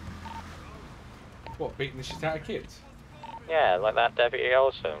on? What, beating the shit out of kids? Yeah, like that Deputy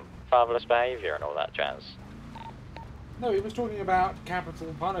Olsen, fatherless behaviour and all that jazz. No, he was talking about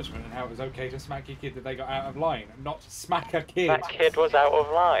capital punishment and how it was okay to smack your kid that they got out of line, and not smack a kid. That kid was out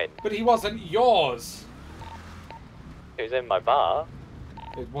of line. But he wasn't yours. He was in my bar.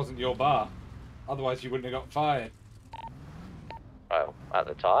 It wasn't your bar. Otherwise, you wouldn't have got fired. Well, at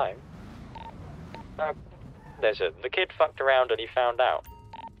the time. The kid fucked around and he found out.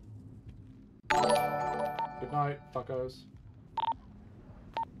 Good night, fuckos.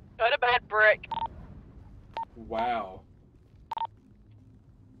 Go to bed, Brick. Wow.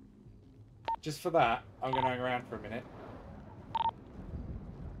 Just for that, I'm going to hang around for a minute.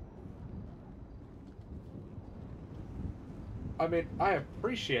 I mean, I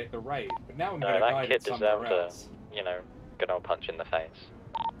appreciate the raid, but now I'm going to that guide kid it somewhere deserved else. a, good old punch in the face.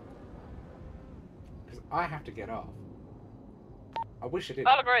 Because I have to get off. I wish I did.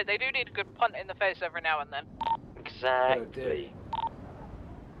 I'll agree, they do need a good punt in the face every now and then. Exactly.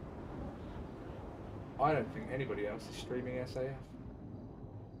 I don't think anybody else is streaming SAF.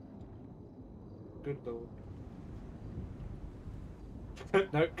 Good lord.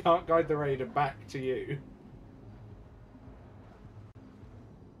 No, can't guide the raider back to you.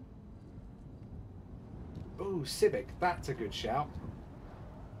 Ooh, Civic, that's a good shout.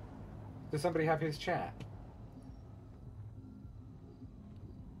 Does somebody have his chat?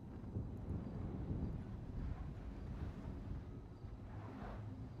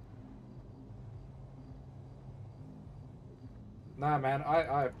 Nah, man,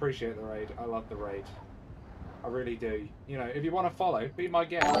 I appreciate the raid. I love the raid. I really do. You know, if you want to follow, be my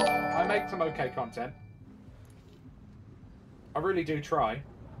guest. I make some okay content. I really do try. I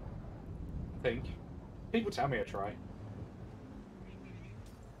think. People tell me I try.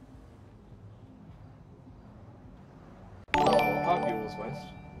 Up yours, West.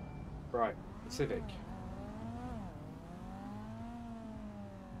 Right, Civic.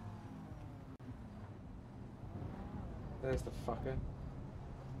 There's the fucker.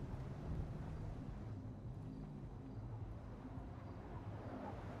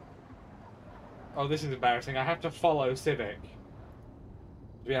 Oh, this is embarrassing. I have to follow Civic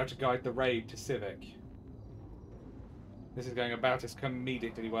to be able to guide the raid to Civic. This is going about as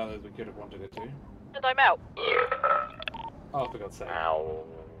comedically well as we could have wanted it to. And I'm out. Oh, for God's sake. Ow.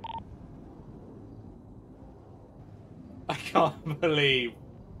 I can't believe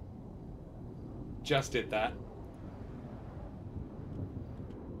just did that.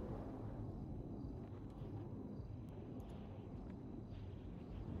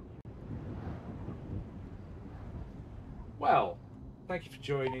 Well, thank you for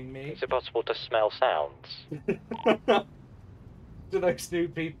joining me. Is it possible to smell sounds? To those new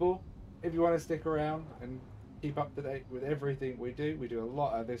people, if you want to stick around and keep up to date with everything we do a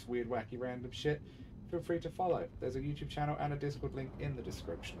lot of this weird, wacky, random shit, feel free to follow. There's a YouTube channel and a Discord link in the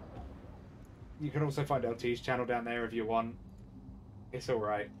description. You can also find LT's channel down there if you want. It's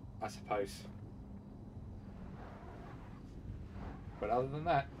alright, I suppose. But other than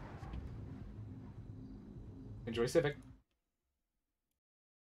that, enjoy Civic.